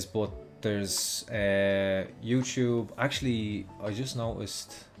is, but there's YouTube. Actually, I just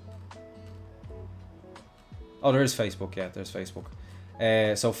noticed. Oh, there is Facebook. Yeah, there's Facebook.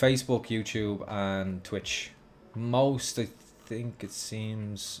 So Facebook, YouTube, and Twitch. Most, I think it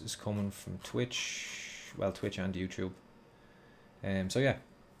seems, is coming from Twitch. Well, Twitch and YouTube. So yeah.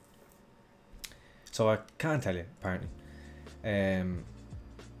 So I can't tell you, apparently.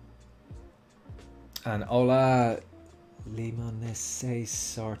 And hola, limonese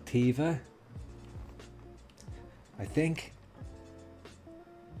sortiva, I think.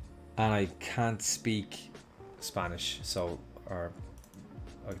 And I can't speak Spanish, so, or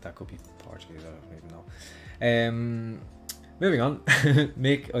that could be Portuguese, I don't even know. Moving on.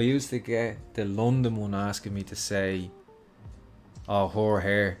 Mick, I used to get the London one asking me to say, oh, her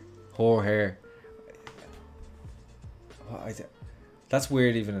hair. That's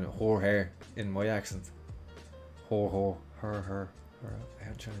weird, even in her hair in my accent. Her. I'm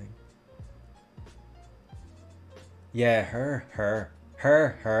trying to think. Yeah, her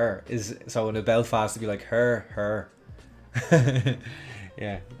is, so in a Belfast it'd be like her.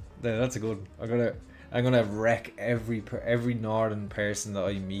 Yeah, that's a good one. I'm gonna wreck every northern person that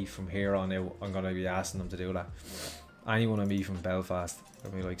I meet from here on out. I'm gonna be asking them to do that. Anyone I meet from Belfast,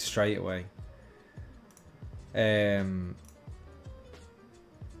 I'll be like straight away. Yeah,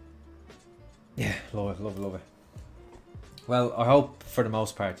 love it. Well, I hope for the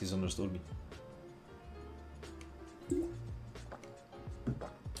most part he's understood me. I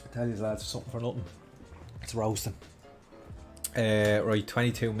tell you lads, something for nothing. It's roasting. Right,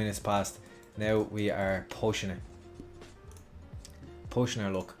 22 minutes past. Now we are pushing it. pushing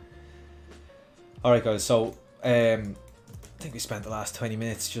our luck. Alright guys, so I think we spent the last 20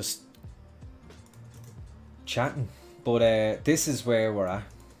 minutes just chatting, but this is where we're at.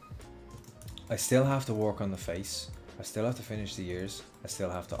 I still have to work on the face, I still have to finish the ears, I still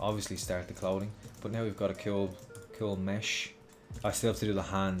have to obviously start the clothing, but now we've got a cool mesh. I still have to do the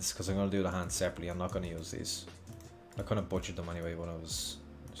hands, because I'm going to do the hands separately. I'm not going to use these. I kind of butchered them anyway when I was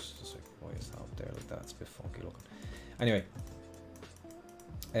just like, why is that up there like that? It's a bit funky looking. Anyway,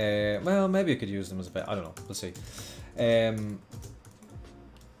 well, maybe I could use them as a bit, I don't know, we'll see. This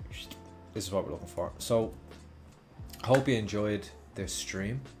is what we're looking for. So hope you enjoyed this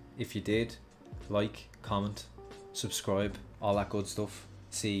stream. If you did, like, comment, subscribe, all that good stuff.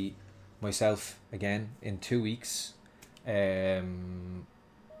 See myself again in 2 weeks, and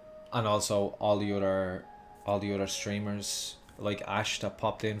also all the other streamers like Ash that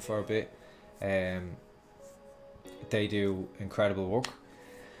popped in for a bit. They do incredible work,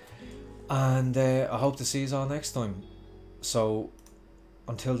 and I hope to see you all next time. So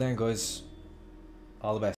until then guys, all the best.